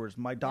afterwards.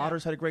 My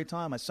daughters had a great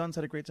time. My sons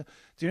had a great time.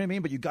 Do you know what I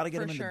mean? But you got to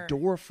get them in the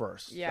door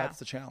first. Yeah. That's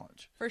the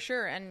challenge. For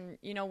sure. And,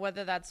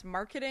 whether that's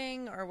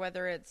marketing or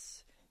whether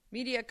it's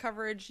media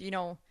coverage,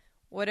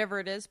 whatever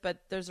it is, but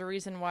there's a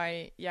reason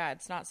why,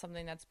 it's not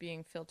something that's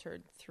being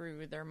filtered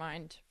through their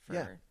mind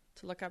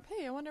to look up,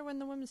 hey, I wonder when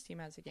the women's team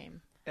has a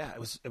game. Yeah, it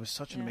was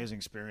such an amazing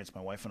experience.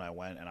 My wife and I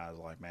went, and I was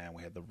like, man,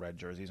 we had the red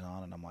jerseys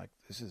on, and I'm like,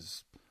 this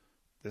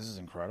is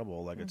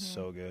incredible. Like, it's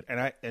so good.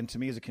 And to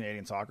me, as a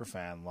Canadian soccer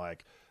fan,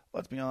 like,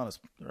 let's be honest,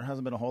 there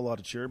hasn't been a whole lot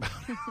to cheer about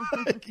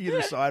like,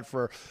 either side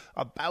for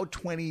about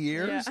 20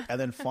 years. Yeah. And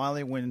then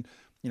finally, when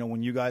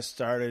you guys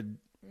started,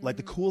 like,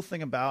 the cool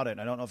thing about it,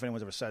 and I don't know if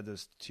anyone's ever said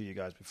this to you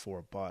guys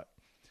before, but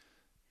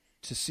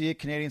to see a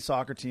Canadian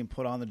soccer team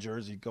put on the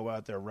jersey, go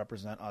out there,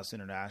 represent us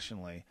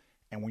internationally.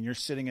 And when you're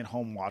sitting at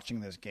home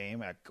watching this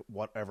game at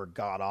whatever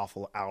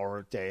god-awful hour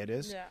or day it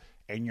is,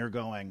 and you're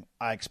going,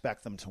 I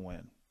expect them to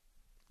win.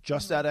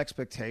 Just that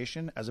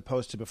expectation, as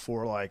opposed to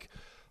before, like,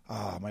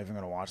 oh, am I even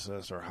going to watch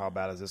this, or how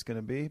bad is this going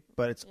to be?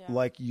 But it's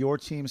like your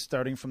team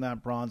starting from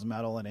that bronze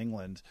medal in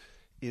England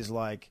is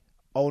like,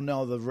 oh,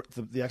 no,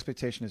 the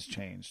expectation has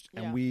changed.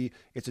 And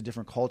it's a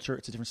different culture.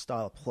 It's a different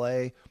style of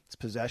play. It's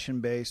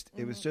possession-based.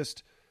 It was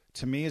just,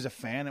 to me as a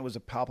fan, it was a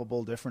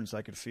palpable difference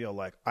I could feel.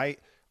 Like,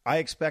 I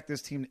expect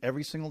this team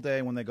every single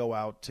day when they go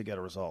out to get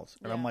a result.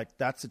 And I'm like,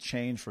 that's a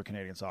change for a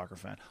Canadian soccer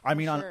fan. I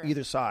mean, on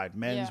either side,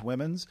 men's,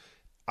 women's,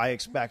 I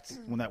expect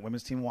when that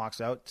women's team walks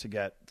out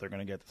they're going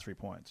to get the 3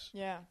 points.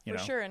 Yeah, for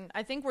sure. And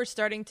I think we're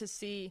starting to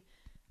see,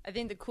 I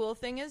think the cool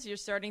thing is you're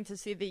starting to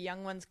see the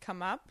young ones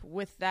come up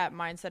with that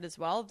mindset as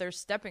well. They're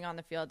stepping on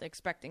the field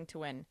expecting to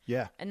win.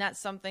 Yeah. And that's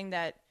something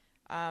that,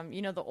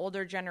 the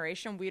older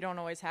generation, we don't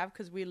always have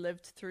because we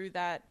lived through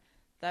that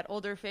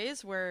older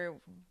phase where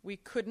we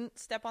couldn't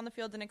step on the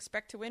field and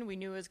expect to win. We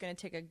knew it was going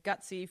to take a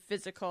gutsy,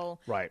 physical,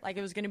 like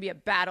it was going to be a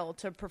battle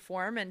to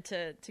perform and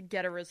to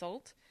get a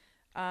result.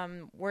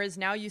 Whereas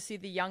now you see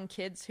the young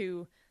kids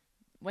who,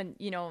 when,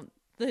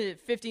 the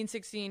 15,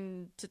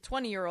 16 to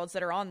 20-year-olds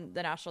that are on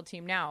the national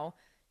team now,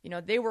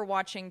 they were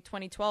watching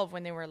 2012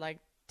 when they were like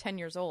 10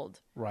 years old.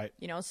 Right.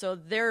 So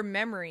their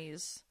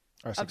memories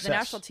of the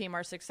national team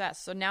are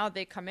success. So now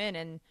they come in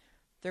and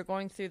they're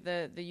going through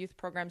the youth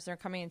programs. They're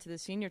coming into the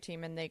senior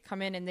team, and they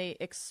come in and they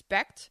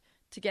expect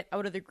to get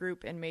out of the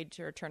group in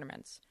major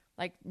tournaments.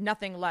 Like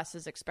nothing less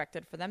is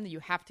expected for them. That you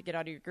have to get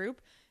out of your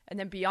group, and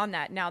then beyond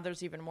that, now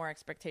there's even more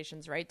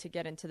expectations, right, to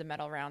get into the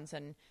medal rounds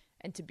and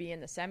to be in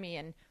the semi.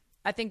 And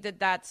I think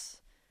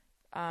that's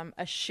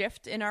a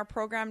shift in our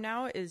program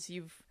now. It's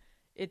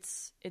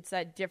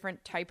that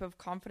different type of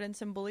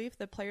confidence and belief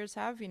that players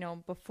have.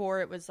 Before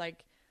it was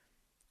like,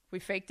 we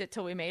faked it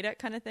till we made it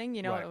kind of thing.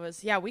 It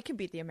was, we can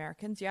beat the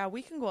Americans. Yeah,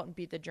 we can go out and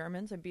beat the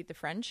Germans and beat the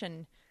French.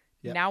 And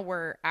now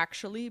we're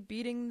actually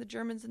beating the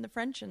Germans and the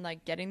French and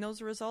like getting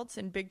those results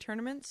in big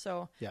tournaments.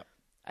 So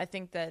I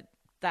think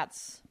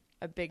that's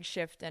a big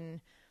shift.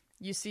 And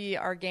you see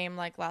our game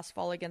like last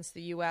fall against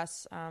the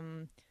U.S.,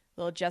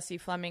 little Jessie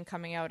Fleming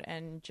coming out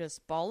and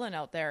just balling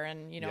out there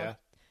and,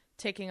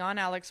 taking on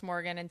Alex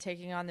Morgan and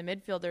taking on the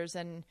midfielders.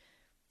 And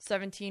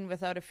 17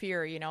 without a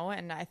fear, you know,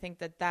 and I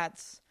think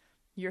that's,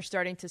 you're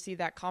starting to see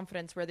that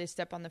confidence where they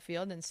step on the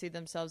field and see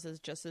themselves as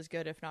just as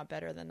good, if not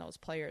better than those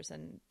players.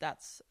 And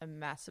that's a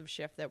massive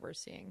shift that we're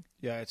seeing.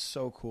 Yeah, it's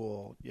so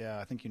cool. Yeah,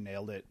 I think you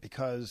nailed it,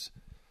 because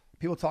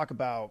people talk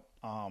about,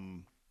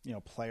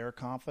 player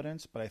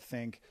confidence, but I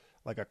think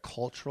like a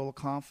cultural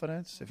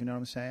confidence, if you know what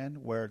I'm saying,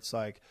 where it's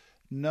like,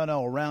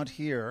 no, around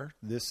here,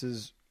 this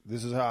is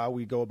how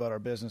we go about our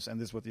business, and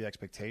this is what the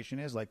expectation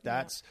is. Like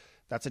that's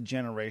a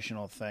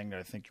generational thing that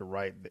I think you're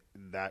right.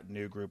 That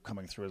new group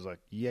coming through is like,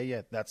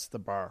 yeah, that's the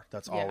bar.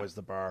 That's always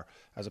the bar,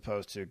 as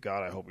opposed to,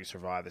 God, I hope we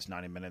survive this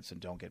 90 minutes and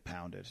don't get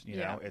pounded. You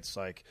know, it's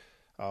like,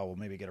 oh, we'll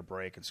maybe get a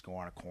break and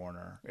score on a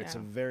corner. It's a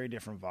very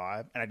different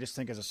vibe. And I just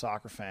think as a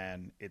soccer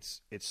fan,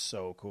 it's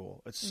so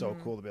cool. It's so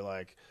cool to be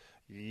like,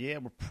 yeah,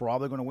 we're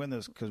probably going to win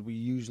this because we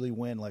usually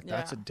win. Like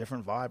that's a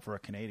different vibe for a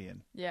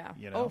Canadian. Yeah.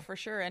 You know? Oh, for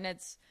sure. And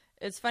it's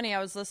funny. I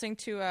was listening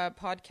to a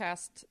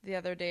podcast the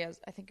other day.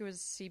 I think it was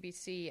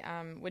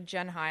CBC with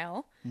Jen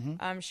Heil.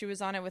 She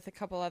was on it with a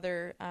couple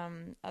others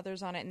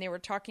on it, and they were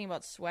talking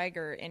about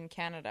swagger in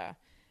Canada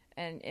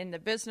and in the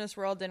business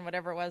world and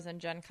whatever it was. And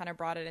Jen kind of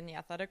brought it in the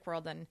athletic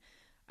world. And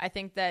I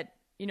think that,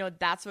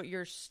 that's what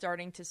you're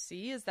starting to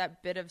see, is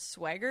that bit of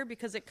swagger,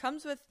 because it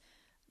comes with,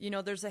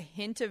 there's a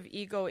hint of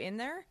ego in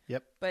there.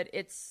 Yep. But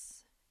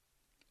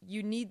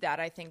you need that,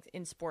 I think,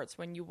 in sports.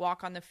 When you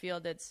walk on the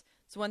field, it's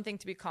one thing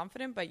to be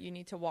confident, but you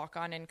need to walk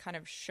on and kind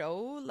of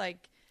show,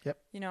 like,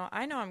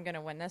 I know I'm going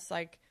to win this.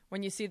 Like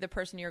when you see the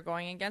person you're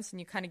going against and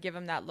you kind of give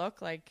them that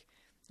look, like,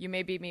 you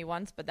may beat me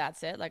once, but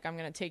that's it. Like, I'm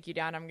going to take you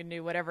down. I'm going to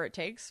do whatever it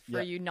takes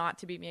for you not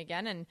to beat me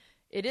again. And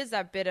it is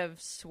that bit of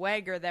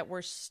swagger that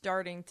we're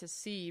starting to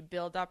see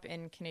build up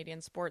in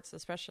Canadian sports,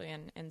 especially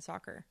in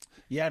soccer.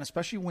 Yeah, and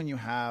especially when you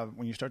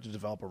start to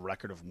develop a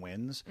record of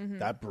wins,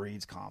 that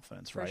breeds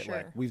confidence, right? Sure.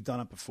 Like we've done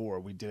it before.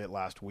 We did it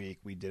last week.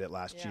 We did it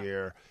last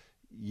year.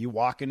 You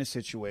walk into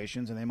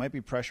situations, and they might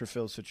be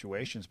pressure-filled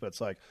situations, but it's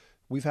like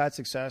we've had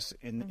success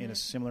in a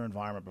similar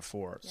environment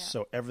before. Yeah.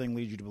 So everything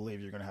leads you to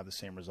believe you're going to have the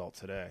same result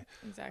today.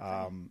 Exactly.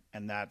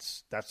 And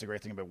that's the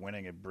great thing about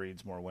winning. It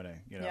breeds more winning.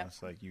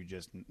 It's like you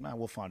just,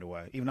 we'll find a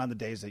way. Even on the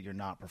days that you're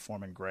not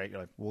performing great, you're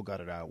like, we'll gut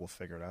it out. We'll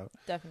figure it out.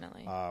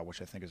 Definitely. Which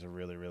I think is a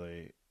really,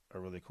 really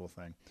cool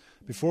thing.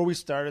 Before we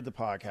started the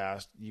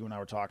podcast, you and I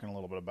were talking a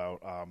little bit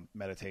about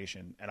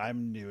meditation, and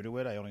I'm new to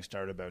it. I only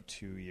started about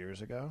 2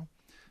 years ago.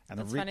 And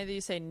it's funny that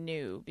you say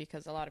new,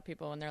 because a lot of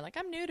people, when they're like,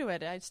 I'm new to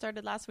it, I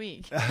started last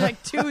week,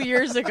 like 2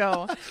 years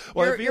ago.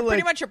 Well, you're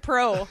pretty much a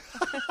pro.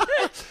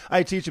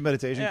 I teach a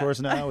meditation course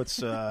now. It's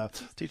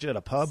teach it at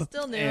a pub.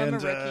 Still new, I'm a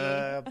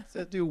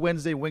rookie. Do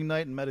Wednesday wing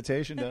night and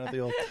meditation down at the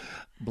old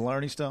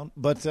Blarney Stone.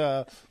 But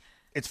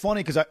it's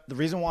funny because the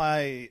reason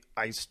why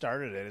I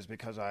started it is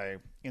because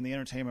in the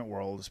entertainment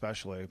world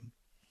especially,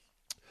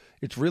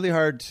 it's really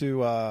hard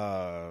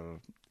to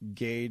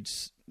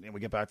gauge, and we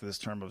get back to this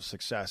term of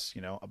success,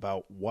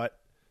 about what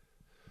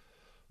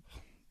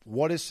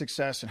is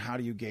success and how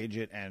do you gauge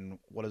it and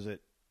what does it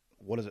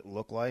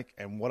look like?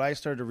 And what I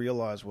started to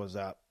realize was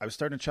that I was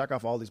starting to check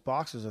off all these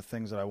boxes of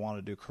things that I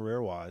wanted to do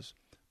career-wise,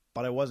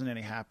 but I wasn't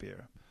any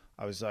happier.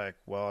 I was like,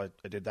 well,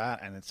 I did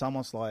that, and it's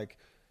almost like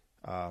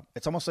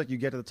you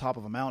get to the top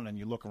of a mountain and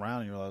you look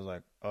around and you realize,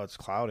 like, oh, it's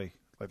cloudy.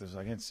 Like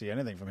I can't see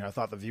anything from here. I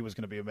thought the view was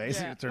going to be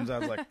amazing. Yeah. It turns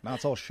out it's like, no,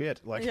 it's all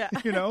shit. Like,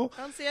 I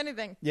don't see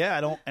anything. Yeah,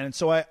 I don't. And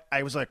so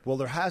I was like, well,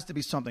 there has to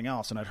be something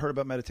else. And I'd heard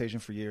about meditation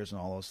for years and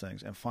all those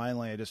things. And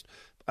finally, I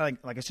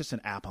it's just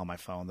an app on my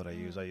phone that I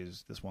use. I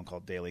use this one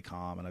called Daily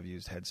Calm, and I've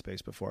used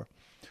Headspace before.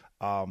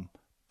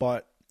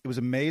 But it was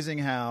amazing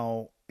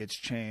how it's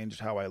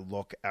changed how I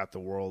look at the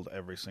world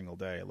every single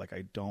day. Like,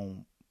 I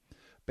don't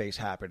base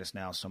happiness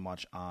now so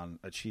much on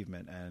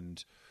achievement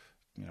and,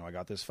 I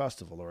got this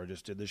festival, or I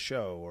just did this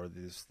show, or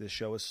this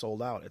show is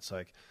sold out. It's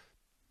like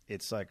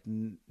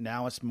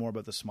now it's more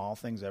about the small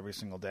things every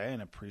single day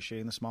and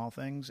appreciating the small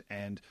things.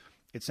 And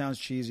it sounds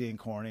cheesy and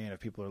corny, and if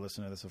people are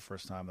listening to this the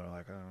first time, they're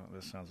like, oh,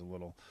 this sounds a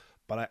little.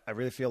 But I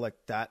really feel like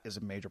that is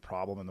a major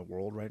problem in the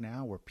world right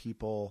now, where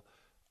people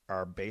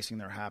are basing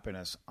their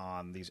happiness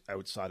on these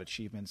outside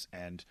achievements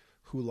and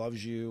who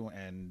loves you,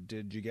 and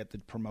did you get the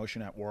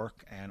promotion at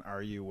work, and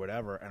are you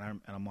whatever.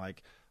 And I'm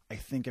like, I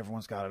think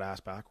everyone's got it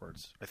ass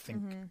backwards. I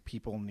think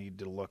people need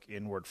to look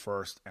inward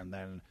first, and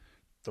then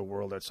the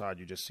world outside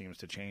you just seems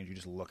to change. You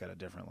just look at it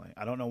differently.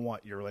 I don't know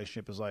what your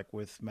relationship is like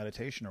with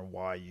meditation or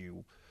why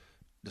you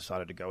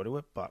decided to go to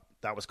it, but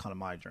that was kind of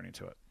my journey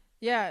to it.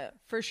 Yeah,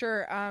 for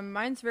sure.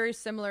 Mine's very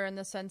similar in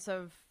the sense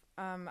of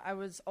I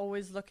was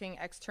always looking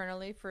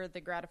externally for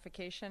the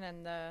gratification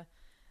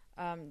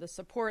and the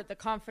support, the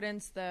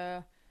confidence,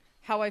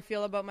 how I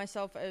feel about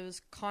myself. I was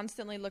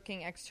constantly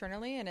looking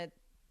externally, and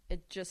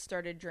it just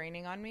started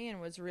draining on me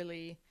and was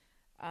really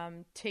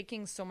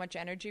taking so much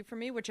energy from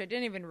me, which I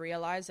didn't even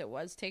realize it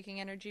was taking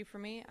energy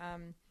from me.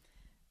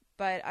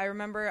 But I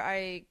remember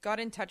I got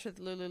in touch with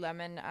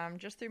Lululemon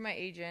just through my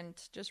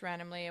agent, just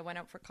randomly. I went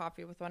out for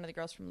coffee with one of the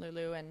girls from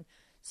Lulu and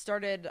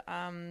started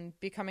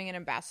becoming an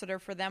ambassador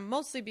for them,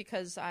 mostly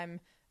because I'm a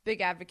big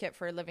advocate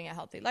for living a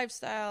healthy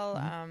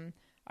lifestyle.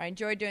 I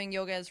enjoyed doing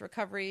yoga as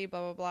recovery,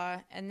 blah, blah,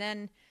 blah. And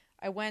then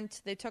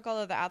they took all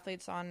of the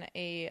athletes on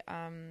a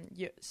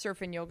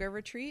surf and yoga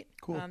retreat.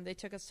 Cool. They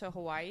took us to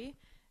Hawaii.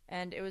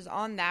 And it was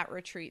on that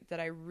retreat that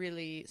I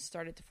really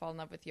started to fall in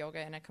love with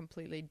yoga in a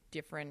completely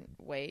different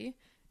way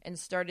and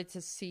started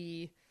to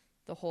see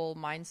the whole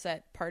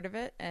mindset part of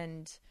it.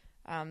 And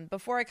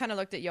before I kind of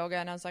looked at yoga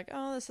and I was like,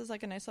 oh, this is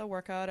like a nice little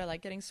workout. I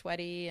like getting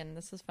sweaty and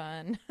this is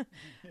fun.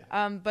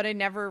 But I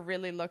never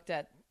really looked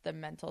at the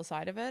mental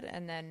side of it.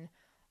 And then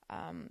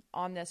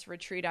on this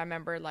retreat, I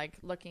remember like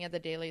looking at the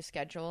daily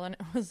schedule and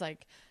it was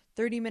like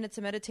 30 minutes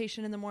of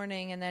meditation in the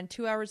morning and then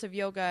 2 hours of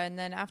yoga and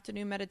then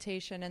afternoon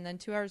meditation and then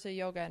 2 hours of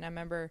yoga. And I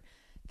remember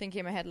thinking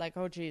in my head like,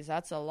 oh, geez,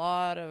 that's a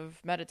lot of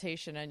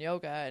meditation and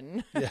yoga.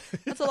 And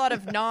that's a lot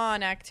of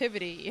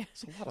non-activity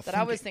that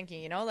I was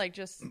thinking, you know, like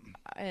just,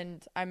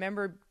 and I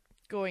remember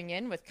going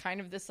in with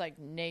kind of this like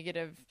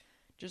negative,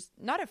 just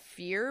not a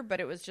fear, but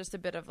it was just a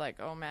bit of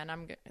like, oh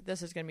man,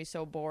 this is going to be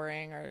so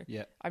boring or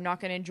I'm not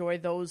going to enjoy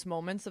those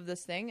moments of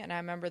this thing. And I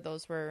remember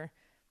those were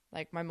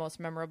like my most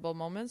memorable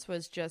moments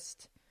was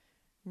just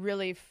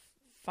really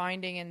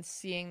finding and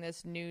seeing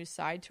this new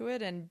side to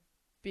it and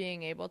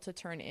being able to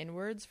turn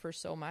inwards for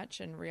so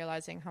much and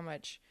realizing how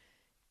much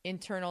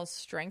internal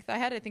strength I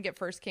had. I think it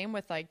first came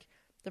with like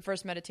the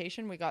first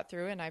meditation we got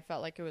through and I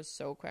felt like it was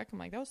so quick. I'm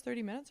like, that was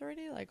 30 minutes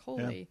already? Like,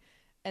 holy. Yeah.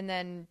 And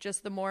then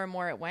just the more and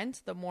more it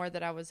went, the more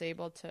that I was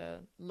able to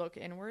look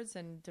inwards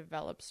and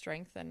develop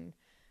strength and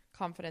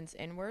confidence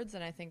inwards.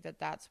 And I think that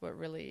that's what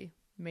really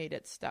made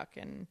it stuck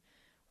and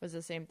was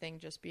the same thing,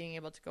 just being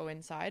able to go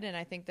inside. And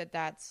I think that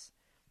that's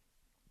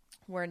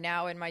where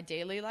now in my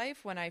daily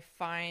life, when I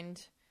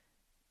find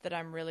that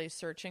I'm really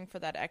searching for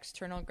that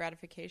external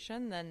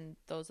gratification, then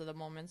those are the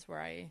moments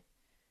where I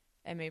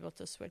am able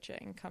to switch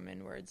it and come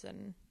inwards.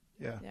 And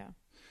yeah.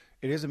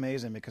 It is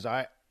amazing because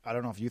I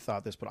don't know if you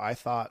thought this, but I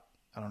thought,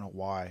 I don't know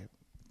why,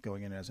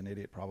 going in as an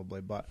idiot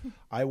probably, but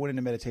I went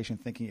into meditation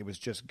thinking it was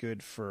just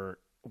good for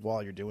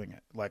while you're doing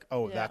it. Like,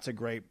 that's a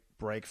great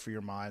break for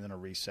your mind and a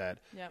reset.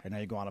 Yep. And now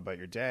you go on about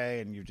your day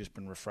and you've just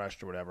been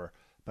refreshed or whatever.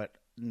 But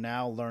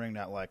now learning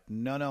that like,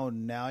 no,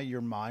 now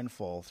you're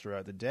mindful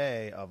throughout the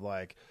day of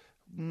like,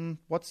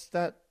 what's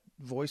that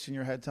voice in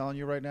your head telling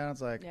you right now?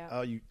 It's like,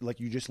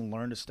 you just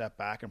learn to step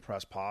back and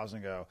press pause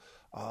and go,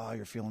 oh,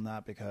 you're feeling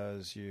that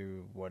because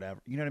you, whatever,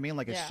 you know what I mean?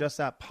 Like it's just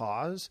that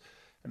pause.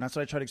 And that's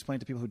what I try to explain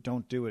to people who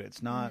don't do it.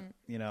 It's not,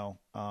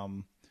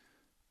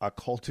 a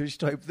cultish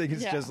type thing.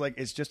 It's just like,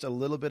 it's just a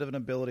little bit of an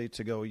ability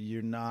to go,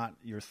 you're not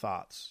your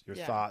thoughts. Your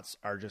thoughts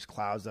are just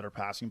clouds that are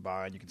passing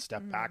by and you can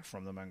step back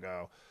from them and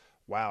go,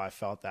 wow, I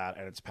felt that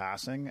and it's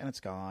passing and it's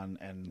gone.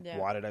 And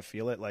why did I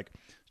feel it? Like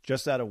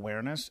just that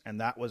awareness.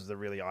 And that was the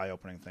really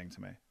eye-opening thing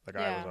to me. Like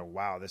I was like,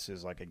 wow, this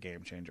is like a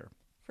game changer.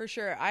 For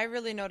sure. I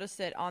really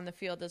noticed it on the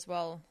field as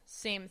well.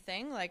 Same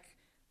thing. Like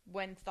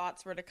when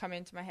thoughts were to come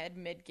into my head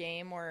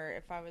mid-game or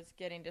if I was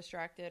getting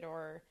distracted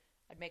or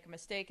I'd make a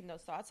mistake in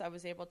those thoughts, I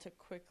was able to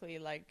quickly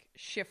like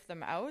shift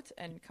them out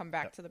and come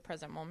back to the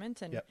present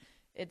moment. And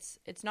it's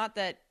not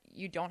that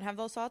you don't have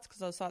those thoughts because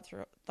those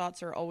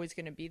thoughts are always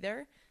going to be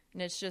there.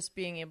 And it's just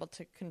being able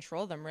to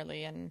control them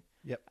really and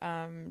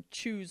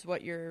choose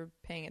what you're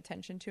paying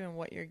attention to and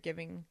what you're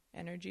giving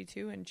energy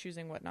to and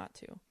choosing what not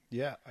to.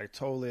 Yeah, I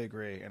totally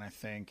agree. And I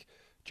think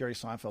Jerry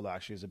Seinfeld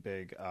actually is a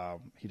big,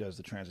 he does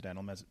the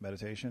transcendental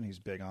meditation. He's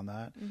big on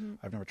that. Mm-hmm.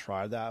 I've never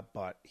tried that,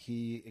 but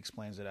he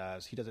explains it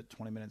as, he does it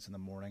 20 minutes in the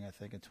morning, I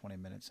think, and 20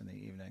 minutes in the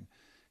evening.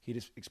 He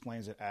just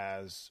explains it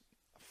as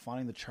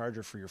finding the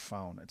charger for your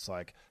phone. It's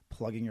like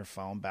plugging your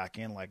phone back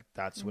in. Like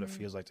that's what it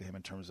feels like to him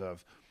in terms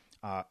of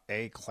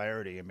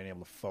clarity and being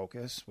able to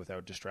focus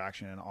without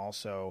distraction and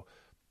also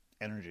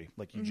energy.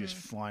 Like you just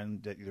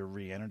find that you're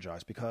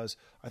re-energized because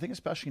I think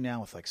especially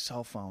now with like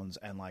cell phones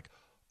and like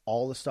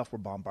all the stuff we're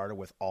bombarded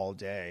with all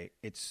day,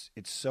 it's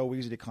so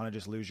easy to kind of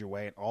just lose your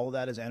way. And all of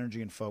that is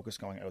energy and focus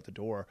going out the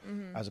door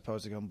as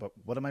opposed to going, but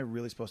what am I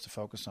really supposed to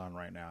focus on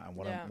right now? And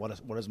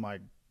what is my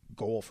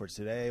goal for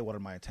today? What are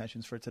my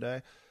intentions for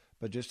today?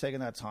 But just taking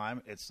that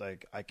time, it's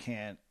like, I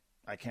can't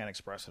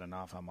express it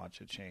enough how much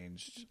it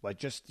changed, like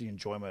just the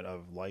enjoyment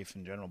of life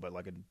in general, but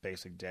like a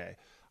basic day.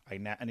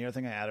 And the other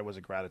thing I added was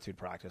a gratitude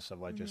practice of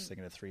like just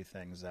thinking of 3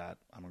 things that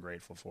I'm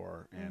grateful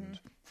for. And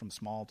from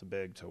small to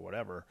big to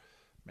whatever,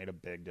 made a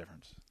big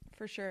difference.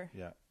 For sure.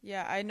 Yeah.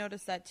 Yeah, I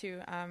noticed that too.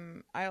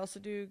 I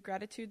also do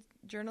gratitude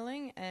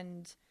journaling,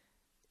 and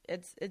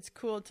it's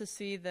cool to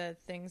see the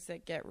things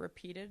that get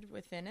repeated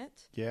within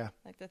it. Yeah.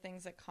 Like the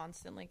things that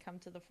constantly come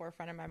to the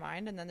forefront of my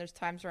mind. And then there's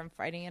times where I'm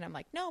fighting and I'm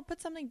like, no,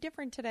 put something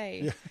different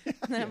today. Yeah.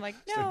 And then I'm like,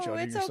 no,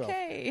 it's yourself.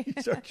 Okay.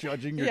 You start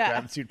judging your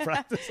gratitude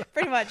practice.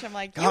 Pretty much. I'm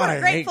like, you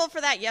were grateful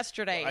for that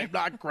yesterday. I'm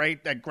not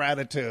great at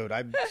gratitude.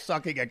 I'm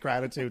sucking at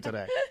gratitude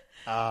today.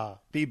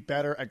 Be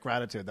better at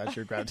gratitude. That's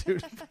your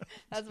gratitude.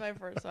 That's my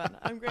first one.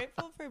 I'm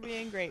grateful for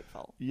being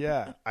grateful.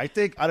 Yeah. I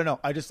don't know.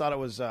 I just thought it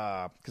was,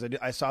 cause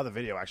I saw the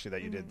video actually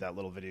that you did, that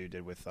little video you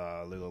did with,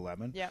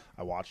 Lululemon. Yeah.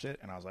 I watched it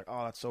and I was like,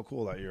 oh, that's so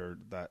cool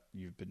that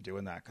you've been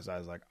doing that. Cause I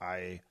was like,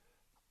 I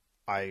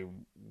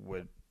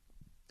would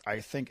I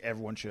think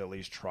everyone should at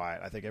least try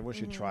it. I think everyone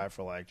should try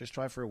for just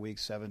try for a week,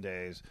 7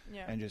 days,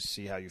 and just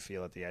see how you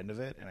feel at the end of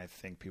it. And I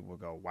think people will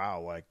go, wow,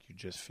 like you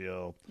just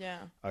feel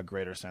a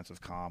greater sense of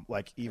calm.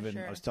 Like even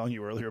I was telling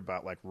you earlier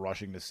about like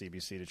rushing to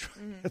CBC to try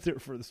to get there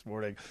for this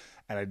morning.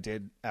 And I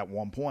did at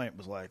one point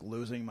was like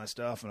losing my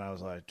stuff. And I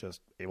was like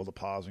just able to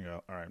pause and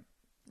go, all right,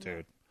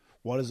 dude.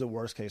 What is the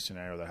worst case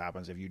scenario that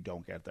happens if you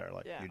don't get there?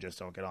 Like you just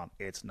don't get on.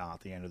 It's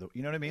not the end of the.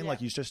 You know what I mean? Like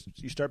you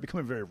start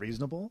becoming very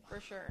reasonable. For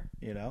sure.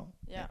 You know.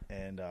 Yeah.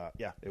 And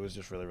it was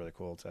just really really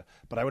cool to.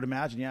 But I would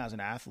imagine, as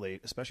an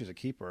athlete, especially as a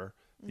keeper,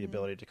 the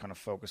ability to kind of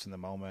focus in the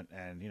moment,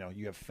 and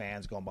you have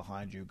fans going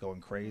behind you, going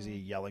crazy,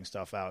 yelling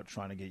stuff out,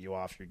 trying to get you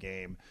off your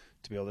game,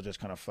 to be able to just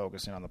kind of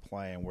focus in on the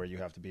play and where you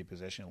have to be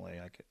positionally.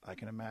 I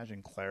can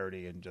imagine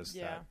clarity and just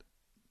that,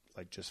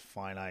 like just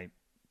finite.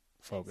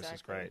 Focus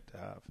is great to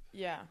have.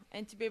 Yeah,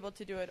 and to be able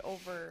to do it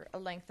over a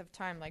length of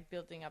time, like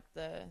building up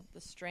the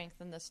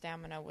strength and the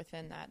stamina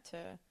within that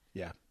to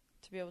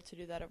be able to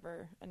do that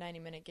over a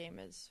 90-minute game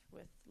is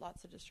with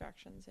lots of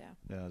distractions.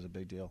 Yeah, it was a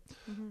big deal.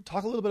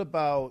 Talk a little bit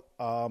about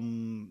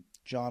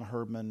John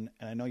Herdman,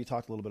 and I know you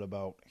talked a little bit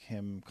about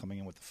him coming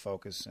in with the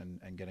focus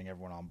and getting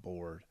everyone on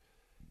board,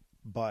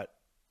 but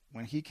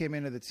when he came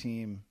into the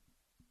team,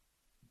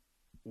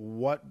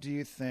 what do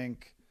you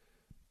think?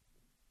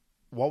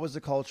 What was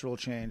the cultural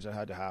change that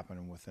had to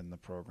happen within the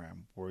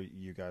program where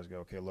you guys go,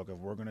 okay, look, if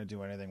we're going to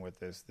do anything with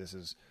this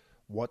is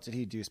what did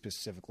he do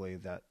specifically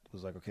that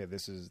was like, okay,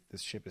 this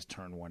ship is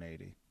turned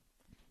 180?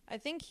 I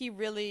think he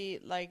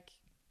really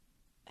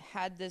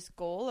had this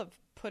goal of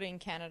putting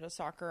Canada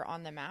soccer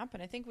on the map.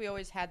 And I think we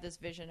always had this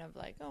vision of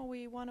like, oh,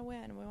 we want to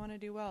win, we want to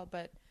do well,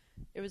 but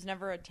it was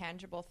never a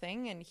tangible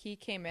thing. And he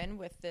came in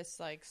with this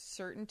like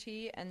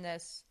certainty and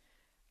this,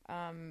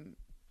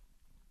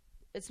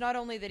 it's not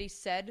only that he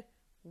said,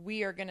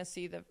 we are going to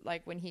see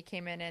when he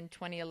came in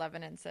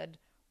 2011 and said,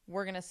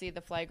 we're going to see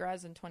the flag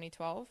rise in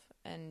 2012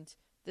 and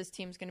this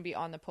team's going to be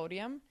on the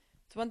podium.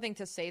 It's one thing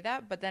to say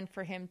that, but then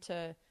for him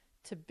to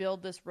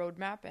build this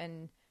roadmap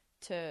and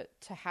to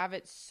have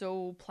it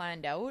so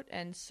planned out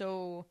and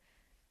so,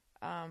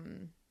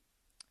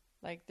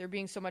 there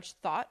being so much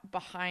thought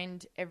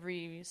behind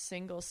every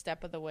single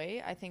step of the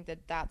way, I think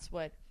that that's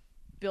what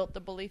built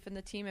the belief in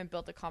the team and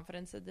built the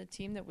confidence in the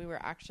team that we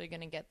were actually going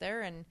to get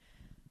there. And,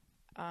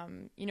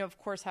 of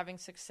course, having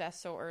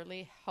success so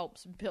early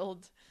helps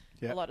build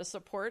a lot of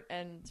support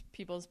and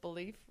people's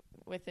belief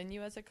within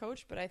you as a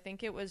coach. But I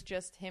think it was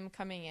just him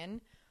coming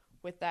in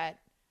with that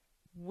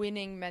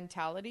winning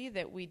mentality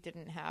that we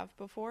didn't have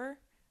before,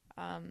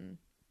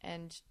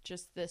 and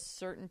just this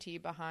certainty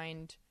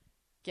behind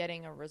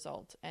getting a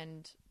result.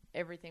 And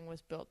everything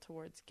was built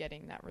towards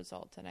getting that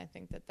result. And I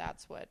think that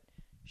that's what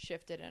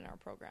shifted in our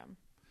program.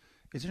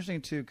 It's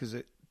interesting, too, because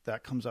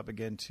that comes up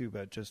again, too,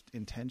 but just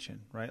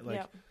intention, right?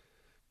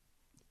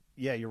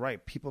 Yeah, you're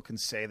right. People can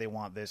say they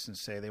want this and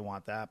say they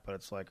want that, but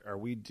it's like, are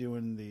we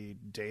doing the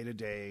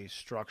day-to-day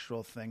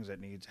structural things that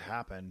need to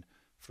happen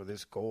for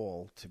this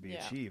goal to be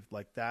achieved?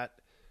 Like that,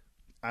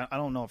 I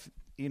don't know if,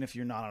 even if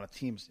you're not on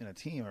in a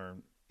team or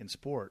in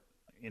sport,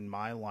 in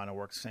my line of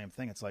work, same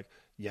thing. It's like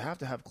you have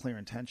to have clear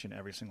intention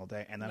every single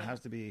day, and that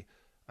has to be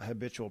a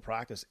habitual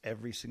practice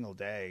every single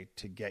day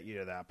to get you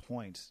to that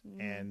point.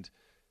 And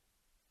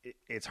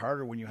it's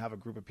harder when you have a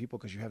group of people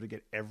because you have to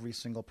get every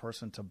single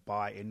person to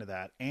buy into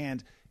that.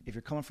 And if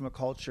you're coming from a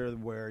culture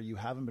where you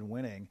haven't been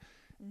winning,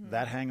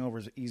 that hangover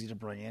is easy to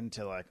bring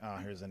into like, oh,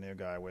 here's a new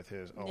guy with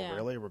his,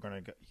 really? We're going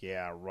to go,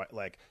 yeah, right.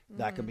 Like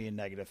that can be a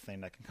negative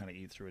thing that can kind of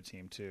eat through a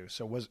team too.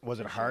 So was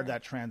it hard,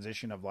 that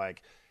transition of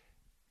like,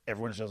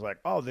 everyone's just like,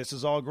 oh, this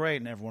is all great,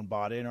 and everyone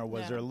bought in? Or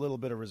was there a little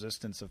bit of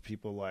resistance of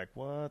people like,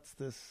 what's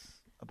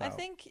this about? I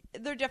think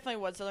there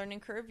definitely was a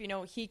learning curve.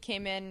 He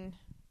came in,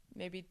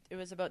 maybe it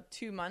was about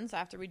 2 months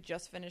after we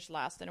just finished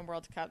last in a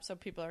World Cup. So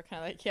people are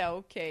kind of like, yeah,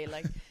 okay.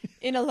 Like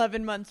in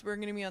 11 months, we're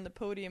going to be on the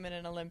podium in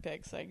an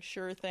Olympics. Like,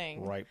 sure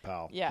thing. Right,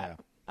 pal. Yeah.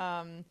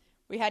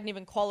 We hadn't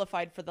even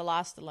qualified for the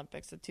last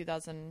Olympics of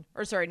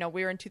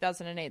we were in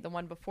 2008. The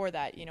one before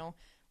that,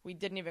 we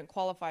didn't even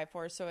qualify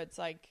for. So it's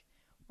like,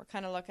 we're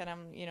kind of looking at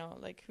him,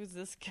 like, who's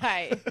this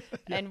guy?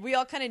 And we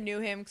all kind of knew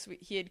him because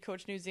he had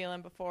coached New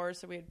Zealand before.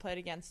 So we had played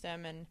against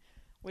him, and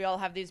we all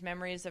have these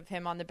memories of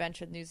him on the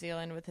bench with New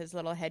Zealand with his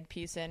little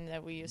headpiece in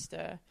that we used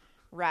to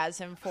razz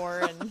him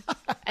for.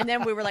 And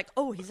then we were like,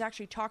 oh, he's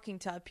actually talking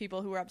to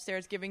people who were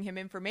upstairs giving him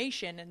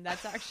information. And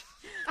that's actually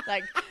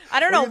like, I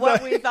don't know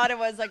what we thought it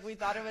was. Like, we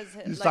thought it was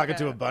he's like talking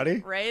to a buddy.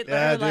 Right?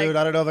 Yeah, dude,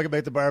 I don't know if I can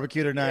make the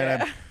barbecue tonight.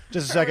 Yeah.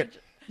 Just a second.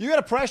 You got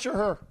to pressure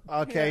her.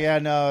 Okay,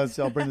 no,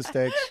 I'll bring the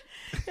steaks.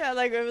 Yeah,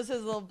 like it was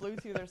his little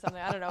Bluetooth or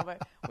something. I don't know,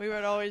 but we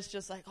would always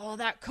just like, oh,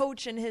 that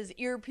coach and his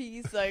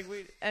earpiece,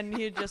 and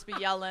he'd just be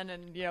yelling,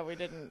 and we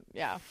didn't,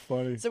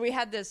 Funny. So we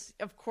had this,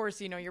 of course,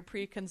 your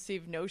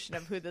preconceived notion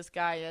of who this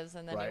guy is,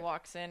 and then he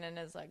walks in and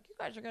is like, you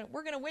guys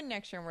we're gonna win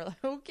next year, and we're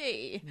like,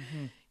 okay,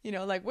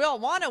 like we all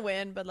want to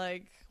win, but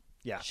like,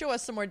 show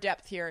us some more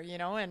depth here,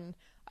 and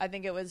I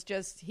think it was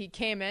just he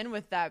came in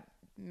with that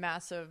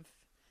massive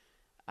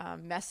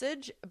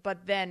message,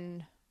 but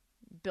then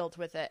built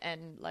with it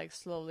and like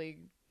slowly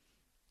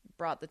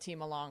brought the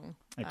team along.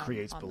 It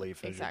creates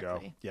belief as you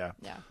go. Yeah.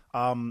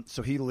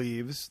 So he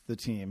leaves the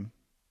team.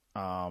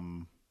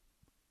 Your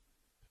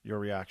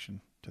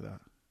reaction to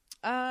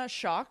that?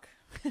 Shock.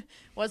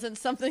 Wasn't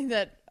something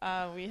that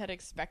we had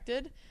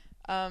expected.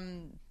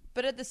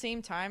 But at the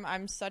same time,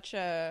 I'm such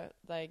a,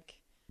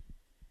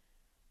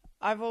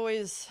 I've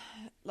always,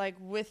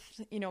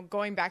 with,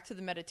 going back to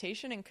the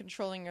meditation and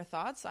controlling your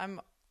thoughts,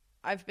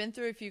 I've been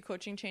through a few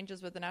coaching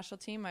changes with the national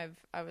team.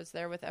 I was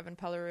there with Evan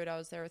Pellerud, I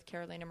was there with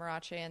Carolina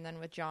Marache, and then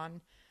with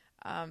John.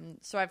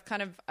 So I've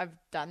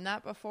done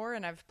that before,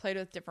 and I've played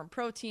with different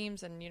pro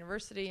teams and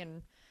university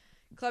and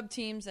club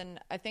teams, and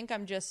I think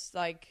I'm just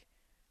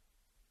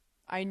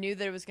I knew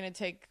that it was going to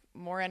take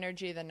more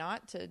energy than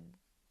not to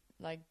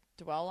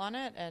dwell on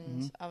it.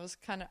 And I was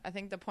I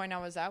think the point I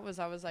was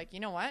like, you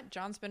know what?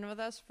 John's been with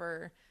us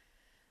for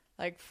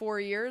 5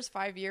 years,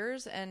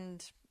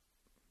 and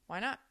why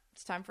not?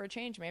 It's time for a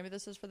change. Maybe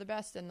this is for the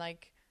best. And I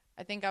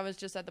think I was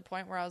just at the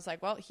point where I was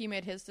like, well, he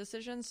made his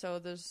decision. So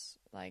there's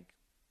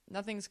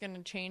nothing's going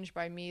to change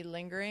by me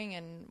lingering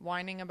and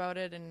whining about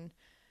it. And,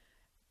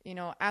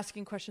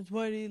 asking questions,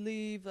 why did he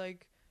leave?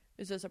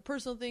 Is this a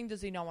personal thing?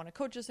 Does he not want to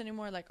coach us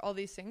anymore? All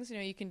these things,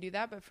 you can do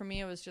that. But for me,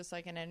 it was just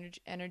an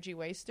energy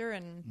waster.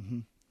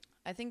 And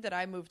I think that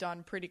I moved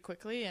on pretty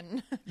quickly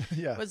and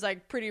was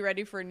pretty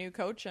ready for a new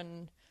coach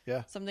and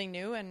something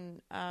new.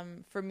 And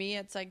for me,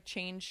 it's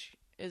change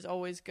is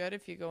always good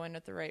if you go in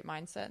with the right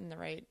mindset and the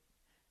right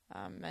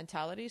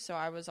mentality. So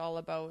I was all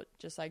about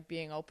just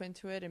being open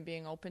to it and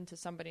being open to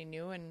somebody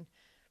new and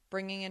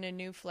bringing in a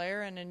new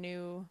flair and a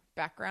new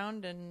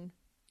background and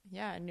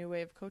a new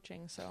way of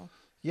coaching. So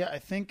yeah, I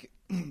think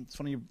it's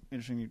funny,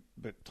 interesting,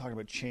 but talking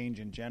about change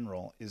in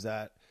general is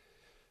that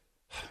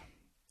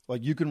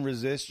you can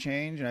resist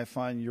change, and I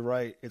find you're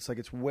right. It's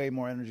it's way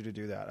more energy to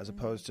do that as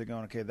opposed to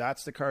going, okay,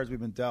 that's the cards we've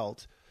been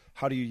dealt.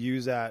 How do you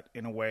use that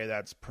in a way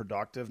that's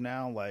productive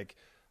now?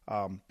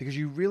 Because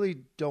you really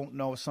don't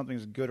know if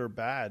something's good or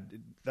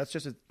bad. That's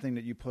just a thing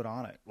that you put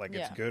on it.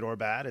 It's good or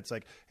bad. It's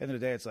at the end of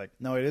the day, it's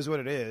no, it is what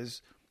it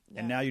is. Yeah.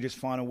 And now you just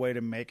find a way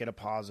to make it a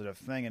positive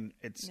thing. And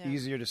it's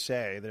easier to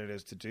say than it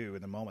is to do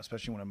in the moment,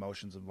 especially when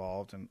emotion's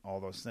involved and all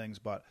those things.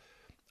 But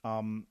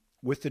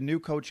with the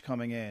new coach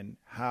coming in,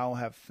 how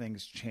have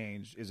things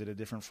changed? Is it a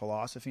different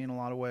philosophy in a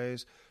lot of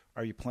ways?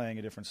 Are you playing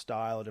a different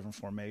style, a different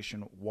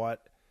formation?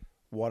 What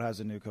has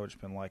the new coach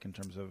been like in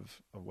terms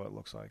of what it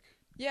looks like?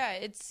 Yeah,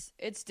 it's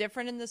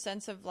different in the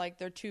sense of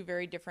they're two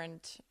very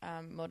different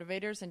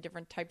motivators and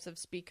different types of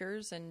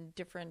speakers and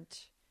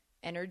different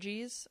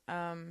energies.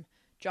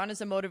 John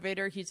is a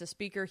motivator. He's a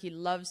speaker. He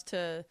loves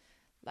to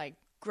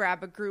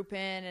grab a group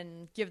in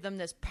and give them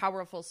this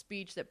powerful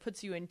speech that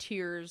puts you in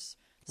tears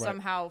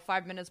somehow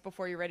 5 minutes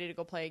before you're ready to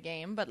go play a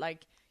game. But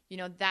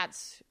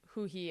that's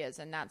who he is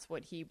and that's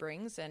what he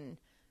brings. And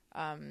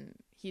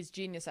he's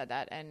genius at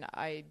that. And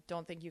I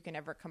don't think you can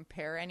ever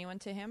compare anyone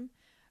to him.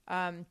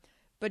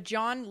 But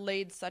John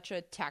laid such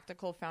a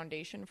tactical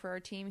foundation for our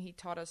team. He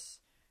taught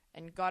us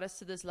and got us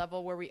to this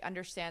level where we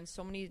understand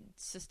so many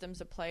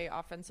systems of play,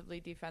 offensively,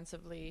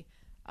 defensively.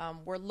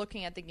 We're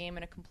looking at the game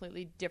in a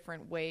completely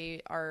different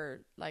way. Our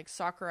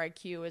soccer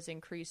IQ has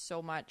increased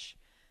so much.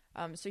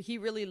 So he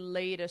really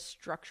laid a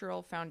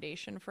structural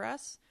foundation for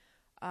us.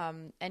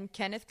 And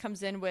Kenneth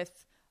comes in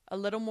with a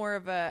little more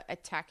of a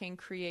attacking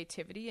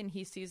creativity, and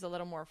he sees a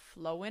little more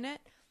flow in it.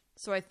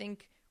 So I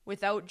think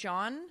without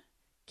John,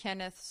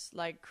 Kenneth's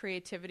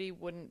creativity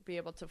wouldn't be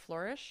able to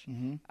flourish.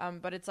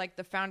 But it's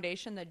the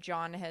foundation that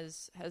John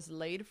has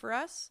laid for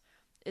us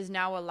is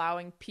now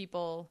allowing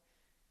people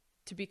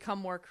to become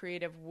more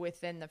creative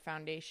within the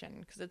foundation.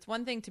 Because it's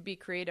one thing to be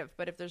creative,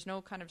 but if there's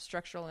no kind of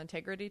structural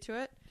integrity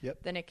to it,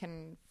 then it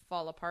can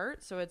fall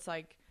apart. So it's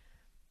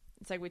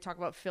we talk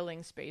about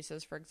filling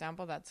spaces, for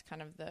example. That's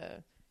kind of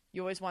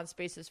you always want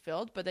spaces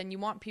filled, but then you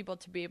want people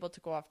to be able to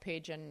go off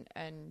page and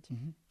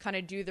kind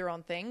of do their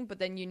own thing. But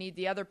then you need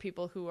the other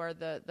people who are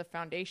the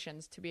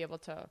foundations to be able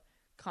to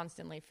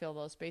constantly fill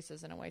those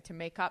spaces in a way to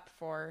make up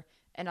for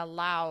and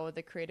allow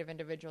the creative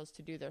individuals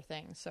to do their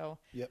thing. So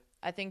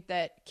I think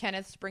that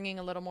Kenneth's bringing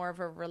a little more of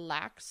a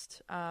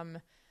relaxed,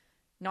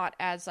 not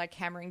as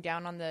hammering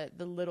down on the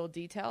little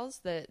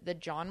details that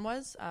John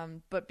was,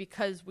 but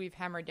because we've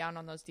hammered down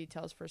on those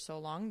details for so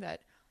long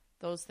that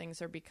those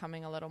things are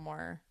becoming a little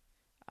more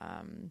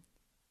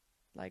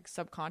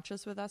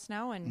subconscious with us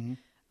now. And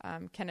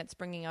Kenneth's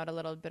bringing out a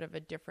little bit of a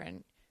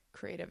different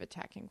creative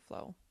attacking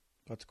flow.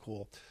 That's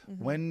cool.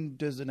 When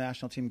does the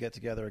national team get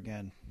together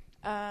again?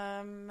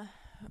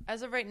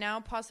 As of right now,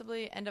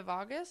 possibly end of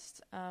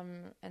August.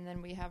 And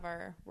then we have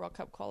our World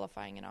Cup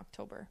qualifying in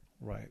October.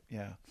 Right.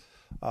 Yeah.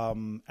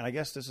 And I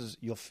guess this is,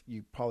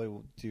 you probably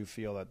do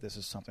feel that this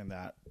is something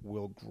that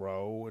will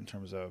grow in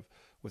terms of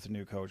with the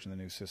new coach and the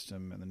new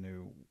system and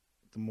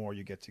the more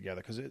you get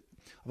together. Cause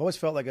I've always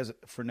felt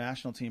for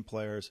national team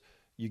players,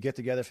 you get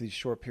together for these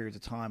short periods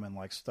of time and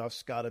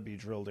stuff's got to be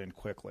drilled in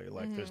quickly.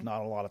 There's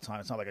not a lot of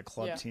time. It's not like a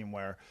club team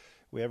where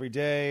we every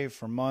day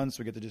for months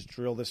we get to just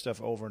drill this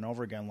stuff over and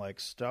over again.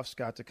 Stuff's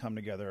got to come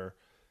together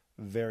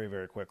very,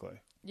 very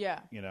quickly. Yeah.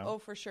 You know? Oh,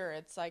 for sure.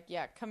 It's like,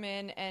 yeah, come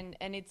in and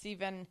it's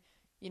even,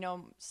 you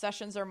know,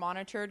 sessions are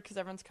monitored because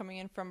everyone's coming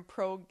in from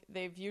pro.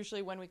 They've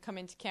usually, when we come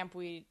into camp,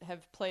 we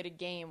have played a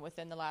game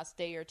within the last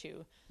day or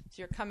two. So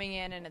you're coming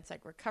in and it's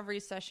like recovery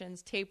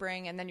sessions,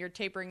 tapering, and then you're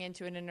tapering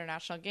into an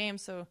international game.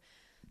 So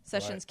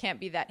sessions can't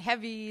be that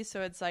heavy.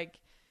 So it's like,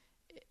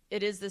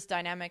 it is this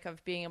dynamic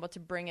of being able to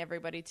bring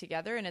everybody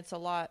together. And it's a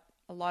lot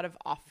of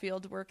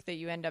off-field work that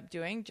you end up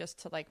doing just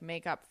to like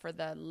make up for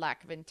the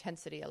lack of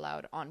intensity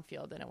allowed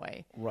on-field in a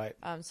way. Right.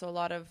 So a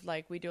lot of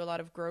like, we do a lot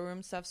of grow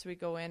room stuff. So we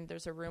go in,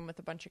 there's a room with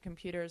a bunch of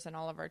computers and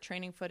all of our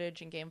training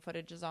footage and game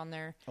footage is on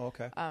there. Oh,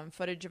 okay.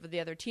 Footage of the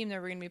other team that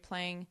we're going to be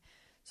playing.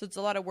 So it's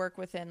a lot of work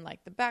within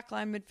like the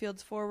backline,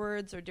 midfields,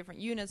 forwards, or different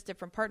units,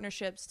 different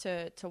partnerships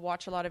to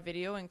watch a lot of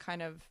video and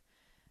kind of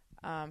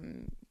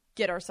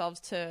get ourselves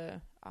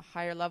to a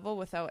higher level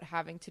without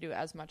having to do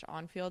as much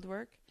on-field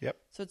work. Yep.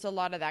 So it's a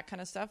lot of that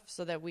kind of stuff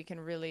so that we can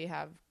really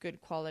have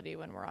good quality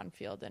when we're on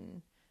field.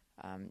 And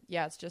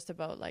it's just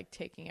about like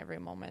taking every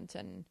moment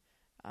and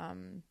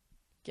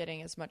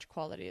getting as much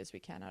quality as we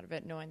can out of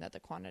it, knowing that the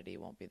quantity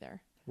won't be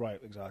there.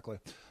 Right, exactly.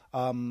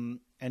 And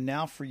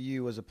now for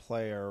you as a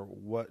player,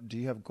 what do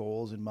you have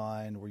goals in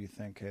mind where you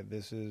think, hey,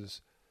 this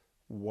is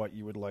what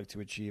you would like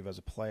to achieve as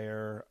a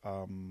player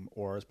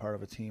or as part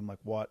of a team? Like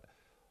what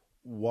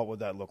would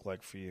that look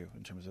like for you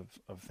in terms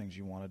of things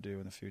you want to do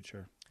in the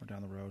future or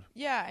down the road?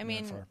 Yeah, I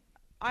mean,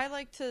 I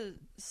like to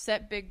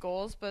set big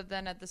goals, but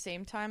then at the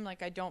same time,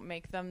 like I don't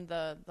make them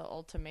the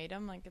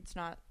ultimatum. Like it's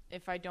not,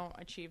 if I don't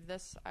achieve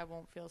this, I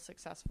won't feel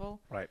successful.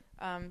 Right.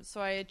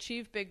 So I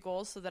achieve big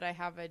goals so that I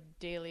have a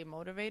daily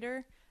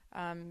motivator.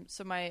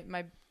 So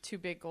my two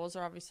big goals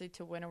are obviously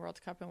to win a World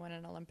Cup and win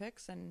an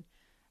Olympics. And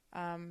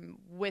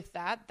with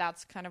that,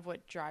 that's kind of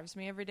what drives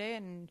me every day.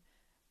 And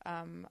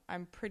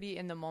I'm pretty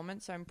in the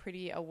moment, so I'm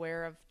pretty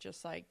aware of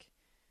just like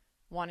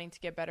wanting to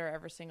get better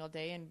every single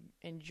day and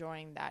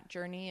enjoying that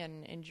journey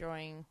and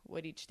enjoying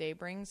what each day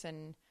brings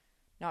and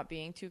not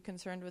being too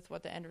concerned with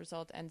what the end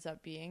result ends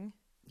up being.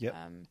 Yep.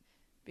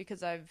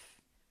 Because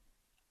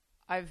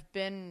I've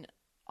been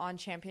on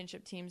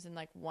championship teams and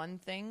like won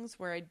things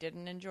where I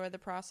didn't enjoy the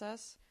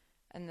process,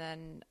 and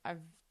then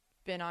I've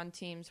been on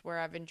teams where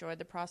I've enjoyed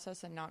the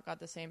process and not got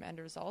the same end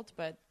result,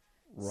 but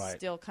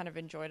still kind of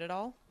enjoyed it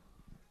all.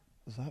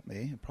 Is that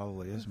me? It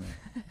probably is me.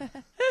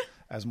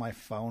 As my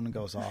phone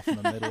goes off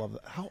in the middle of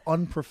how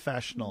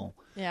unprofessional.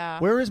 Yeah.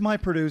 Where is my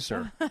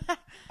producer?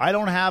 I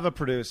don't have a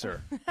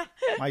producer.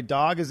 My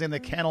dog is in the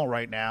kennel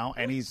right now,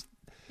 and he's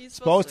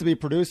supposed to be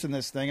producing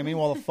this thing. I mean,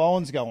 while the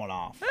phone's going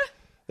off.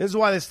 This is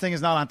why this thing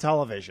is not on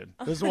television.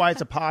 This is why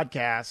it's a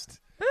podcast.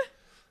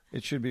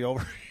 It should be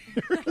over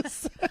here in a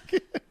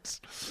second.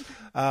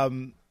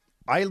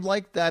 I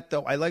like that,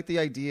 though. I like the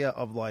idea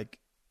of, like,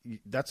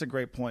 that's a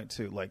great point,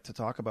 too, like, to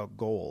talk about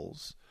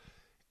goals.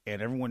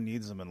 And everyone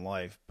needs them in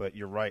life. But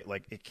you're right.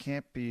 Like, it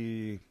can't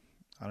be,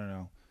 I don't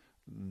know,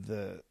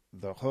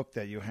 the hook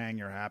that you hang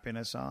your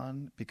happiness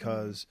on,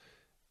 because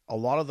a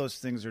lot of those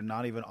things are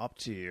not even up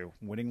to you.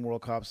 Winning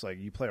World Cups, like,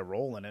 you play a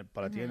role in it,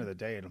 but at the end of the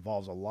day, it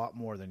involves a lot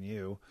more than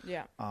you.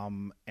 Yeah.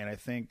 And I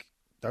think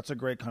that's a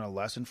great kind of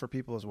lesson for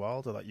people as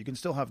well. To, like, you can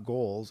still have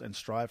goals and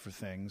strive for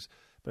things,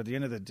 but at the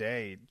end of the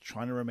day,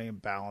 trying to remain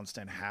balanced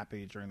and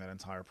happy during that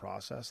entire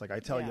process. Like, I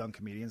tell young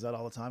comedians that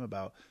all the time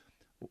about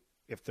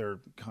if they're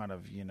kind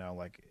of, you know,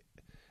 like,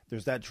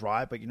 there's that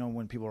drive, but, you know,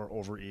 when people are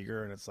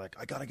overeager and it's like,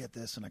 I got to get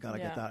this and I got to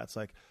get that. It's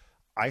like,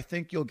 I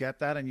think you'll get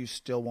that and you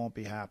still won't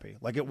be happy.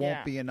 Like, it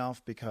won't be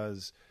enough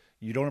because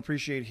you don't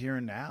appreciate here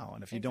and now.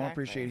 And if you don't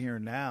appreciate here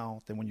and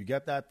now, then when you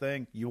get that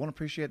thing, you won't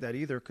appreciate that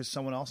either because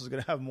someone else is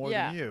going to have more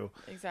than you.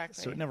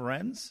 Exactly. So it never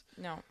ends.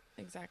 No,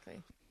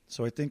 exactly.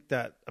 So I think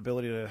that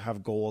ability to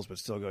have goals but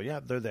still go, yeah,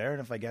 they're there,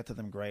 and if I get to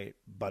them, great.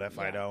 But if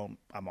I don't,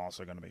 I'm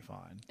also going to be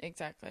fine.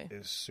 Exactly.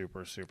 Is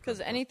super, super Because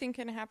important. anything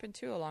can happen,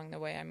 too, along the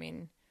way. I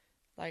mean,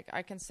 like,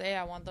 I can say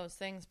I want those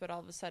things, but all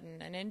of a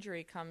sudden an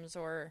injury comes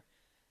or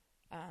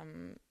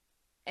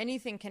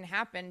anything can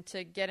happen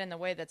to get in the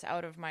way that's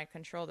out of my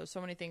control. There's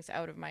so many things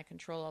out of my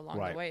control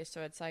along the way.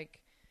 So it's like,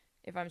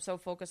 if I'm so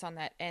focused on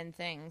that end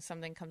thing,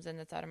 something comes in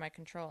that's out of my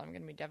control, I'm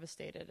going to be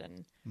devastated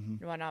and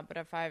whatnot. But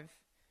if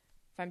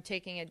I'm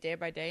taking it day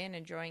by day and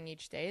enjoying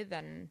each day,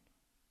 then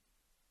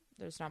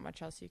there's not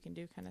much else you can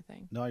do, kind of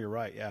thing. No, you're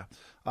right. Yeah.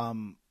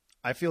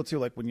 I feel too,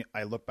 like when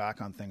I look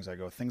back on things, I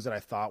go, things that I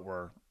thought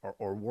were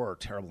or were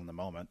terrible in the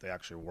moment, they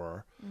actually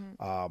were.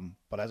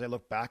 But as I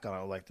look back on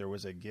it, like, there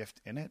was a gift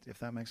in it, if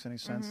that makes any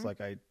sense.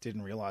 Like, I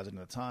didn't realize it at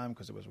the time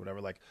because it was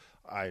whatever. Like,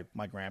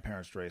 my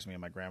grandparents raised me,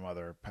 and my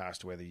grandmother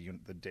passed away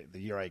the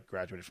year I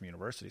graduated from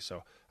university.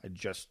 So I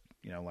just,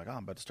 you know, like, oh,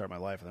 I'm about to start my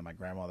life, and then my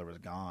grandmother was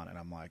gone, and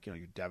I'm like, you know,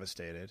 you're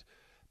devastated.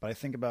 But I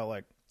think about,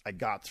 like, I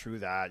got through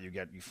that. You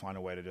find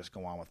a way to just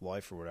go on with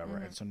life or whatever.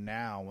 And so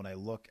now when I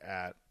look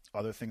at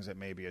other things that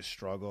may be a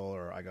struggle,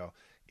 or I go,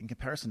 in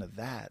comparison to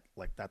that,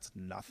 like, that's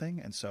nothing.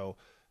 And so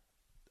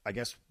I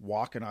guess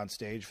walking on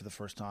stage for the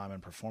first time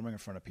and performing in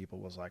front of people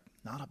was, like,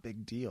 not a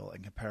big deal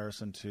in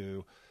comparison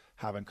to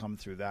having come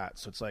through that.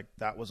 So it's like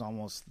that was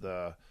almost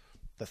the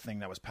the thing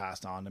that was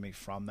passed on to me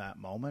from that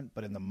moment.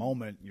 But in the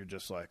moment, you're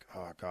just like,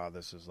 oh God,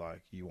 this is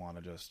like, you want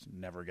to just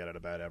never get out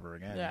of bed ever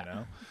again, you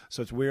know?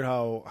 So it's weird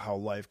how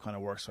life kind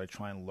of works. So I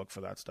try and look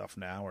for that stuff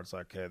now where it's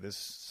like, okay, this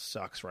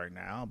sucks right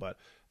now, but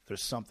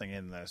there's something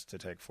in this to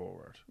take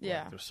forward.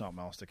 Yeah. Like, there's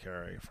something else to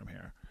carry from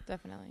here.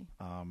 Definitely.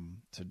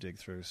 To dig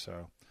through.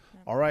 So,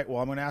 all right. Well,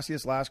 I'm going to ask you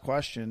this last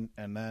question,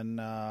 and then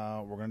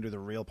we're going to do the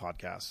real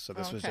podcast. So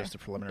this was just a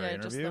preliminary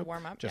interview. Just a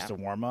warm-up. Just a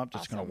warm-up.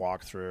 Just going to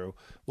walk through.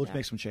 We'll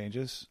make some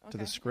changes to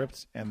the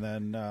script, and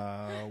then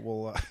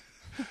we'll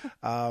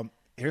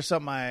here's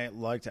something I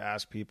like to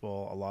ask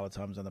people a lot of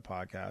times on the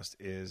podcast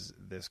is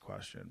this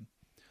question.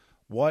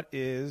 What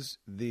is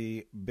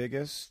the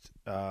biggest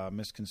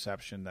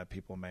misconception that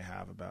people may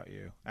have about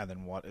you? And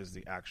then what is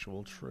the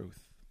actual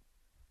truth?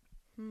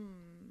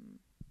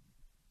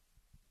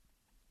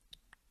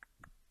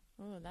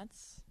 Oh,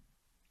 that's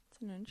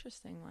an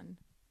interesting one.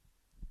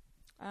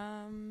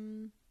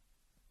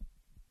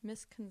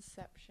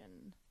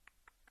 Misconception.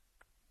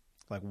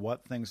 Like,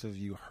 what things have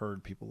you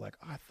heard people like,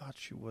 oh, I thought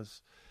she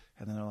was,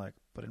 and then they're like,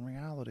 but in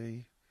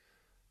reality,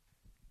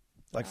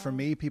 like for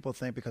me, people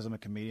think because I'm a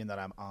comedian that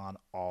I'm on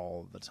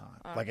all the time.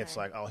 Okay. Like, it's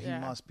like, oh, he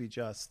must be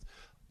just,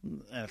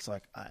 and it's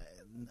like,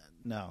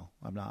 no,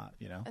 I'm not,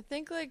 you know? I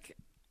think like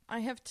I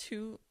have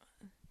two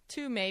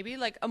maybe,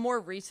 like a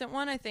more recent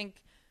one. I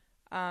think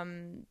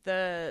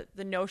the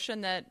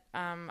notion that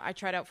I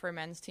tried out for a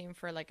men's team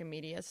for like a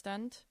media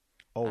stunt.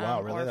 Oh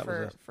wow, really?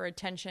 Or for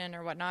attention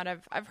or whatnot.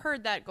 I've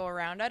heard that go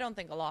around. I don't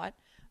think a lot,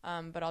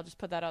 but I'll just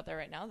put that out there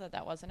right now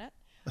that wasn't it.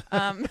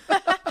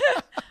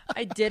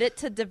 I did it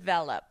to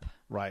develop.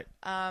 Right.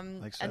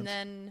 Makes sense. And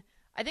then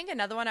I think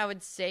another one I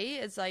would say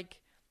is like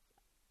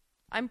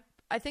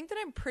I think that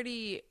I'm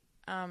pretty.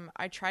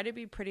 I try to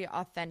be pretty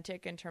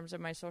authentic in terms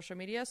of my social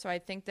media. So I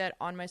think that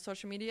on my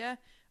social media,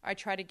 I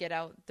try to get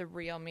out the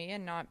real me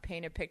and not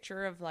paint a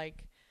picture of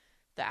like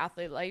the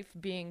athlete life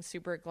being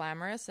super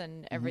glamorous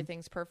and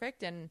everything's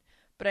perfect.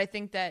 But I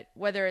think that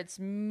whether it's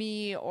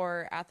me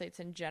or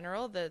athletes in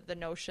general, the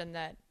notion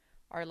that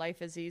our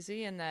life is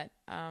easy and that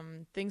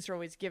things are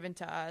always given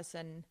to us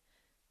and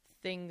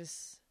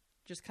things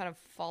just kind of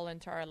fall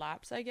into our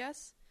laps, I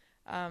guess.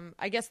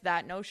 I guess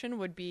that notion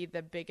would be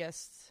the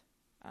biggest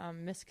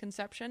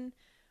misconception.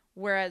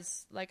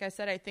 Whereas, like I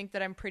said, I think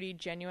that I'm pretty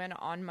genuine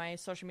on my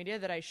social media,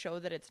 that I show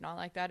that it's not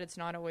like that. It's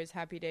not always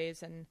happy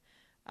days and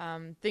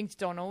things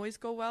don't always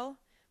go well.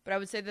 But I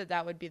would say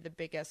that would be the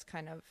biggest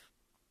kind of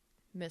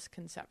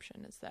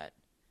misconception is that,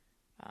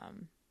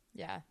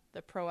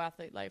 the pro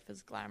athlete life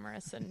is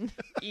glamorous and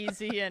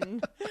easy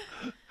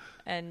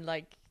and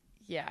like,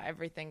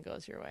 everything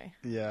goes your way.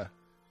 Yeah.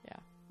 Yeah.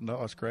 No,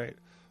 that's great.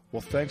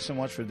 Well, thanks so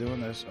much for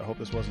doing this. I hope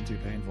this wasn't too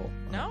painful.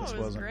 No, it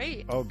was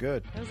great. Oh,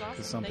 good. It was awesome.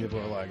 Because some people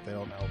are like, they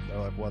don't know. They're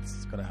like,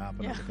 what's going to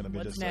happen? Yeah, Is it going to be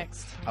what's just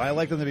next? I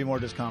like them to be more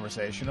just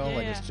conversational.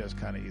 It's just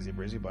kind of easy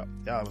breezy. But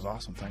yeah, it was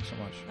awesome. Thanks so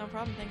much. No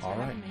problem. Thanks for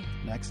having me.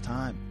 Next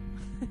time.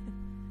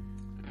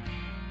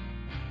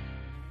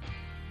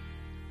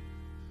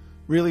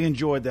 Really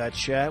enjoyed that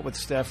chat with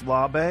Steph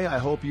Labbe. I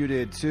hope you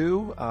did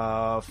too.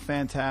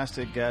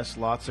 Fantastic guest,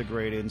 lots of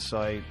great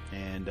insight.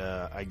 And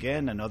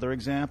again, another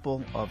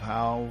example of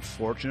how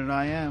fortunate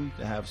I am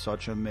to have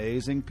such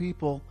amazing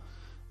people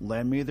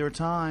lend me their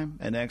time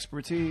and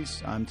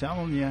expertise. I'm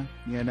telling you,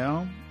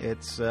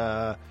 it's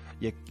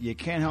you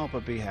can't help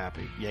but be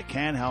happy. You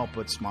can't help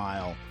but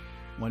smile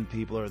when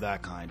people are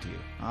that kind to you.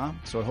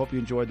 So I hope you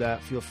enjoyed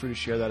that. Feel free to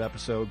share that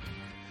episode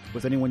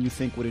with anyone you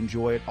think would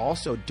enjoy it.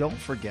 Also, don't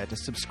forget to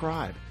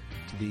subscribe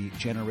to the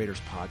Generators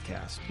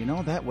podcast.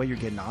 That way you're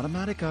getting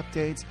automatic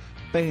updates.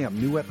 Bam,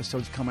 new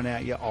episodes coming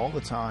at you all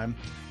the time.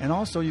 And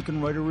also, you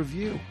can write a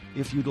review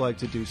if you'd like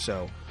to do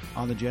so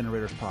on the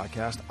Generators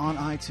podcast on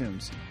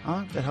iTunes.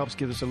 That helps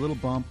give us a little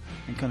bump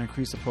and kind of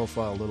increase the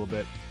profile a little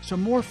bit so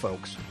more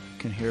folks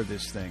can hear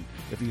this thing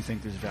if you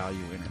think there's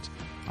value in it.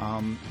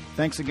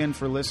 Thanks again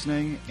for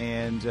listening,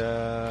 and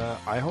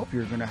I hope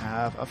you're going to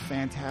have a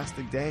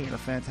fantastic day and a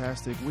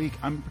fantastic week.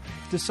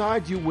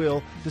 Decide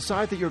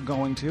that you're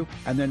going to,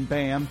 and then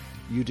bam,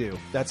 you do.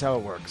 That's how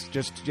it works.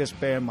 Just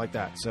bam like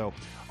that. So,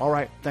 all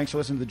right, thanks for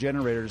listening to the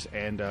Generators,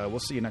 and we'll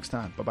see you next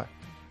time. Bye-bye.